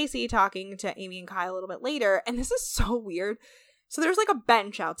have Lacey talking to Amy and Kai a little bit later, and this is so weird. So there's like a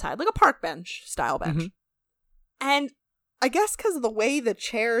bench outside, like a park bench style bench. Mm-hmm. And I guess because of the way the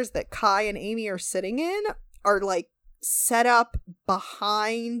chairs that Kai and Amy are sitting in are like set up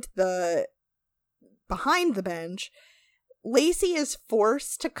behind the bench, Lacey is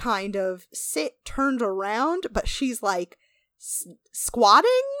forced to kind of sit turned around, but she's like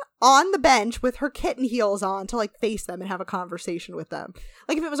squatting on the bench with her kitten heels on to like face them and have a conversation with them.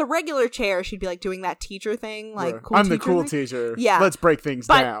 Like if it was a regular chair, she'd be like doing that teacher thing, like cool I'm the cool teacher. Yeah, let's break things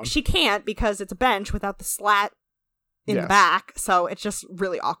down. But she can't because it's a bench without the slat in the back. So it's just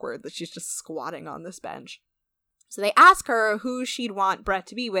really awkward that she's just squatting on this bench. So they ask her who she'd want Brett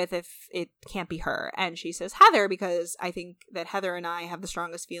to be with if it can't be her. And she says Heather, because I think that Heather and I have the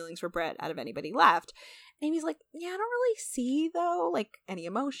strongest feelings for Brett out of anybody left. And Amy's like, yeah, I don't really see, though, like, any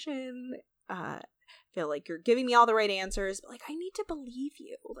emotion. Feel like you're giving me all the right answers, but, like, I need to believe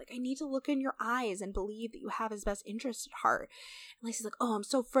you. Like, I need to look in your eyes and believe that you have his best interest at heart. And Lacey's like, oh, I'm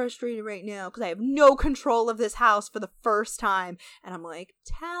so frustrated right now because I have no control of this house for the first time. And I'm like,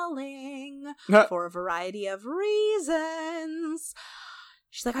 telling for a variety of reasons.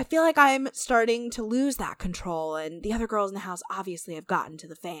 She's like, I feel like I'm starting to lose that control, and the other girls in the house obviously have gotten to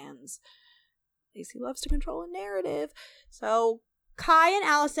the fans. Lacey loves to control a narrative. So Kai and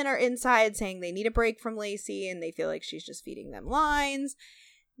Allison are inside saying they need a break from Lacey and they feel like she's just feeding them lines.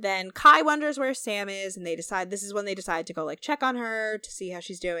 Then Kai wonders where Sam is, and this is when they decide to go like check on her to see how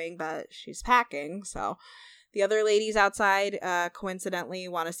she's doing, but she's packing. So the other ladies outside coincidentally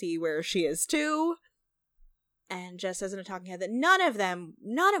want to see where she is too. And Jess says in a talking head that none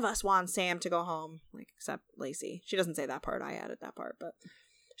of us want Sam to go home, like except Lacey. She doesn't say that part. I added that part, but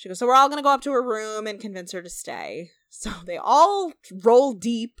she goes, so we're all going to go up to her room and convince her to stay. So they all roll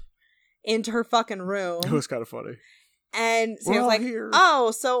deep into her fucking room. It was kind of funny. And Sam's like, here. Oh,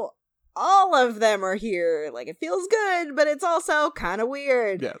 so all of them are here. Like, it feels good, but it's also kind of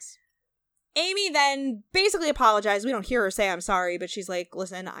weird. Yes. Amy then basically apologized. We don't hear her say, I'm sorry, but she's like,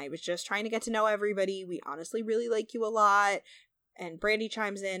 listen, I was just trying to get to know everybody. We honestly really like you a lot. And Brandy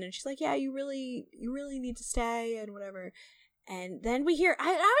chimes in and she's like, yeah, you really need to stay and whatever. And then we hear,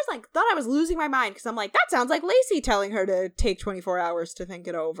 I was like, thought I was losing my mind because I'm like, that sounds like Lacey telling her to take 24 hours to think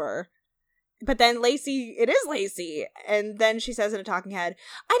it over. But then it is Lacey. And then she says in a talking head,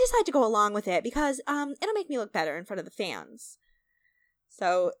 I decided to go along with it because it'll make me look better in front of the fans.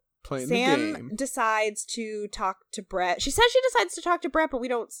 So Sam decides to talk to Brett. She says she decides to talk to Brett, but we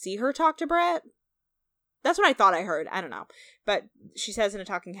don't see her talk to Brett. That's what I thought I heard. I don't know. But she says in a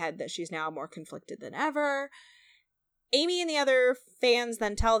talking head that she's now more conflicted than ever. Amy and the other fans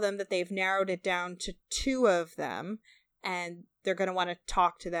then tell them that they've narrowed it down to 2 of them, and they're going to want to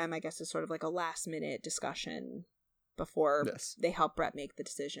talk to them, I guess, as sort of like a last-minute discussion before they help Brett make the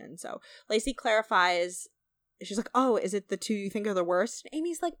decision. So Lacey clarifies. She's like, oh, is it the 2 you think are the worst? And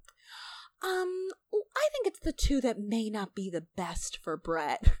Amy's like, I think it's the 2 that may not be the best for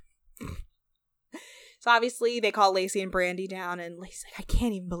Brett. So obviously they call Lacey and Brandy down, and Lacey's like, I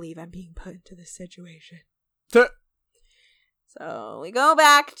can't even believe I'm being put into this situation. So we go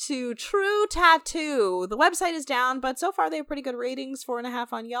back to True Tattoo. The website is down, but so far they have pretty good ratings.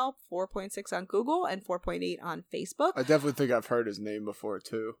 4.5 on Yelp, 4.6 on Google, and 4.8 on Facebook. I definitely think I've heard his name before,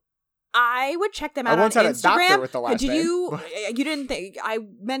 too. I would check them out on Instagram. I once had a doctor with the last name. You didn't think... I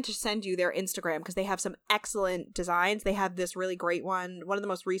meant to send you their Instagram because they have some excellent designs. They have this really great one. One of the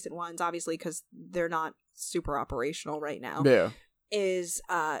most recent ones, obviously, because they're not super operational right now. Yeah. Is...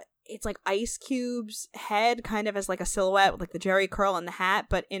 it's like Ice Cube's head kind of as like a silhouette with like the Jerry curl and the hat,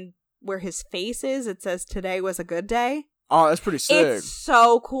 but in where his face is, it says today was a good day. Oh, that's pretty sick. It's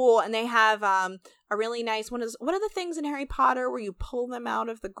so cool. And they have a really nice one. What are the things in Harry Potter where you pull them out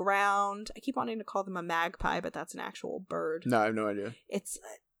of the ground? I keep wanting to call them a magpie, but that's an actual bird. No, I have no idea. It's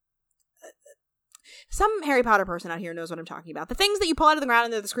some Harry Potter person out here knows what I'm talking about. The things that you pull out of the ground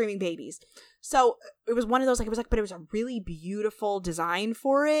and they're the screaming babies. So it was one of those, but it was a really beautiful design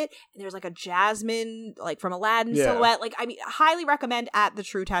for it. And there's like a jasmine, like from Aladdin silhouette. Like, I mean, highly recommend at the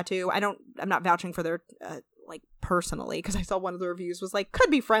True Tattoo. I'm not vouching for their, personally, because I saw one of the reviews was like,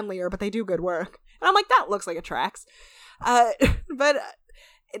 could be friendlier, but they do good work. And I'm like, that looks like it tracks. But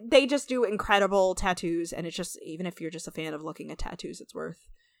they just do incredible tattoos. And it's just, even if you're just a fan of looking at tattoos, it's worth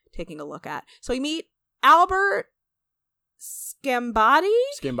taking a look at. So you meet Albert Scambati?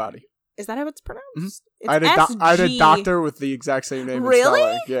 Scambati. Is that how it's pronounced? Mm-hmm. It's I had a doctor with the exact same name.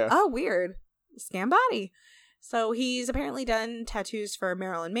 Really? Yeah. Oh, weird. Scambati. So he's apparently done tattoos for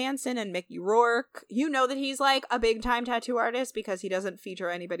Marilyn Manson and Mickey Rourke. You know that he's like a big time tattoo artist because he doesn't feature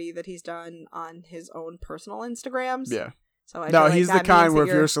anybody that he's done on his own personal Instagrams. Yeah. So he's the kind where if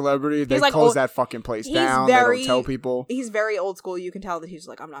you're a celebrity, they like close that fucking place down. They don't tell people. He's very old school. You can tell that he's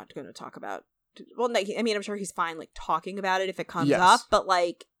like, I'm not going to talk about. Well, I mean, I'm sure he's fine like talking about it if it comes up, but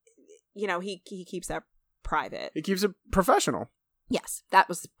like, he keeps that private. He keeps it professional. Yes, that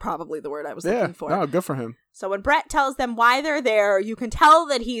was probably the word I was looking for. No, good for him. So when Brett tells them why they're there, you can tell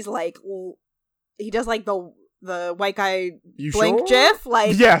that he's like, he does like the white guy blink gif.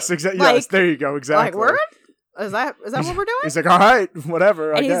 Like, yes, exactly. Yes, there you go. Exactly. Like, word? Is that what we're doing? He's like, all right,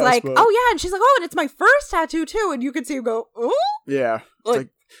 whatever. And he's like, oh yeah, and she's like, oh, and it's my first tattoo too, and you can see him go, ooh, yeah, it's like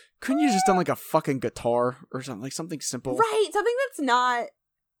couldn't you just done like a fucking guitar or something, like something simple? Right, something that's not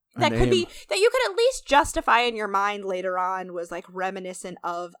that could be that you could at least justify in your mind later on was like reminiscent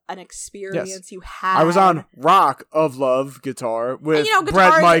of an experience you had. I was on Rock of Love guitar with and, guitar,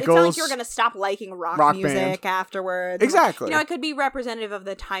 Bret Michaels. It's not like you're gonna stop liking rock music afterwards. Exactly. It could be representative of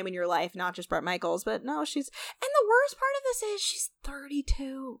the time in your life, not just Bret Michaels. But no, she's and the worst part of this is she's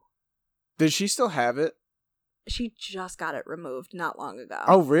 32. Did she still have it? She just got it removed not long ago.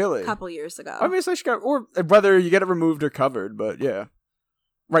 Oh, really? A couple years ago. I mean, so she got, or whether you get it removed or covered, but yeah.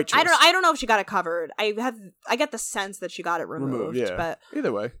 Right choice. I don't know if she got it covered. I get the sense that she got it removed. Yeah. But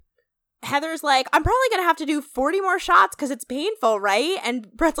either way. Heather's like, I'm probably going to have to do 40 more shots because it's painful, right? And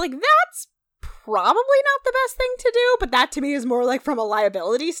Bret's like, that's probably not the best thing to do. But that to me is more like from a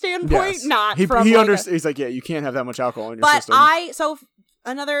liability standpoint, not from he understands. He's like, yeah, you can't have that much alcohol in your system. So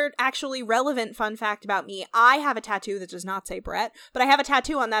another actually relevant fun fact about me, I have a tattoo that does not say Bret, but I have a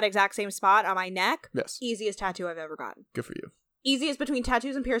tattoo on that exact same spot on my neck. Yes. Easiest tattoo I've ever gotten. Good for you. Easiest between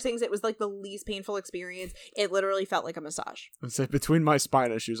tattoos and piercings. It was like the least painful experience. It literally felt like a massage. I'd say between my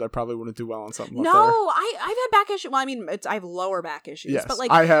spine issues, I probably wouldn't do well on something like that. No, I've had back issues. Well, I mean, I have lower back issues. Yes, but like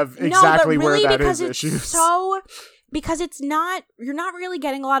I have exactly really where that is issues. So, because it's not, you're not really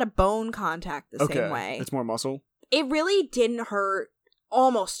getting a lot of bone contact the same way. It's more muscle. It really didn't hurt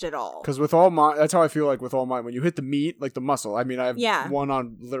almost at all. Because with all my, that's how I feel like with all mine. When you hit the meat, like the muscle, I mean, I have one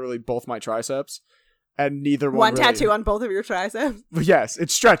on literally both my triceps. And neither one really, tattoo on both of your triceps? Yes, it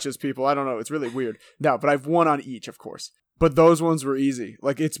stretches, people. I don't know. It's really weird. No, but I have one on each, of course. But those ones were easy.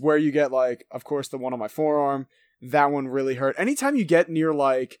 Like, it's where you get, like, of course, the one on my forearm. That one really hurt. Anytime you get near,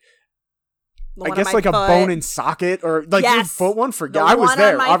 like, I guess, like, foot. A bone in socket or, like, your foot one, forget. I was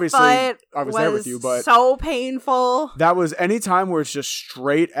there. Obviously, I was there with you, but. So painful. That was any time where it's just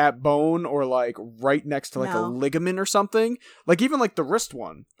straight at bone or, like, right next to, like, a ligament or something. Like, even, like, the wrist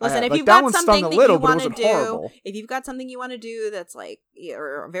one. Listen, if like, you've got something that you want to do, if you've got something you want to do that's, like,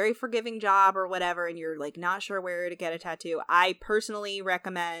 or a very forgiving job or whatever, and you're, like, not sure where to get a tattoo, I personally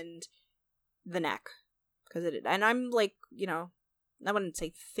recommend the neck. And I'm, like, I wouldn't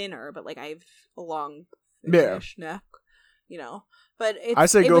say thinner, but like I have a long neck, But I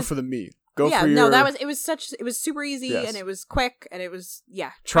say go for the meat. Go for your... it was super easy and it was quick and it was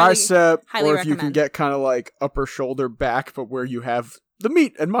tricep highly or if recommend. You can get kind of like upper shoulder back, but where you have the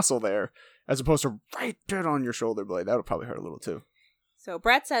meat and muscle there, as opposed to right dead on your shoulder blade. That would probably hurt a little too. So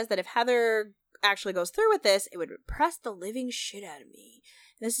Bret says that if Heather actually goes through with this, it would impress the living shit out of me.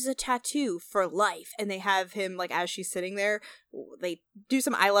 This is a tattoo for life. And they have him, like, as she's sitting there, they do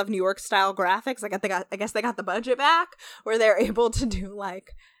some I Love New York style graphics. Like, I guess they got the budget back, where they're able to do,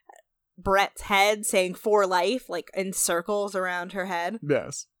 like, Bret's head saying for life, like, in circles around her head.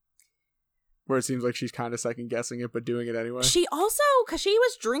 Yes. Where it seems like she's kind of second guessing it, but doing it anyway. She also, because she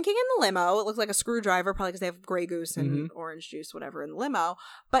was drinking in the limo, it looks like a screwdriver, probably because they have Grey Goose and orange juice, whatever, in the limo.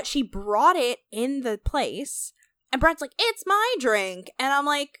 But she brought it in the place. And Bret's like, it's my drink. And I'm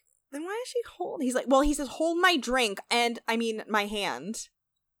like, then why is she holding? He's like, well, he says, hold my drink. And I mean, my hand.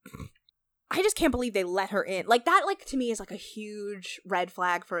 I just can't believe they let her in. Like, that, like, to me is like a huge red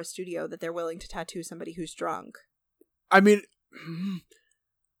flag for a studio that they're willing to tattoo somebody who's drunk. I mean,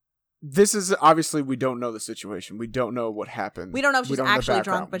 this is obviously, we don't know the situation. We don't know what happened. We don't know if she's actually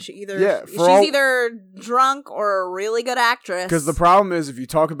drunk, but she's either drunk or a really good actress. Because the problem is, if you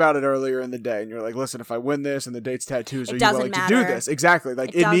talk about it earlier in the day and you're like, listen, if I win this and the date's tattoos, are you willing to do this? Exactly.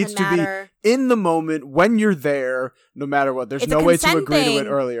 Like, it needs to be in the moment when you're there, no matter what. There's no way to agree to it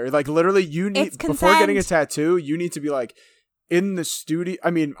earlier. Like, literally, you need, before getting a tattoo, you need to be like, in the studio, I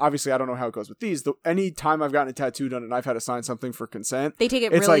mean, obviously, I don't know how it goes with these. Any time I've gotten a tattoo done and I've had to sign something for consent, they take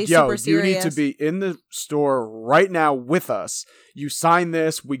it it's really like, yo, super serious. You need to be in the store right now with us. You sign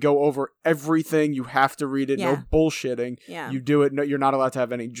this. We go over everything. You have to read it. Yeah. No bullshitting. Yeah. You do it. No, you're not allowed to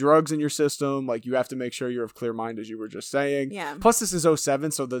have any drugs in your system. Like, you have to make sure you're of clear mind, as you were just saying. Yeah. Plus, this is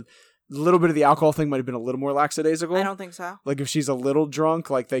 2007, so the little bit of the alcohol thing might have been a little more lackadaisical. I don't think so. Like, if she's a little drunk,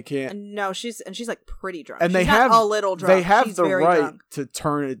 like, they can't. No, she's like pretty drunk. And she's not a little drunk. They have she's the right drunk. to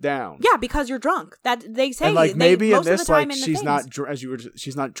turn it down. Yeah, because you're drunk. That they say. And like, maybe in this, like, she's not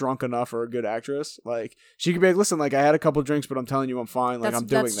she's not drunk enough or a good actress. Like, she could be like, listen, like, I had a couple drinks, but I'm telling you, I'm fine. Like, I'm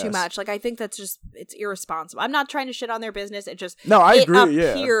doing this. That's too much. Like, I think that's just, it's irresponsible. I'm not trying to shit on their business. It just I agree.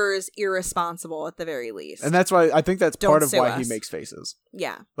 It appears irresponsible at the very least. And that's why I think that's part of why he makes faces.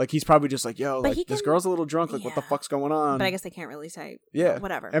 Yeah. Like, he's probably just like, yo, like, this girl's a little drunk. Like, what the fuck's going on? But I guess they can't really say. Yeah.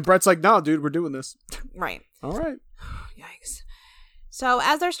 Whatever. And Bret's like, no, dude, we're doing this. Right. All right. Yikes. So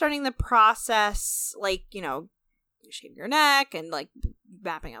as they're starting the process, like, shaving your neck and like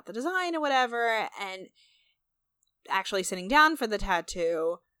mapping out the design or whatever, and actually sitting down for the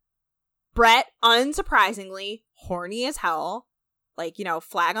tattoo, Brett, unsurprisingly, horny as hell, like, you know,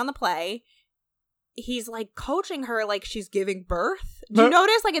 flag on the play. He's like coaching her like she's giving birth. Do you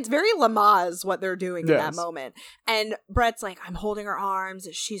notice? Like, it's very Lamaze what they're doing in that moment. And Brett's like, I'm holding her arms,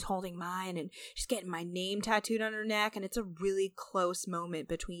 and she's holding mine, and she's getting my name tattooed on her neck, and it's a really close moment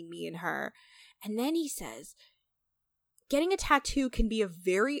between me and her. And then he says, getting a tattoo can be a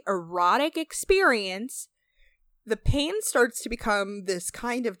very erotic experience. The pain starts to become this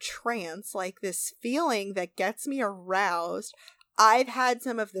kind of trance, like this feeling that gets me aroused. I've had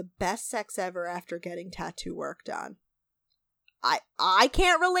some of the best sex ever after getting tattoo work done. I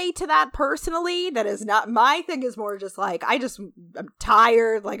can't relate to that personally. That is not my thing. Is more just like, I'm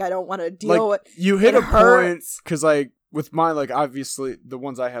tired. Like, I don't want to deal with. You hit a point because, like, with mine, like, obviously the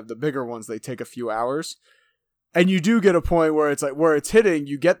ones I have, the bigger ones, they take a few hours, and you do get a point where it's like where it's hitting.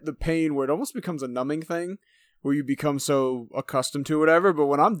 You get the pain where it almost becomes a numbing thing, where you become so accustomed to whatever. But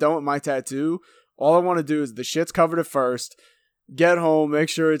when I'm done with my tattoo, all I want to do is the shit's covered at first. Get home, make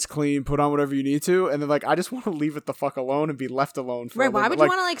sure it's clean, put on whatever you need to, and then, like, I just want to leave it the fuck alone and be left alone for a why would like, you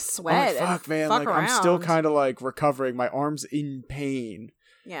want to, like, sweat? I'm like, fuck, man, fuck like, around. I'm still kind of, like, recovering. My arm's in pain.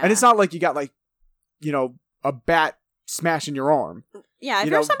 Yeah. And it's not like you got, like, you know, a bat smashing your arm. Yeah, if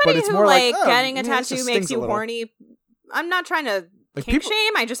you're somebody who, like, getting a tattoo makes you horny, I'm not trying to like, kink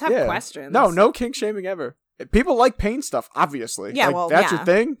shame, I just have questions. No kink shaming ever. People like pain stuff, obviously. Yeah, like, well, that's your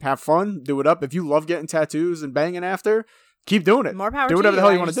thing. Have fun. Do it up. If you love getting tattoos and banging after, keep doing it. More power to you. Do whatever the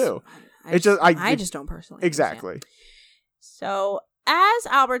hell you want to do. I just don't personally. Exactly. Understand. So, as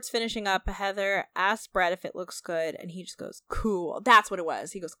Albert's finishing up, Heather asks Brett if it looks good, and he just goes, cool. That's what it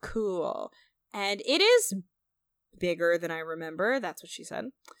was. He goes, cool. And it is bigger than I remember. That's what she said.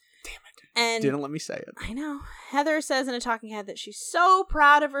 Damn it. And didn't let me say it. I know. Heather says in a talking head that she's so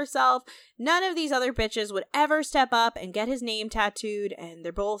proud of herself. None of these other bitches would ever step up and get his name tattooed, and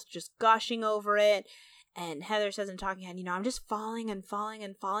they're both just gushing over it. And Heather says in Talking Head, you know, I'm just falling and falling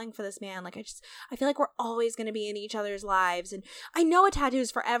and falling for this man. Like, I feel like we're always going to be in each other's lives. And I know a tattoo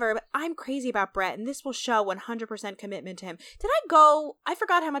is forever, but I'm crazy about Brett, and this will show 100% commitment to him. I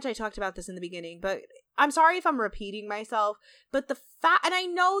forgot how much I talked about this in the beginning, but I'm sorry if I'm repeating myself. But and I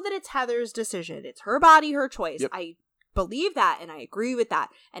know that it's Heather's decision. It's her body, her choice. Yep. I believe that, and I agree with that.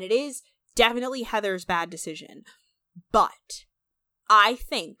 And it is definitely Heather's bad decision. But I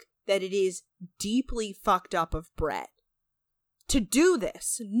think that it is deeply fucked up of Brett to do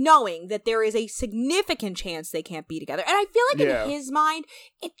this, knowing that there is a significant chance they can't be together. And I feel like in his mind,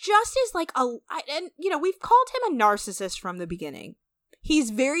 it just is like we've called him a narcissist from the beginning. He's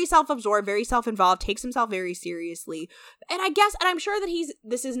very self-absorbed, very self-involved, takes himself very seriously. And I'm sure that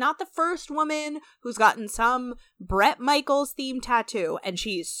this is not the first woman who's gotten some Bret Michaels themed tattoo, and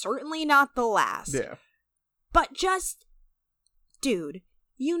she's certainly not the last. Yeah. But just, dude,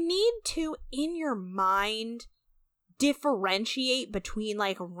 you need to, in your mind, differentiate between,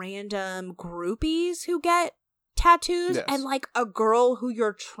 like, random groupies who get tattoos and, like, a girl who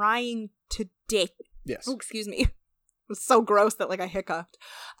you're trying to date. Yes. Oh, excuse me. It was so gross that, like, I hiccuped.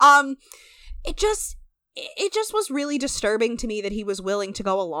 It just was really disturbing to me that he was willing to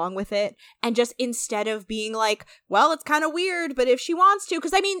go along with it, and just instead of being like, well, it's kind of weird, but if she wants to,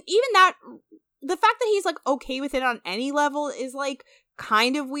 because, I mean, even that, the fact that he's, like, okay with it on any level is, like,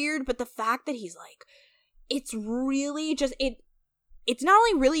 kind of weird, but the fact that he's like, it's really just it's not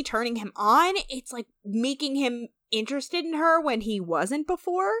only really turning him on, it's like making him interested in her when he wasn't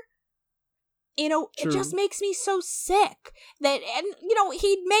before. You know, True. It just makes me so sick that, and you know,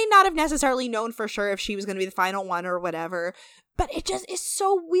 he may not have necessarily known for sure if she was going to be the final one or whatever, but it just is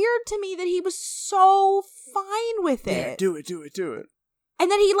so weird to me that he was so fine with it. Yeah, do it. And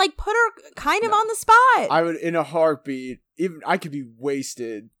then he, like, put her kind of on the spot. I would, in a heartbeat, even I could be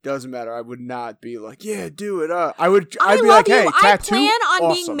wasted. Doesn't matter. I would not be like, yeah, do it. I'd be like, hey, tattoo, I plan on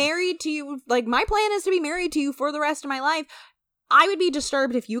awesome. being married to you. Like, my plan is to be married to you for the rest of my life. I would be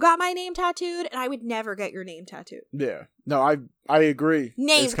disturbed if you got my name tattooed, and I would never get your name tattooed. Yeah. No, I agree.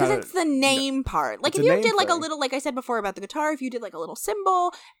 Name, because it's the name part. Like, if you did, like, a little, like I said before about the guitar, if you did, like, a little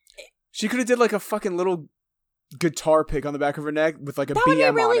symbol. She could have did, like, a fucking little guitar pick on the back of her neck with, like, a that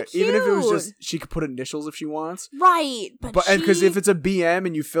BM really on it. Cute. Even if it was just, she could put initials if she wants. Right. But because if it's a BM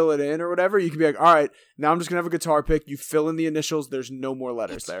and you fill it in or whatever, you can be like, all right, now I'm just going to have a guitar pick. You fill in the initials. There's no more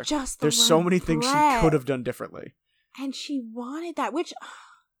letters there. There's so many things she could have done differently. And she wanted that, which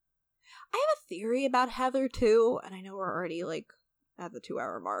I have a theory about Heather too, and I know we're already, like, at the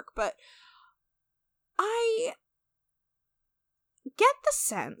 2-hour mark, but I get the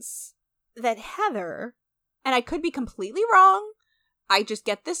sense that Heather, and I could be completely wrong, I just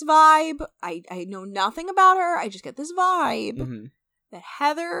get this vibe, I know nothing about her, I just get this vibe, that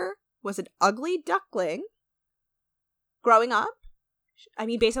Heather was an ugly duckling growing up. I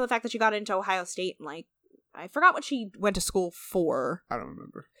mean, based on the fact that she got into Ohio State and, like, I forgot what she went to school for. I don't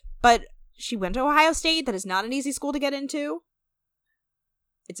remember. But she went to Ohio State. That is not an easy school to get into.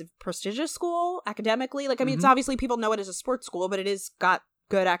 It's a prestigious school academically. Like, I mean, it's obviously people know it as a sports school, but it is got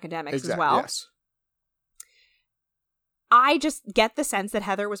good academics as well. Yes. I just get the sense that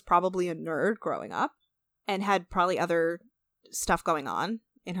Heather was probably a nerd growing up and had probably other stuff going on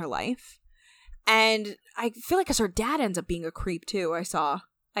in her life. And I feel like because her dad ends up being a creep too.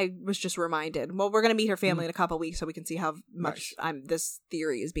 I was just reminded. Well, we're going to meet her family in a couple of weeks so we can see how much this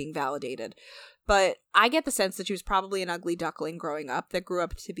theory is being validated. But I get the sense that she was probably an ugly duckling growing up that grew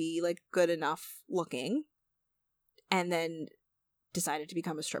up to be, like, good enough looking and then decided to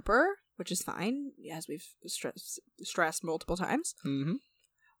become a stripper, which is fine, as we've stressed multiple times. Mm-hmm.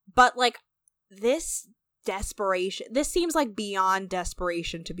 But, like, this desperation, this seems like beyond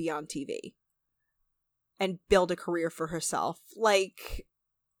desperation to be on TV and build a career for herself. Like,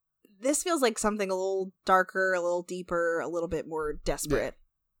 this feels like something a little darker, a little deeper, a little bit more desperate. Yeah.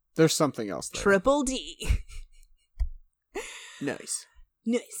 There's something else there. Triple D. Nice.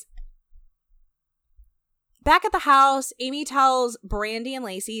 Back at the house, Amy tells Brandy and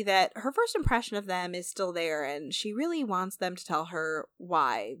Lacey that her first impression of them is still there, and she really wants them to tell her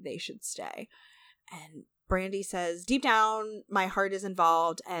why they should stay. And Brandy says, deep down, my heart is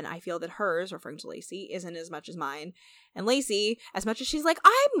involved, and I feel that hers, referring to Lacey, isn't as much as mine. And Lacey, as much as she's like,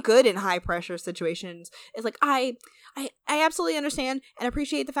 I'm good in high pressure situations, is like, I absolutely understand and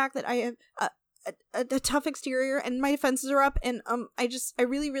appreciate the fact that I have a tough exterior and my defenses are up, and I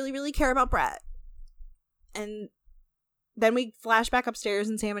really, really, really care about Brett. And then we flash back upstairs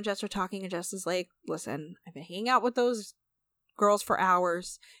and Sam and Jess are talking, and Jess is like, listen, I've been hanging out with those girls for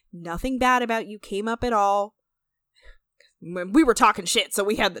hours. Nothing bad about you came up at all. We were talking shit, so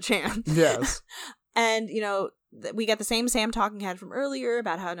we had the chance. Yes. And, you know, we get the same Sam talking head from earlier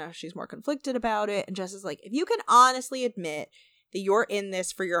about how now she's more conflicted about it. And Jess is like, if you can honestly admit that you're in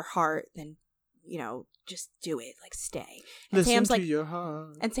this for your heart, then, you know, just do it. Like, stay. And Listen Sam's to like, your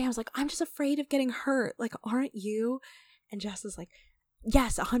heart. And Sam's like, I'm just afraid of getting hurt. Like, aren't you? And Jess is like,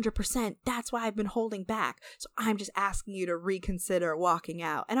 yes, 100%. That's why I've been holding back. So I'm just asking you to reconsider walking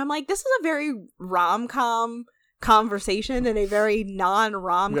out. And I'm like, this is a very rom-com conversation in a very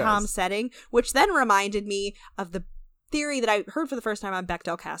non-rom-com setting, which then reminded me of the theory that I heard for the first time on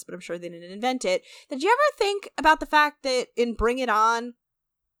Bechdel Cast, but I'm sure they didn't invent it. Did you ever think about the fact that in Bring It On,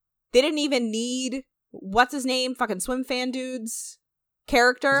 they didn't even need, what's his name, fucking swim fan dude's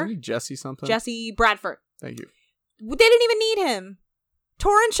character? Isn't he Jesse something? Jesse Bradford. Thank you. They didn't even need him.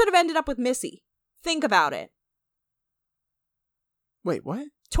 Torrance should have ended up with Missy. Think about it. Wait, what?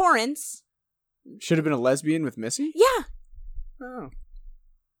 Torrance should have been a lesbian with Missy? Yeah. Oh.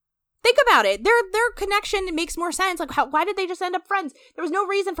 Think about it. Their connection makes more sense. Like, why did they just end up friends? There was no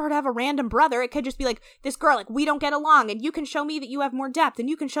reason for her to have a random brother. It could just be like, this girl, like, we don't get along, and you can show me that you have more depth, and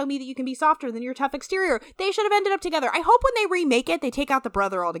you can show me that you can be softer than your tough exterior. They should have ended up together. I hope when they remake it, they take out the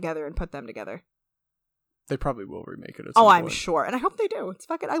brother altogether and put them together. They probably will remake it at some I'm point. sure. And I hope they do. It's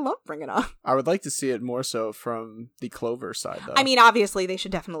fucking, I love Bring It On. I would like to see it more so from the Clover side, though. I mean, obviously, they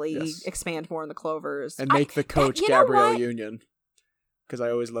should definitely expand more on the Clovers. And make the coach Gabrielle Union. Because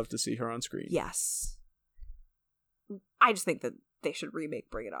I always love to see her on screen. Yes. I just think that they should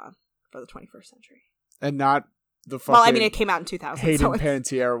remake Bring It On for the 21st century. And not the fucking... Well, I mean, it came out in 2000. Hayden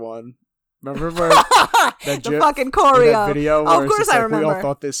Panettiere one. Remember where the fucking choreo. That video where of course I remember. We all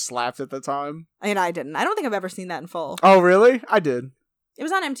thought this slapped at the time. And I didn't. I don't think I've ever seen that in full. Oh, really? I did. It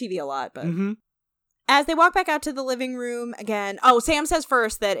was on MTV a lot, but... Mm-hmm. As they walk back out to the living room again... Oh, Sam says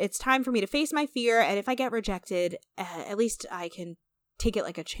first that it's time for me to face my fear, and if I get rejected, at least I can take it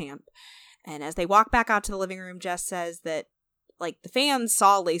like a champ. And as they walk back out to the living room, Jess says that, like, the fans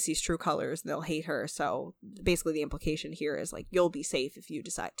saw Lacey's true colors, and they'll hate her, so basically the implication here is, like, you'll be safe if you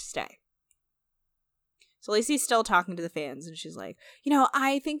decide to stay. So Lacey's still talking to the fans, and she's like, you know,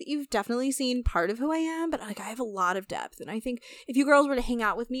 I think that you've definitely seen part of who I am, but, like, I have a lot of depth. And I think if you girls were to hang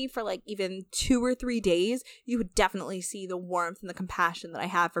out with me for, like, even 2 or 3 days, you would definitely see the warmth and the compassion that I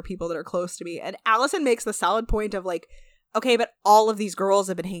have for people that are close to me. And Allison makes the solid point of, like, okay, but all of these girls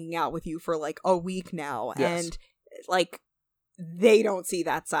have been hanging out with you for, like, a week now. Yes. And, like, they don't see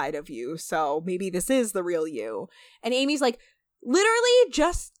that side of you. So maybe this is the real you. And Amy's like, literally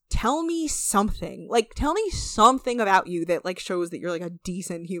just tell me something. Like, tell me something about you that, like, shows that you're, like, a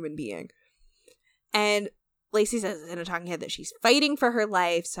decent human being. And Lacey says in a talking head that she's fighting for her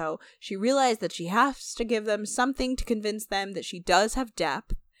life, so she realized that she has to give them something to convince them that she does have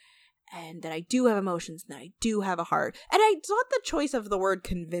depth. and that I do have emotions and that I do have a heart. And I thought the choice of the word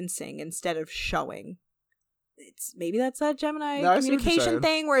convincing instead of showing. Maybe that's a Gemini communication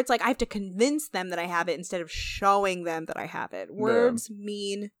thing where it's like I have to convince them that I have it instead of showing them that I have it. Words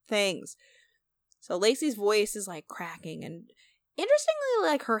mean things. So Lacey's voice is like cracking, and interestingly,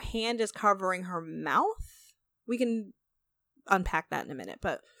 like her hand is covering her mouth. We can unpack that in a minute,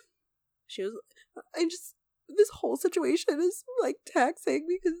 but this whole situation is like taxing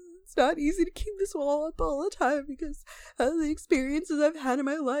because it's not easy to keep this all up all the time because of the experiences I've had in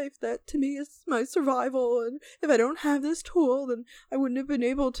my life. That to me is my survival, and if I don't have this tool, then I wouldn't have been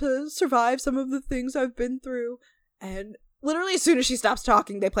able to survive some of the things I've been through. And literally as soon as she stops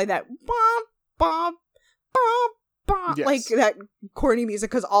talking, they play that bop, bop, bop, bop, yes. like that corny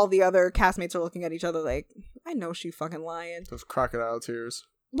music because all the other castmates are looking at each other like, I know she fucking lying. Those crocodile tears.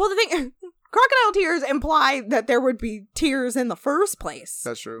 Well, the thing, crocodile tears imply that there would be tears in the first place.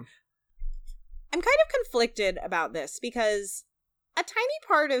 That's true. I'm kind of conflicted about this because a tiny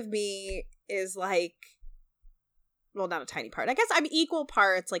part of me is like, well, not a tiny part. I guess I'm equal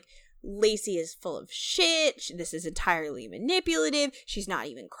parts like Lacey is full of shit. This is entirely manipulative. She's not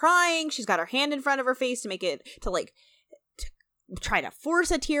even crying. She's got her hand in front of her face to try to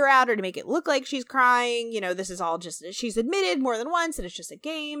force a tear out or to make it look like she's crying. You know, this is all just, she's admitted more than once and it's just a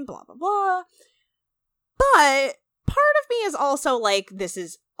game, blah, blah, blah. But part of me is also like,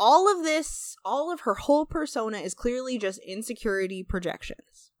 all of her whole persona is clearly just insecurity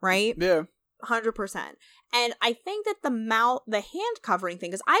projections, right? Yeah. 100%. And I think that the hand covering thing,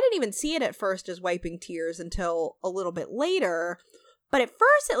 because I didn't even see it at first as wiping tears until a little bit later. But at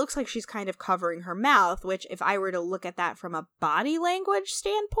first it looks like she's kind of covering her mouth, which if I were to look at that from a body language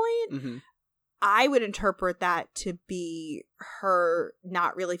standpoint, I would interpret that to be her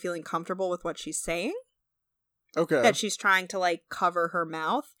not really feeling comfortable with what she's saying. Okay. That she's trying to like cover her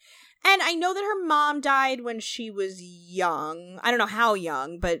mouth. And I know that her mom died when she was young. I don't know how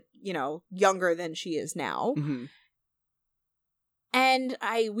young, but, you know, younger than she is now. Mm-hmm. And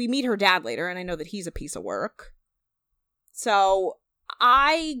we meet her dad later, and I know that he's a piece of work. So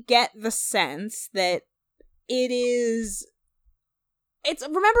I get the sense that it's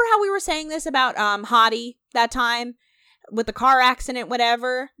remember how we were saying this about Hottie that time with the car accident,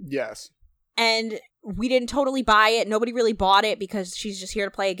 whatever? Yes. And we didn't totally buy it. Nobody really bought it because she's just here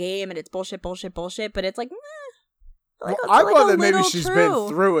to play a game and it's bullshit. But it's like, I thought that maybe she's been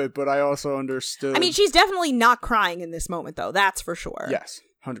through it, but I also understood. I mean, she's definitely not crying in this moment, though. That's for sure. Yes,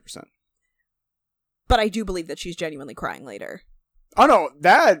 100%. But I do believe that she's genuinely crying later. Oh no,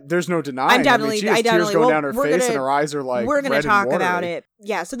 that there's no denying. She has tears going down her face, and her eyes are like. We're gonna talk about it.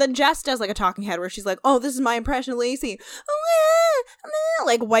 Yeah. So then Jess does like a talking head where she's like, "Oh, this is my impression of Lacey,"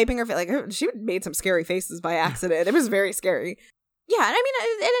 like wiping her face. Like she made some scary faces by accident. It was very scary. Yeah, and I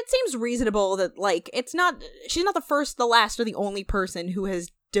mean, and it seems reasonable that like she's not the first, the last, or the only person who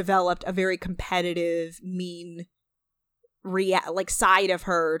has developed a very competitive, mean, side of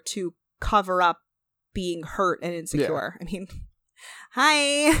her to cover up being hurt and insecure. Yeah. I mean.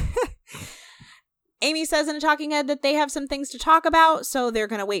 Hi. Amy says in a talking head that they have some things to talk about, so they're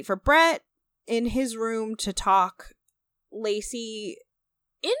going to wait for Brett in his room to talk. Lacey,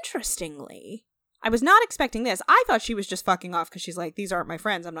 interestingly, I was not expecting this. I thought she was just fucking off because she's like, these aren't my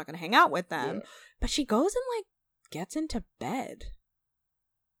friends, I'm not going to hang out with them. Yeah. But she goes and like gets into bed.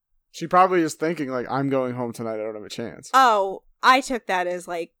 She probably is thinking like, I'm going home tonight, I don't have a chance. Oh, I took that as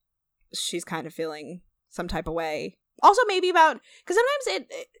like, she's kind of feeling some type of way. Also, maybe about, because sometimes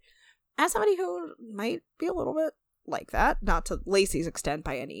it, as somebody who might be a little bit like that, not to Lacey's extent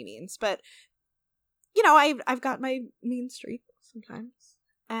by any means, but, you know, I've got my mean streak sometimes.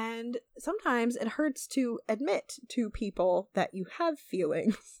 And sometimes it hurts to admit to people that you have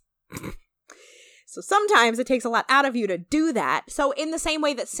feelings. So sometimes it takes a lot out of you to do that. So in the same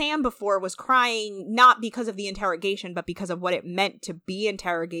way that Sam before was crying, not because of the interrogation, but because of what it meant to be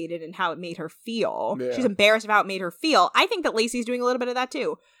interrogated and how it made her feel. Yeah. She's embarrassed of how it made her feel. I think that Lacey's doing a little bit of that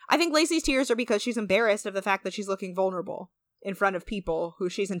too. I think Lacey's tears are because she's embarrassed of the fact that she's looking vulnerable in front of people who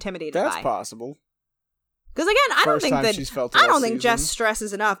she's intimidated by. That's possible. Because again, I don't think Jess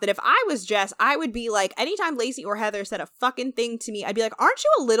stresses enough that if I was Jess, I would be like, anytime Lacey or Heather said a fucking thing to me, I'd be like, aren't you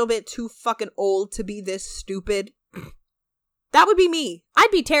a little bit too fucking old to be this stupid? That would be me.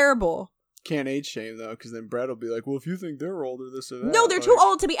 I'd be terrible. Can't age shame though, because then Brett will be like, well, if you think they're older, this or that. No, they're too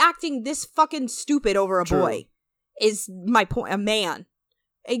old to be acting this fucking stupid over a boy. Is my point. A man.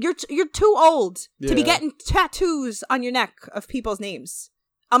 You're too old to be getting tattoos on your neck of people's names,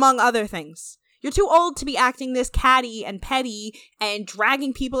 among other things. You're too old to be acting this catty and petty and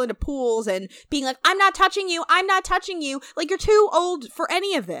dragging people into pools and being like, I'm not touching you. I'm not touching you. Like, you're too old for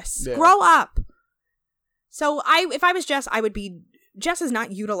any of this. Yeah. Grow up. So if I was Jess, I would be, Jess is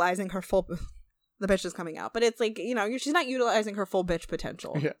not utilizing her full, the bitch is coming out, but it's like, you know, she's not utilizing her full bitch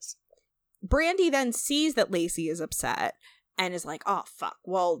potential. Yes. Brandy then sees that Lacey is upset and is like, oh, fuck.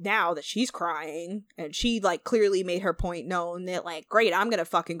 Well, now that she's crying and she, like, clearly made her point known that, like, great, I'm gonna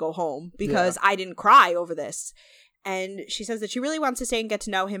fucking go home because I didn't cry over this. And she says that she really wants to stay and get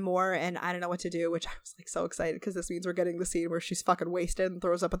to know him more, and I don't know what to do, which I was, like, so excited because this means we're getting the scene where she's fucking wasted and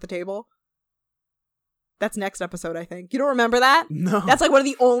throws up at the table. That's next episode, I think. You don't remember that? No. That's like one of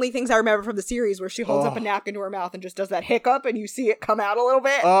the only things I remember from the series where she holds up a napkin to her mouth and just does that hiccup and you see it come out a little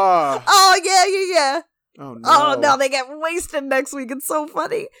bit. Oh, yeah. Oh, no. Oh, no, they get wasted next week. It's so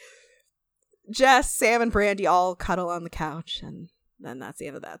funny. Jess, Sam, and Brandy all cuddle on the couch, and then that's the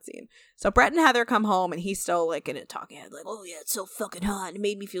end of that scene. So Brett and Heather come home, and he's still, like, in it talking, like, oh, yeah, it's so fucking hot. It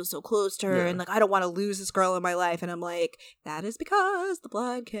made me feel so close to her, and, like, I don't want to lose this girl in my life. And I'm like, that is because the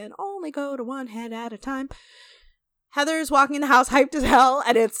blood can only go to one head at a time. Heather's walking in the house hyped as hell,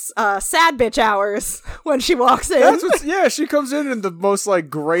 and it's sad bitch hours when she walks in. She comes in the most, like,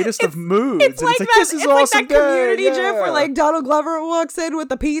 greatest of moods. It's like, this is awesome like that Community gif where, like, Donald Glover walks in with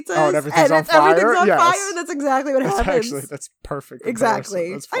the pizzas. Oh, and everything's on fire? Everything's on fire, and that's exactly what happens. That's perfect.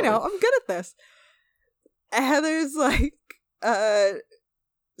 Exactly. I know, I'm good at this. Heather's like,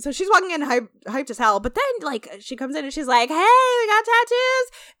 so she's walking in hyped as hell, but then, like, she comes in and she's like, hey, we got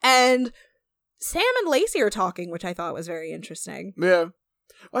tattoos, and Sam and Lacey are talking, which I thought was very interesting. Yeah.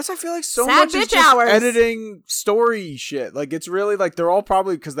 Plus, I feel like so sad much is just editing story shit. Like, it's really, like, they're all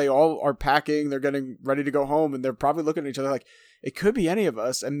probably, because they all are packing, they're getting ready to go home, and they're probably looking at each other like, it could be any of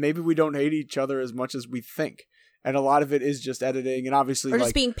us, and maybe we don't hate each other as much as we think. And a lot of it is just editing, and obviously, or just,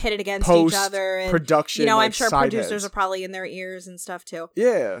 like, being pitted against each other. And, production, you know, like, I'm sure producers are probably in their ears and stuff, too.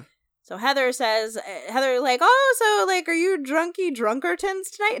 Yeah. So Heather, like, oh, so, like, are you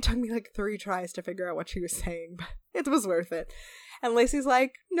drunkertons tonight? It took me, like, 3 tries to figure out what she was saying, but it was worth it. And Lacey's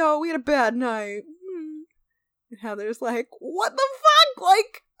like, no, we had a bad night. And Heather's like, what the fuck?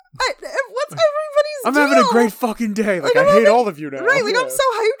 Like, what's everybody's I'm deal? having a great fucking day. Like, I hate all of you now. Right, like, I'm so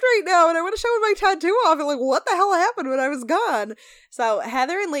hyped right now, and I want to show my tattoo off, and, like, what the hell happened when I was gone? So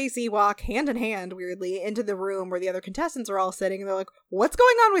Heather and Lacey walk hand in hand, weirdly, into the room where the other contestants are all sitting, and they're like, what's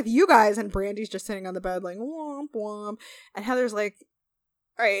going on with you guys? And Brandy's just sitting on the bed, like, womp, womp. And Heather's like,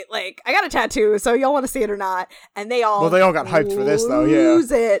 all right, like, I got a tattoo, so y'all want to see it or not? And they all got hyped for this, though, yeah.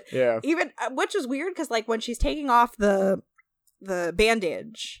 Lose it. Yeah. Even, which is weird, because, like, when she's taking off the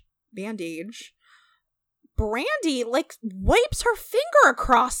bandage, Brandy, like, wipes her finger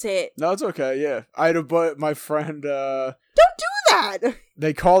across it. No, it's okay, yeah. But my friend, don't do that!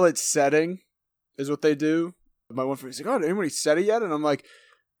 They call it setting, is what they do. My one friend's like, oh, did anybody set it yet? And I'm like,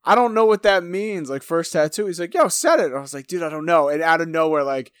 I don't know what that means. Like, first tattoo, he's like, yo, set it. And I was like, dude, I don't know. And out of nowhere,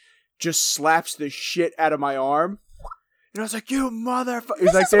 like, just slaps the shit out of my arm. And I was like, you motherfucker.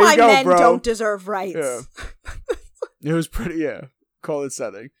 He's like, there you go, bro. This is why men don't deserve rights. Yeah. It was pretty, call it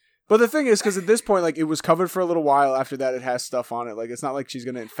setting. But the thing is, because at this point, like, it was covered for a little while. After that, it has stuff on it. Like, it's not like she's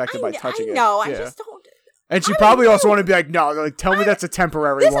going to infect it by touching it. I know, I just don't. And she probably also want to be like, no, like, tell me that's a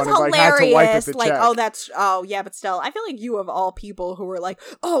temporary one. This is hilarious. Like, had to wipe it to like, check. yeah, but still, I feel like you of all people who were like,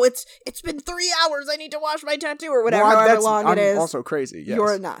 oh, it's been 3 hours, I need to wash my tattoo or whatever, however long it is. I'm also crazy, yes.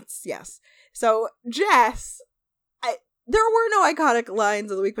 You're nuts, yes. So, Jess, there were no iconic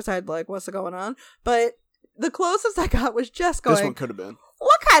lines of the week besides, like, what's going on? But the closest I got was Jess going, this one could have been,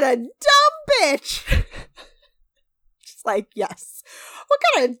 what kind of dumb bitch? Just like, yes. What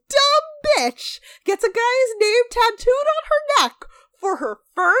kind of dumb bitch gets a guy's name tattooed on her neck for her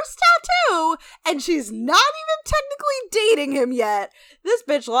first tattoo, and she's not even technically dating him yet? This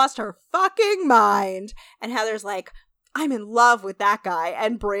bitch lost her fucking mind. And Heather's like, I'm in love with that guy.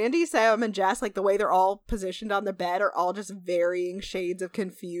 And Brandy, Sam, and Jess, like, the way they're all positioned on the bed are all just varying shades of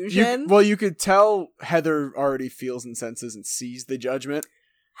confusion. You could tell Heather already feels and senses and sees the judgment.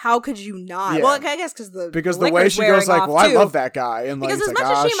 How could you not? Yeah. Well, I guess because the way she goes, like, well, I love that guy. And, like, because as much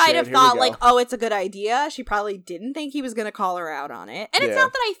as she might have thought, like, oh, it's a good idea, she probably didn't think he was going to call her out on it. And it's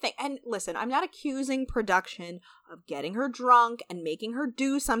not that I think, and listen, I'm not accusing production of getting her drunk and making her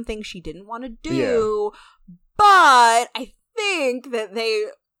do something she didn't want to do. But I think that they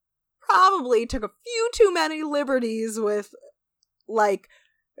probably took a few too many liberties with, like,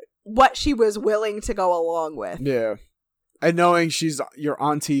 what she was willing to go along with. Yeah. And knowing you're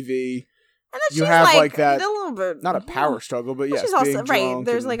on TV, and you have, like, that, a little bit, not a power struggle, but yes, she's also, right,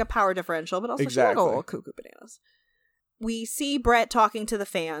 there's, like, a power differential, but also she's, like, a little cuckoo bananas. we see Brett talking to the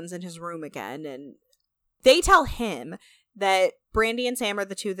fans in his room again, and they tell him that Brandy and Sam are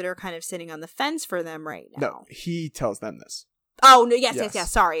the two that are kind of sitting on the fence for them right now. No, he tells them this. Oh, no, yes.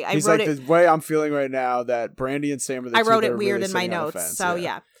 Sorry. He's like, the way I'm feeling right now, that Brandy and Sam are the two I wrote that it are weird really in my sitting on the notes, fence. so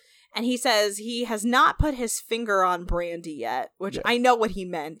yeah. And he says he has not put his finger on Brandy yet, which I know what he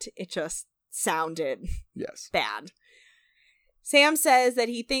meant. It just sounded bad. Sam says that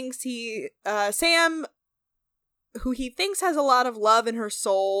he thinks Sam, who he thinks has a lot of love in her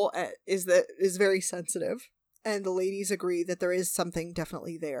soul, is very sensitive. And the ladies agree that there is something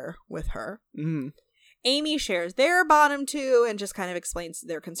definitely there with her. Mm-hmm. Amy shares their bottom two and just kind of explains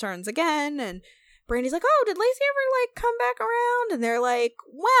their concerns again. And Brandy's like, oh, did Lacey ever, come back around? And they're like,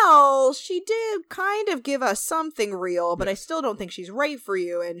 well, she did kind of give us something real, but I still don't think she's right for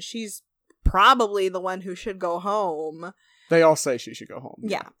you. And she's probably the one who should go home. They all say she should go home.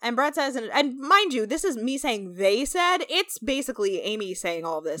 Yeah. And Brett says, and mind you, this is me saying they said. It's basically Amy saying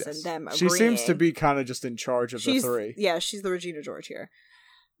all this and them agreeing. She seems to be kind of just in charge of the three. Yeah, she's the Regina George here.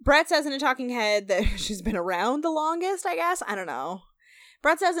 Brett says in a talking head that she's been around the longest, I guess. I don't know.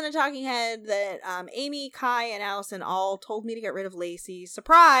 Brett says in a talking head that Amy, Kai, and Allison all told me to get rid of Lacey.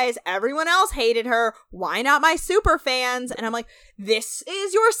 Surprise! Everyone else hated her. Why not my super fans? And I'm like, this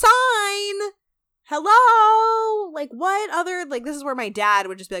is your sign! Hello? What other, this is where my dad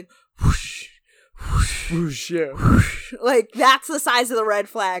would just be like, whoosh, whoosh, whoosh, yeah. Whoosh. That's the size of the red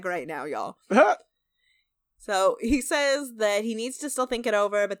flag right now, y'all. So he says that he needs to still think it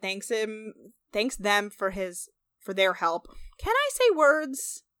over, but thanks them for their help. Can I say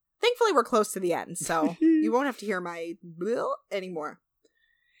words? Thankfully, we're close to the end, so you won't have to hear my bill anymore.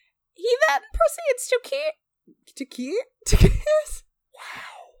 He then proceeds to kiss. Wow.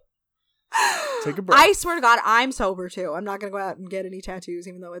 Take a breath. I swear to God, I'm sober too. I'm not going to go out and get any tattoos,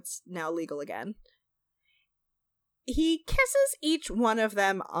 even though it's now legal again. He kisses each one of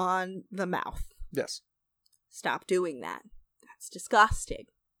them on the mouth. Yes. Stop doing that. That's disgusting.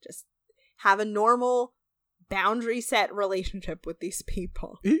 Just have a normal boundary set relationship with these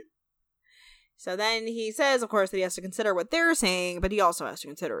people. So then he says, of course, that he has to consider what they're saying, but he also has to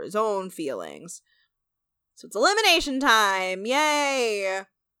consider his own feelings. So it's elimination time. Yay!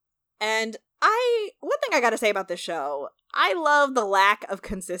 And one thing I gotta say about this show, I love the lack of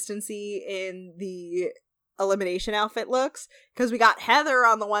consistency in the elimination outfit looks, because we got Heather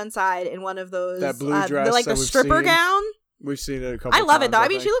on the one side in one of those, that blue dress, the stripper gown. We've seen it a couple I love times, it though. I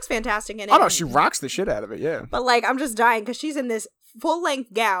mean, she looks fantastic in it. Oh no, she rocks the shit out of it. Yeah. But I'm just dying because she's in this full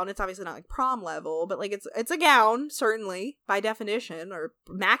length gown. It's obviously not prom level, but it's a gown, certainly by definition, or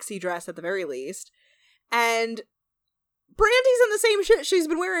maxi dress at the very least. And Brandy's in the same shit she's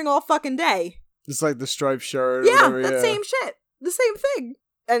been wearing all fucking day. It's the striped shirt. Yeah, same shit, the same thing,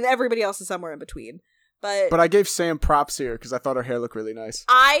 and everybody else is somewhere in between. But I gave Sam props here because I thought her hair looked really nice.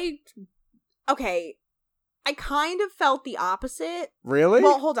 I kind of felt the opposite. Really?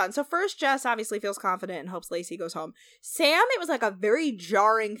 Well, hold on. So first, Jess obviously feels confident and hopes Lacey goes home. Sam, it was a very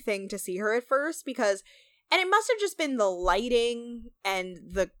jarring thing to see her at first because, and it must have just been the lighting and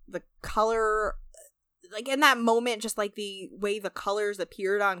the color, in that moment, just the way the colors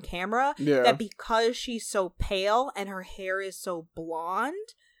appeared on camera. Yeah. That because she's so pale and her hair is so blonde,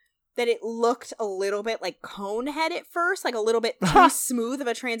 that it looked a little bit like Conehead at first, a little bit too smooth of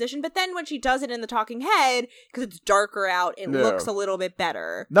a transition. But then when she does it in the talking head, because it's darker out, it looks a little bit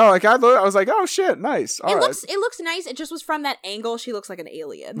better. No, I was like, oh shit, nice. It looks nice. It just was from that angle. She looks like an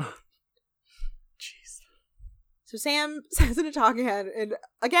alien. Jeez. So Sam says in a talking head, and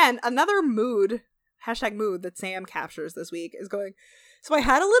again, another mood, #mood that Sam captures this week is going, so I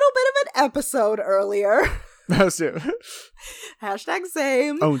had a little bit of an episode earlier. That's it.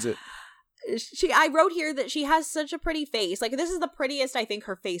 #same. Owns it. I wrote here that she has such a pretty face. This is the prettiest I think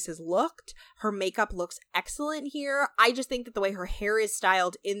her face has looked. Her makeup looks excellent here. I just think that the way her hair is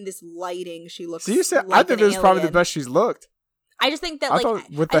styled in this lighting, she looks. So you said I think this is probably the best she's looked. I just think that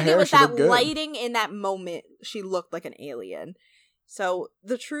with the hair, she looked good. Lighting in that moment, she looked like an alien. So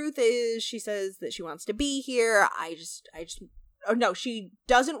the truth is, she says that she wants to be here. Oh no, she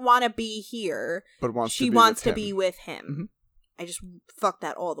doesn't want to be here. But she wants to be with him. Mm-hmm. I just fucked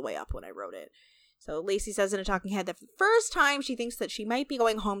that all the way up when I wrote it. So Lacey says in a talking head that for the first time she thinks that she might be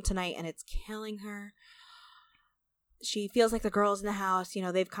going home tonight and it's killing her. She feels like the girls in the house,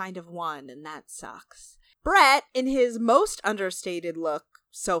 they've kind of won and that sucks. Brett, in his most understated look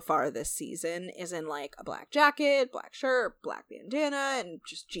so far this season, is in a black jacket, black shirt, black bandana, and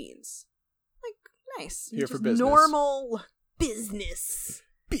just jeans. Nice. Here just for business. Normal business.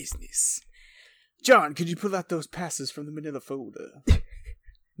 John, could you pull out those passes from the manila folder?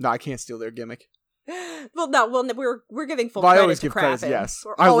 No, I can't steal their gimmick. Well, no, we're giving full But I credit always to give credit. Crappen. Yes,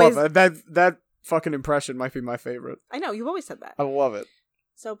 We're I always... love that fucking impression. Might be my favorite. I know, you've always said that. I love it.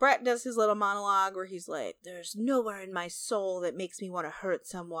 So Brett does his little monologue where he's like, "There's nowhere in my soul that makes me want to hurt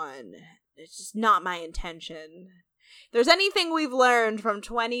someone. It's just not my intention." If there's anything we've learned from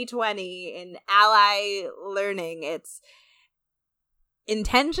 2020 in ally learning, it's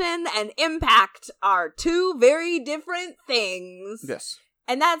intention and impact are two very different things. Yes.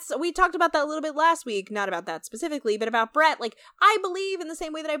 And we talked about that a little bit last week, not about that specifically, but about Brett. Like, I believe in the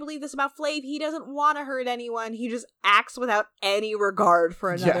same way that I believe this about Flav, he doesn't want to hurt anyone. He just acts without any regard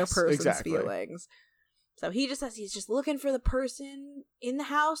for another person's feelings. So he just says he's just looking for the person in the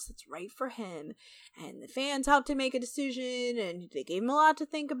house that's right for him. And the fans helped him make a decision, and they gave him a lot to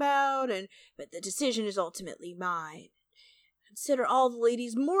think about, but the decision is ultimately mine. Consider all the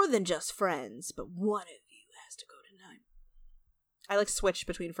ladies more than just friends, but one of you has to go tonight. I switched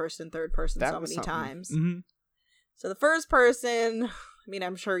between first and third person so many times. Mm-hmm. So the first person, I mean,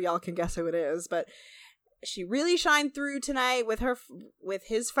 I'm sure y'all can guess who it is, but she really shined through tonight with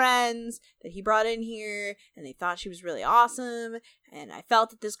his friends that he brought in here, and they thought she was really awesome. And I felt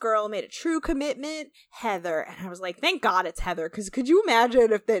that this girl made a true commitment, Heather. And I was like, thank God it's Heather, because could you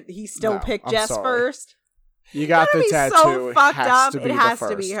imagine if he still picked Jess first? You got the tattoo. So fucked up. It has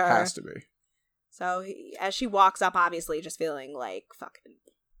to be her. Has to be. So as she walks up, obviously just feeling like fucking,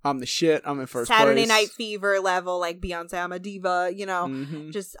 I'm the shit. I'm in first Saturday place. Night Fever level, like Beyonce, I'm a diva. You know,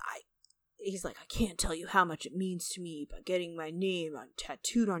 he's like, I can't tell you how much it means to me by getting my name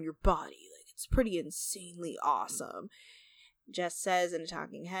tattooed on your body. Like, it's pretty insanely awesome. Jess says in a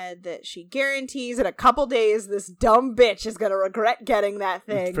talking head that she guarantees in a couple days this dumb bitch is going to regret getting that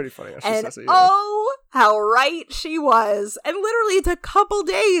thing. It's pretty funny. And oh, how right she was. And literally, it's a couple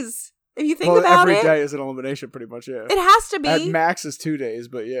days. If you think about it. Every day is an elimination, pretty much, yeah. It has to be. At max is 2 days,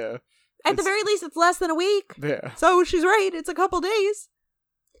 but yeah. At the very least, it's less than a week. Yeah. So she's right. It's a couple days.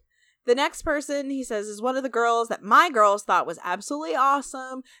 The next person, he says, is one of the girls that my girls thought was absolutely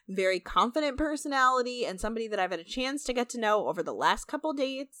awesome, very confident personality, and somebody that I've had a chance to get to know over the last couple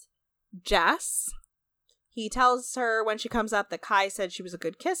dates, Jess. He tells her when she comes up that Kai said she was a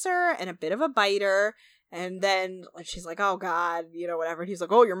good kisser and a bit of a biter, and then she's like, oh God, whatever. And he's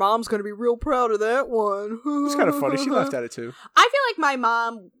like, oh, your mom's going to be real proud of that one. It's kind of funny. She laughed at it too. I feel like my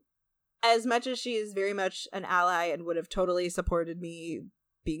mom, as much as she is very much an ally and would have totally supported me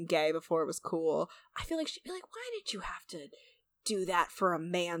being gay before it was cool, I feel like she'd be like, why did you have to do that for a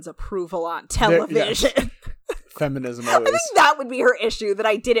man's approval on television? Yes. Feminism always. I think that would be her issue, that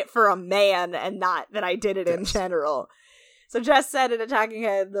I did it for a man and not that I did it in general. So Jess said in a talking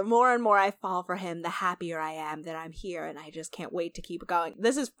head, the more and more I fall for him, the happier I am that I'm here, and I just can't wait to keep going.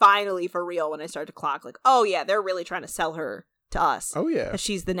 This is finally for real when I start to clock, like, oh yeah, they're really trying to sell her to us. Oh yeah. That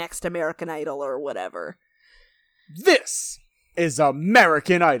she's the next American Idol or whatever. This is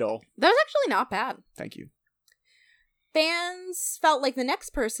American Idol. That was actually not bad. Thank you. Fans felt like the next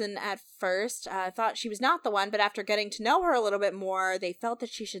person at first thought she was not the one, but after getting to know her a little bit more, they felt that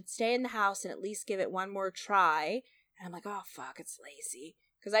she should stay in the house and at least give it one more try. And I'm like, oh, fuck, it's Lacey.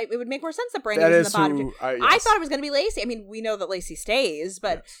 Because it would make more sense that Brandy was in the bottom two. Yes. I thought it was going to be Lacey. I mean, we know that Lacey stays,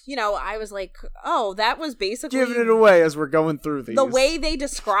 but, I was like, oh, that was basically... Giving it away as we're going through these. The way they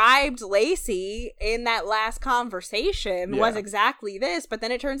described Lacey in that last conversation was exactly this, but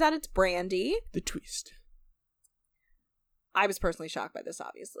then it turns out it's Brandy. The twist. I was personally shocked by this,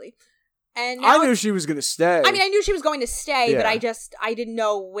 obviously. And I knew she was going to stay. I mean, I knew she was going to stay, but I didn't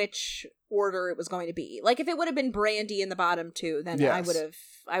know which order it was going to be. Like, if it would have been Brandy in the bottom two, then I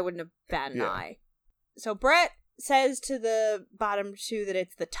wouldn't have batted an eye. So Brett says to the bottom two that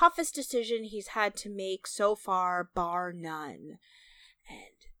it's the toughest decision he's had to make so far, bar none.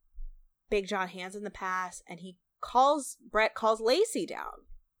 And Big John hands in the pass, and Brett calls Lacey down.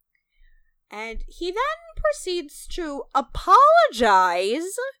 And he then proceeds to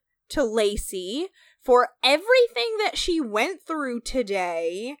apologize to Lacey for everything that she went through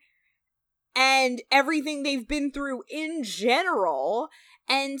today and everything they've been through in general,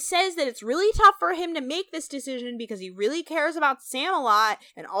 and says that it's really tough for him to make this decision because he really cares about Sam a lot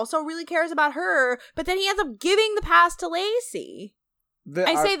and also really cares about her, but then he ends up giving the pass to Lacey.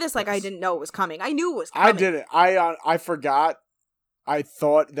 I say this like I didn't know it was coming. I knew it was coming. I didn't. I forgot. I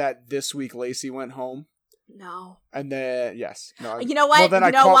thought that this week Lacey went home. No. And then, yes. No, you know what? Well, then you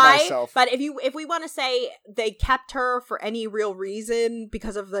I know caught why? myself. But if we want to say they kept her for any real reason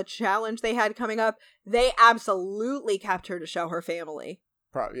because of the challenge they had coming up, they absolutely kept her to show her family.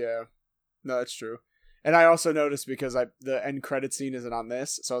 Yeah. No, that's true. And I also noticed because the end credit scene isn't on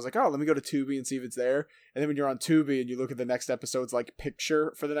this, so I was like, oh, let me go to Tubi and see if it's there. And then when you're on Tubi and you look at the next episode's like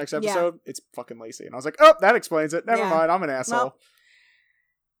picture for the next episode, it's fucking Lacey. And I was like, oh, that explains it. Never mind, I'm an asshole. Well,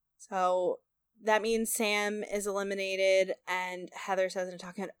 so that means Sam is eliminated, and Heather says in a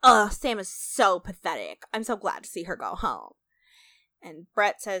talking head, "Oh, Sam is so pathetic. I'm so glad to see her go home." And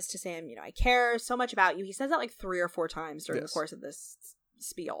Brett says to Sam, I care so much about you. He says that like 3 or 4 times during the course of this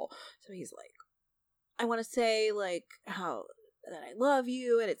spiel. So he's like, I want to say like how that I love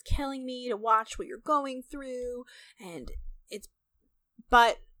you, and it's killing me to watch what you're going through, and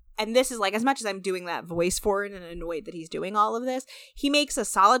this is like, as much as I'm doing that voice for it and annoyed that he's doing all of this, he makes a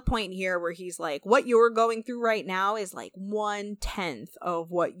solid point here where he's like, what you're going through right now is like 1/10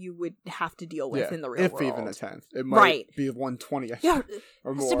 of what you would have to deal with in the real world. If even a 10th. It might be 1/20th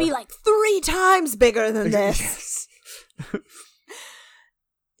or more. It has to be like 3 times bigger than this.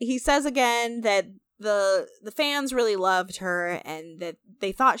 He says again that the fans really loved her and that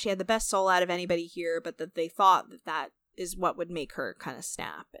they thought she had the best soul out of anybody here, but that they thought that is what would make her kind of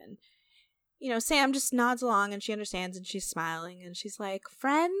snap. And Sam just nods along and she understands and she's smiling and she's like,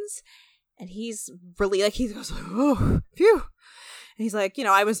 friends? And he's really like, he goes, oh, phew. And he's like,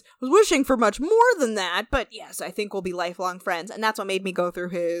 I was wishing for much more than that, but yes, I think we'll be lifelong friends. And that's what made me go through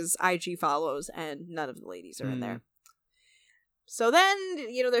his IG follows, and none of the ladies are in there. So then,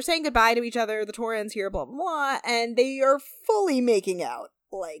 they're saying goodbye to each other, the tour ends here, blah, blah, blah, and they are fully making out,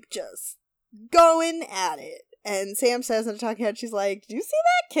 like, just going at it. And Sam says in a talking head, she's like, did you see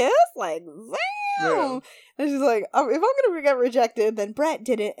that kiss? Like, damn! Yeah. And she's like, if I'm going to get rejected, then Brett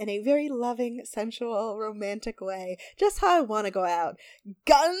did it in a very loving, sensual, romantic way. Just how I want to go out.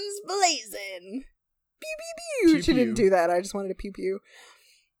 Guns blazing! Pew, pew, pew! She didn't do that, I just wanted to pew, pew.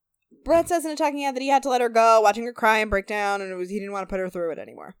 Brett says in a talking head that he had to let her go, watching her cry and break down, and he didn't want to put her through it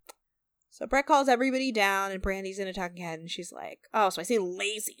anymore. So Brett calls everybody down, and Brandy's in a talking head, and she's like, oh, so I see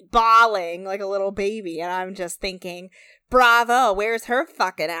Lacey bawling like a little baby, and I'm just thinking, bravo, where's her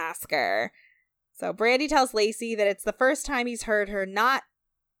fucking Oscar? So Brandy tells Lacey that it's the first time he's heard her not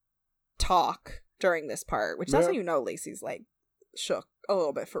talk during this part, which that's when Lacey's like shook a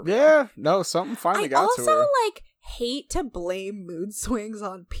little bit for real. Yeah, no, something finally got to her. I also hate to blame mood swings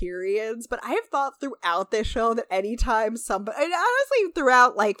on periods, but I have thought throughout this show that anytime somebody, and honestly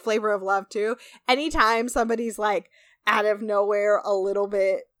throughout like Flavor of Love too, anytime somebody's like out of nowhere a little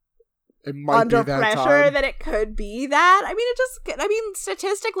bit it might under be that pressure, time. that it could be that. I mean,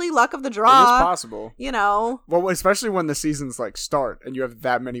 statistically, luck of the draw. It is possible. Well, especially when the seasons start and you have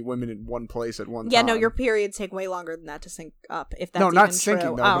that many women in one place at one time. Yeah, no, your periods take way longer than that to sync up, if that's No, not even syncing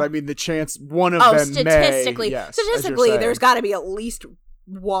true. though, but I mean the chance one of them statistically, may. Yes, statistically, there's got to be at least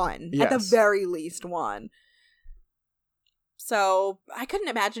one. Yes. At the very least one. So I couldn't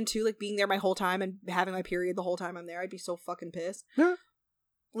imagine too, being there my whole time and having my period the whole time I'm there. I'd be so fucking pissed. Yeah.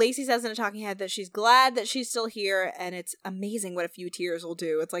 Lacey says in a talking head that she's glad that she's still here, and it's amazing what a few tears will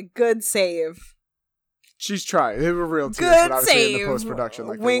do. It's like, good save. She's trying. They were real tears, good but obviously save. In the post-production.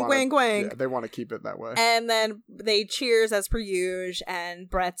 Wink, wink, wink. Yeah, they want to keep it that way. And then they cheers as per usual, and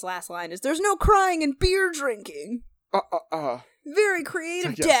Brett's last line is, there's no crying and beer drinking. Very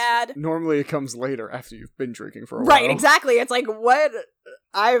creative, Dad. Normally it comes later after you've been drinking for a while. Right, exactly. It's like, what?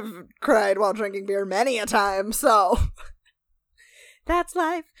 I've cried while drinking beer many a time, so... That's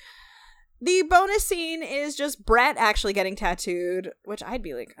life. The bonus scene is just Brett actually getting tattooed, which I'd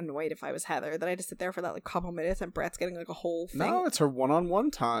be annoyed if I was Heather, that I had to sit there for that couple minutes and Brett's getting a whole thing. No, it's her one-on-one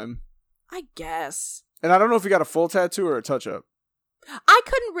time. I guess. And I don't know if you got a full tattoo or a touch-up. I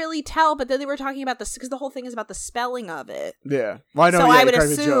couldn't really tell, but then they were talking about because the whole thing is about the spelling of it. Yeah. Well, I know. So I would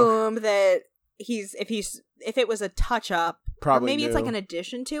assume that if it was a touch-up, probably or maybe new. It's an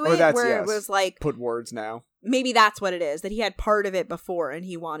addition to it, where it was put words now. Maybe that's what it is, that he had part of it before and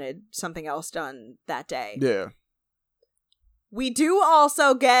he wanted something else done that day. Yeah. We do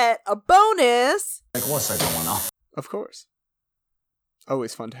also get a bonus. Of course I don't know. Of course.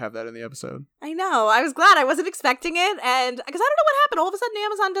 Always fun to have that in the episode. I know. I was glad. I wasn't expecting it. And because I don't know what happened. All of a sudden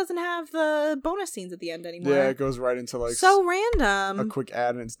Amazon doesn't have the bonus scenes at the end anymore. Yeah, it goes right into so random. A quick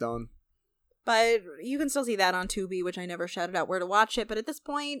ad and it's done. But you can still see that on Tubi, which I never shouted out where to watch it. But at this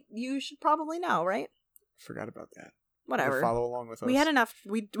point, you should probably know, right? Forgot about that. Whatever. Follow along with us. We had enough.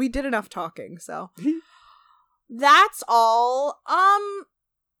 We did enough talking, so that's all.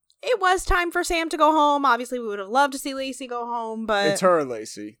 It was time for Sam to go home. Obviously, we would have loved to see Lacey go home, but it's her or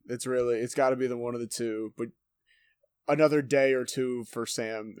Lacey. It's got to be the one of the two. But another day or two for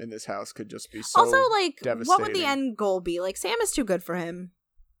Sam in this house could just be so also devastating. What would the end goal be? Sam is too good for him.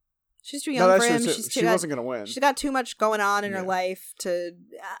 She's too young for him. She wasn't going to win. She's got too much going on in her life to...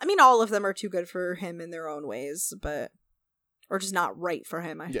 I mean, all of them are too good for him in their own ways, but... Or just not right for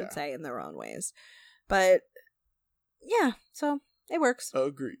him, I should say, in their own ways. But, yeah, so it works.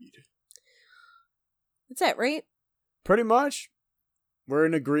 Agreed. That's it, right? Pretty much. We're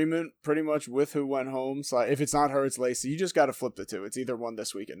in agreement pretty much with who went home. So if it's not her, it's Lacey. You just got to flip the two. It's either one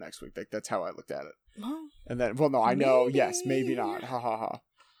this week and next week. That's how I looked at it. And then, well, no, I know. Maybe. Yes, maybe not. Ha ha ha.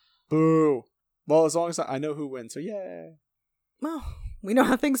 Boo. Well, as long as I know who wins, so yeah. Well, we know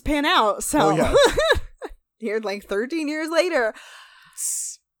how things pan out, so. Oh, yes. Here, like 13 years later.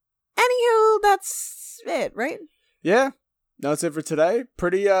 Anywho, that's it, right? Yeah. That's it for today.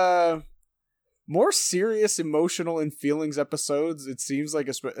 Pretty, more serious, emotional, and feelings episodes. It seems like,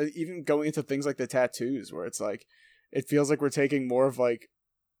 even going into things like the tattoos, where it's like, it feels like we're taking more of like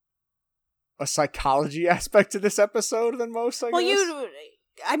a psychology aspect to this episode than most, I guess.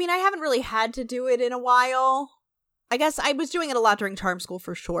 I mean, I haven't really had to do it in a while. I guess I was doing it a lot during Charm School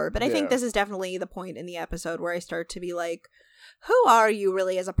for sure, but I think this is definitely the point in the episode where I start to be like, who are you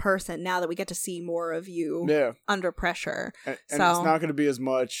really as a person now that we get to see more of you under pressure? And it's not going to be as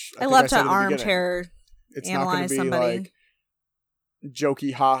much. I love to armchair analyze somebody. Like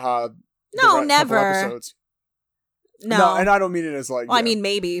jokey haha. No, never. Episodes. No, and I don't mean it as like. Well, I mean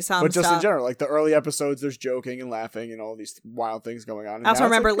maybe some, but just stuff. In general, like the early episodes, there's joking and laughing and all these wild things going on. And I also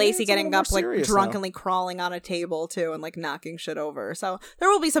remember like, Lacey getting up like drunkenly now. crawling on a table too and like knocking shit over. So there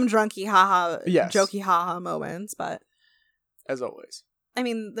will be some drunky haha, jokey haha moments, but as always, I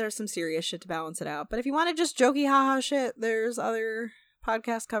mean, there's some serious shit to balance it out. But if you wanted just jokey haha shit, there's other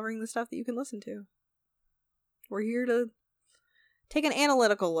podcasts covering the stuff that you can listen to. We're here to take an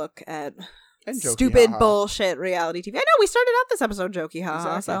analytical look at. And stupid ha-ha. Bullshit reality TV. I know we started out this episode jokey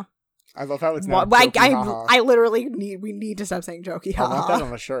haha. Exactly. So I love how it's not. I literally need to stop saying jokey haha. I want that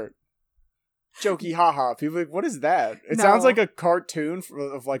on a shirt. Jokey haha. People are like, what is that? It sounds like a cartoon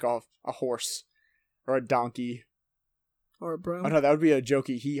of like a horse or a donkey or a broom. Oh no, that would be a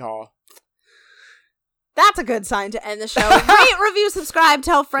jokey hee haw. That's a good sign to end the show. Rate, review, subscribe,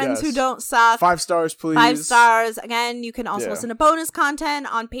 tell friends who don't suck. 5 stars, please. 5 stars. Again, you can also listen to bonus content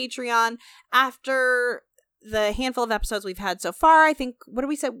on Patreon after the handful of episodes we've had so far. I think, what did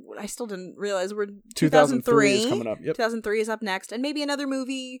we say? I still didn't realize we're 2003 is coming up. Yep. 2003 is up next. And maybe another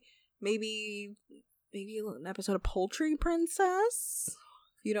movie. Maybe an episode of Poultry Princess.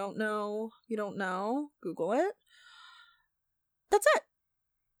 If you don't know, you don't know. Google it. That's it.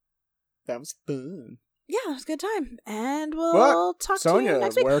 That was fun. Yeah, it was a good time. And we'll talk Sonia, to you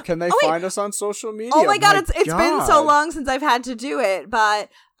next week. Where can they find us on social media? Oh my god, it's been so long since I've had to do it. But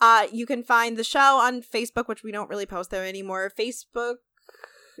you can find the show on Facebook, which we don't really post there anymore. Facebook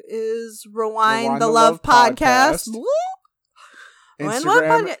is Rewind the Love Podcast.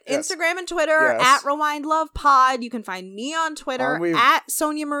 Instagram and Twitter at Rewind Love Pod. You can find me on Twitter at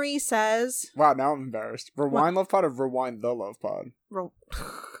Sonia Marie Says. Wow, now I'm embarrassed. Rewind Love Pod or Rewind the Love Pod?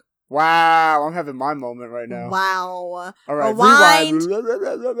 Wow, I'm having my moment right now. Wow. All right, Rewind.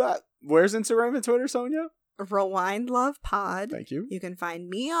 Where's Instagram and Twitter, Sonia? Rewind Love Pod. Thank you. You can find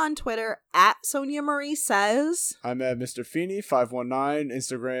me on Twitter at Sonia Marie Says. I'm at Mr. Feeney 519.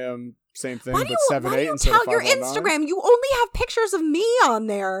 Instagram, same thing, but 78 instead of 519. Why do you tout your Instagram? You only have pictures of me on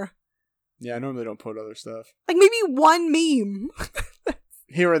there. Yeah, I normally don't put other stuff. Like maybe one meme.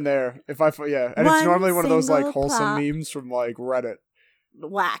 Here and there. And it's normally one of those like wholesome memes from like Reddit.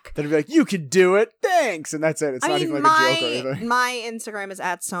 Whack. That'd be like, you could do it, thanks, and that's it. It's not even like a joke or anything. My Instagram is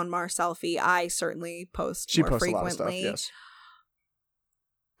at SonmarSelfie. I certainly post more frequently. A lot of stuff, yes.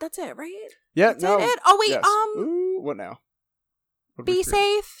 That's it, right? Yeah, that's it. Oh wait, yes. Ooh, what now? Be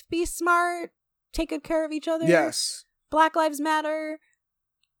safe, be smart, take good care of each other. Yes. Black Lives Matter.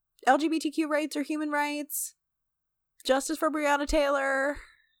 LGBTQ rights are human rights. Justice for Breonna Taylor.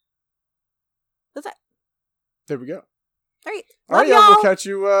 That's it. There we go. All right. All right, y'all. We'll catch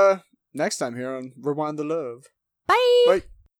you next time here on Rewind the Love. Bye. Bye.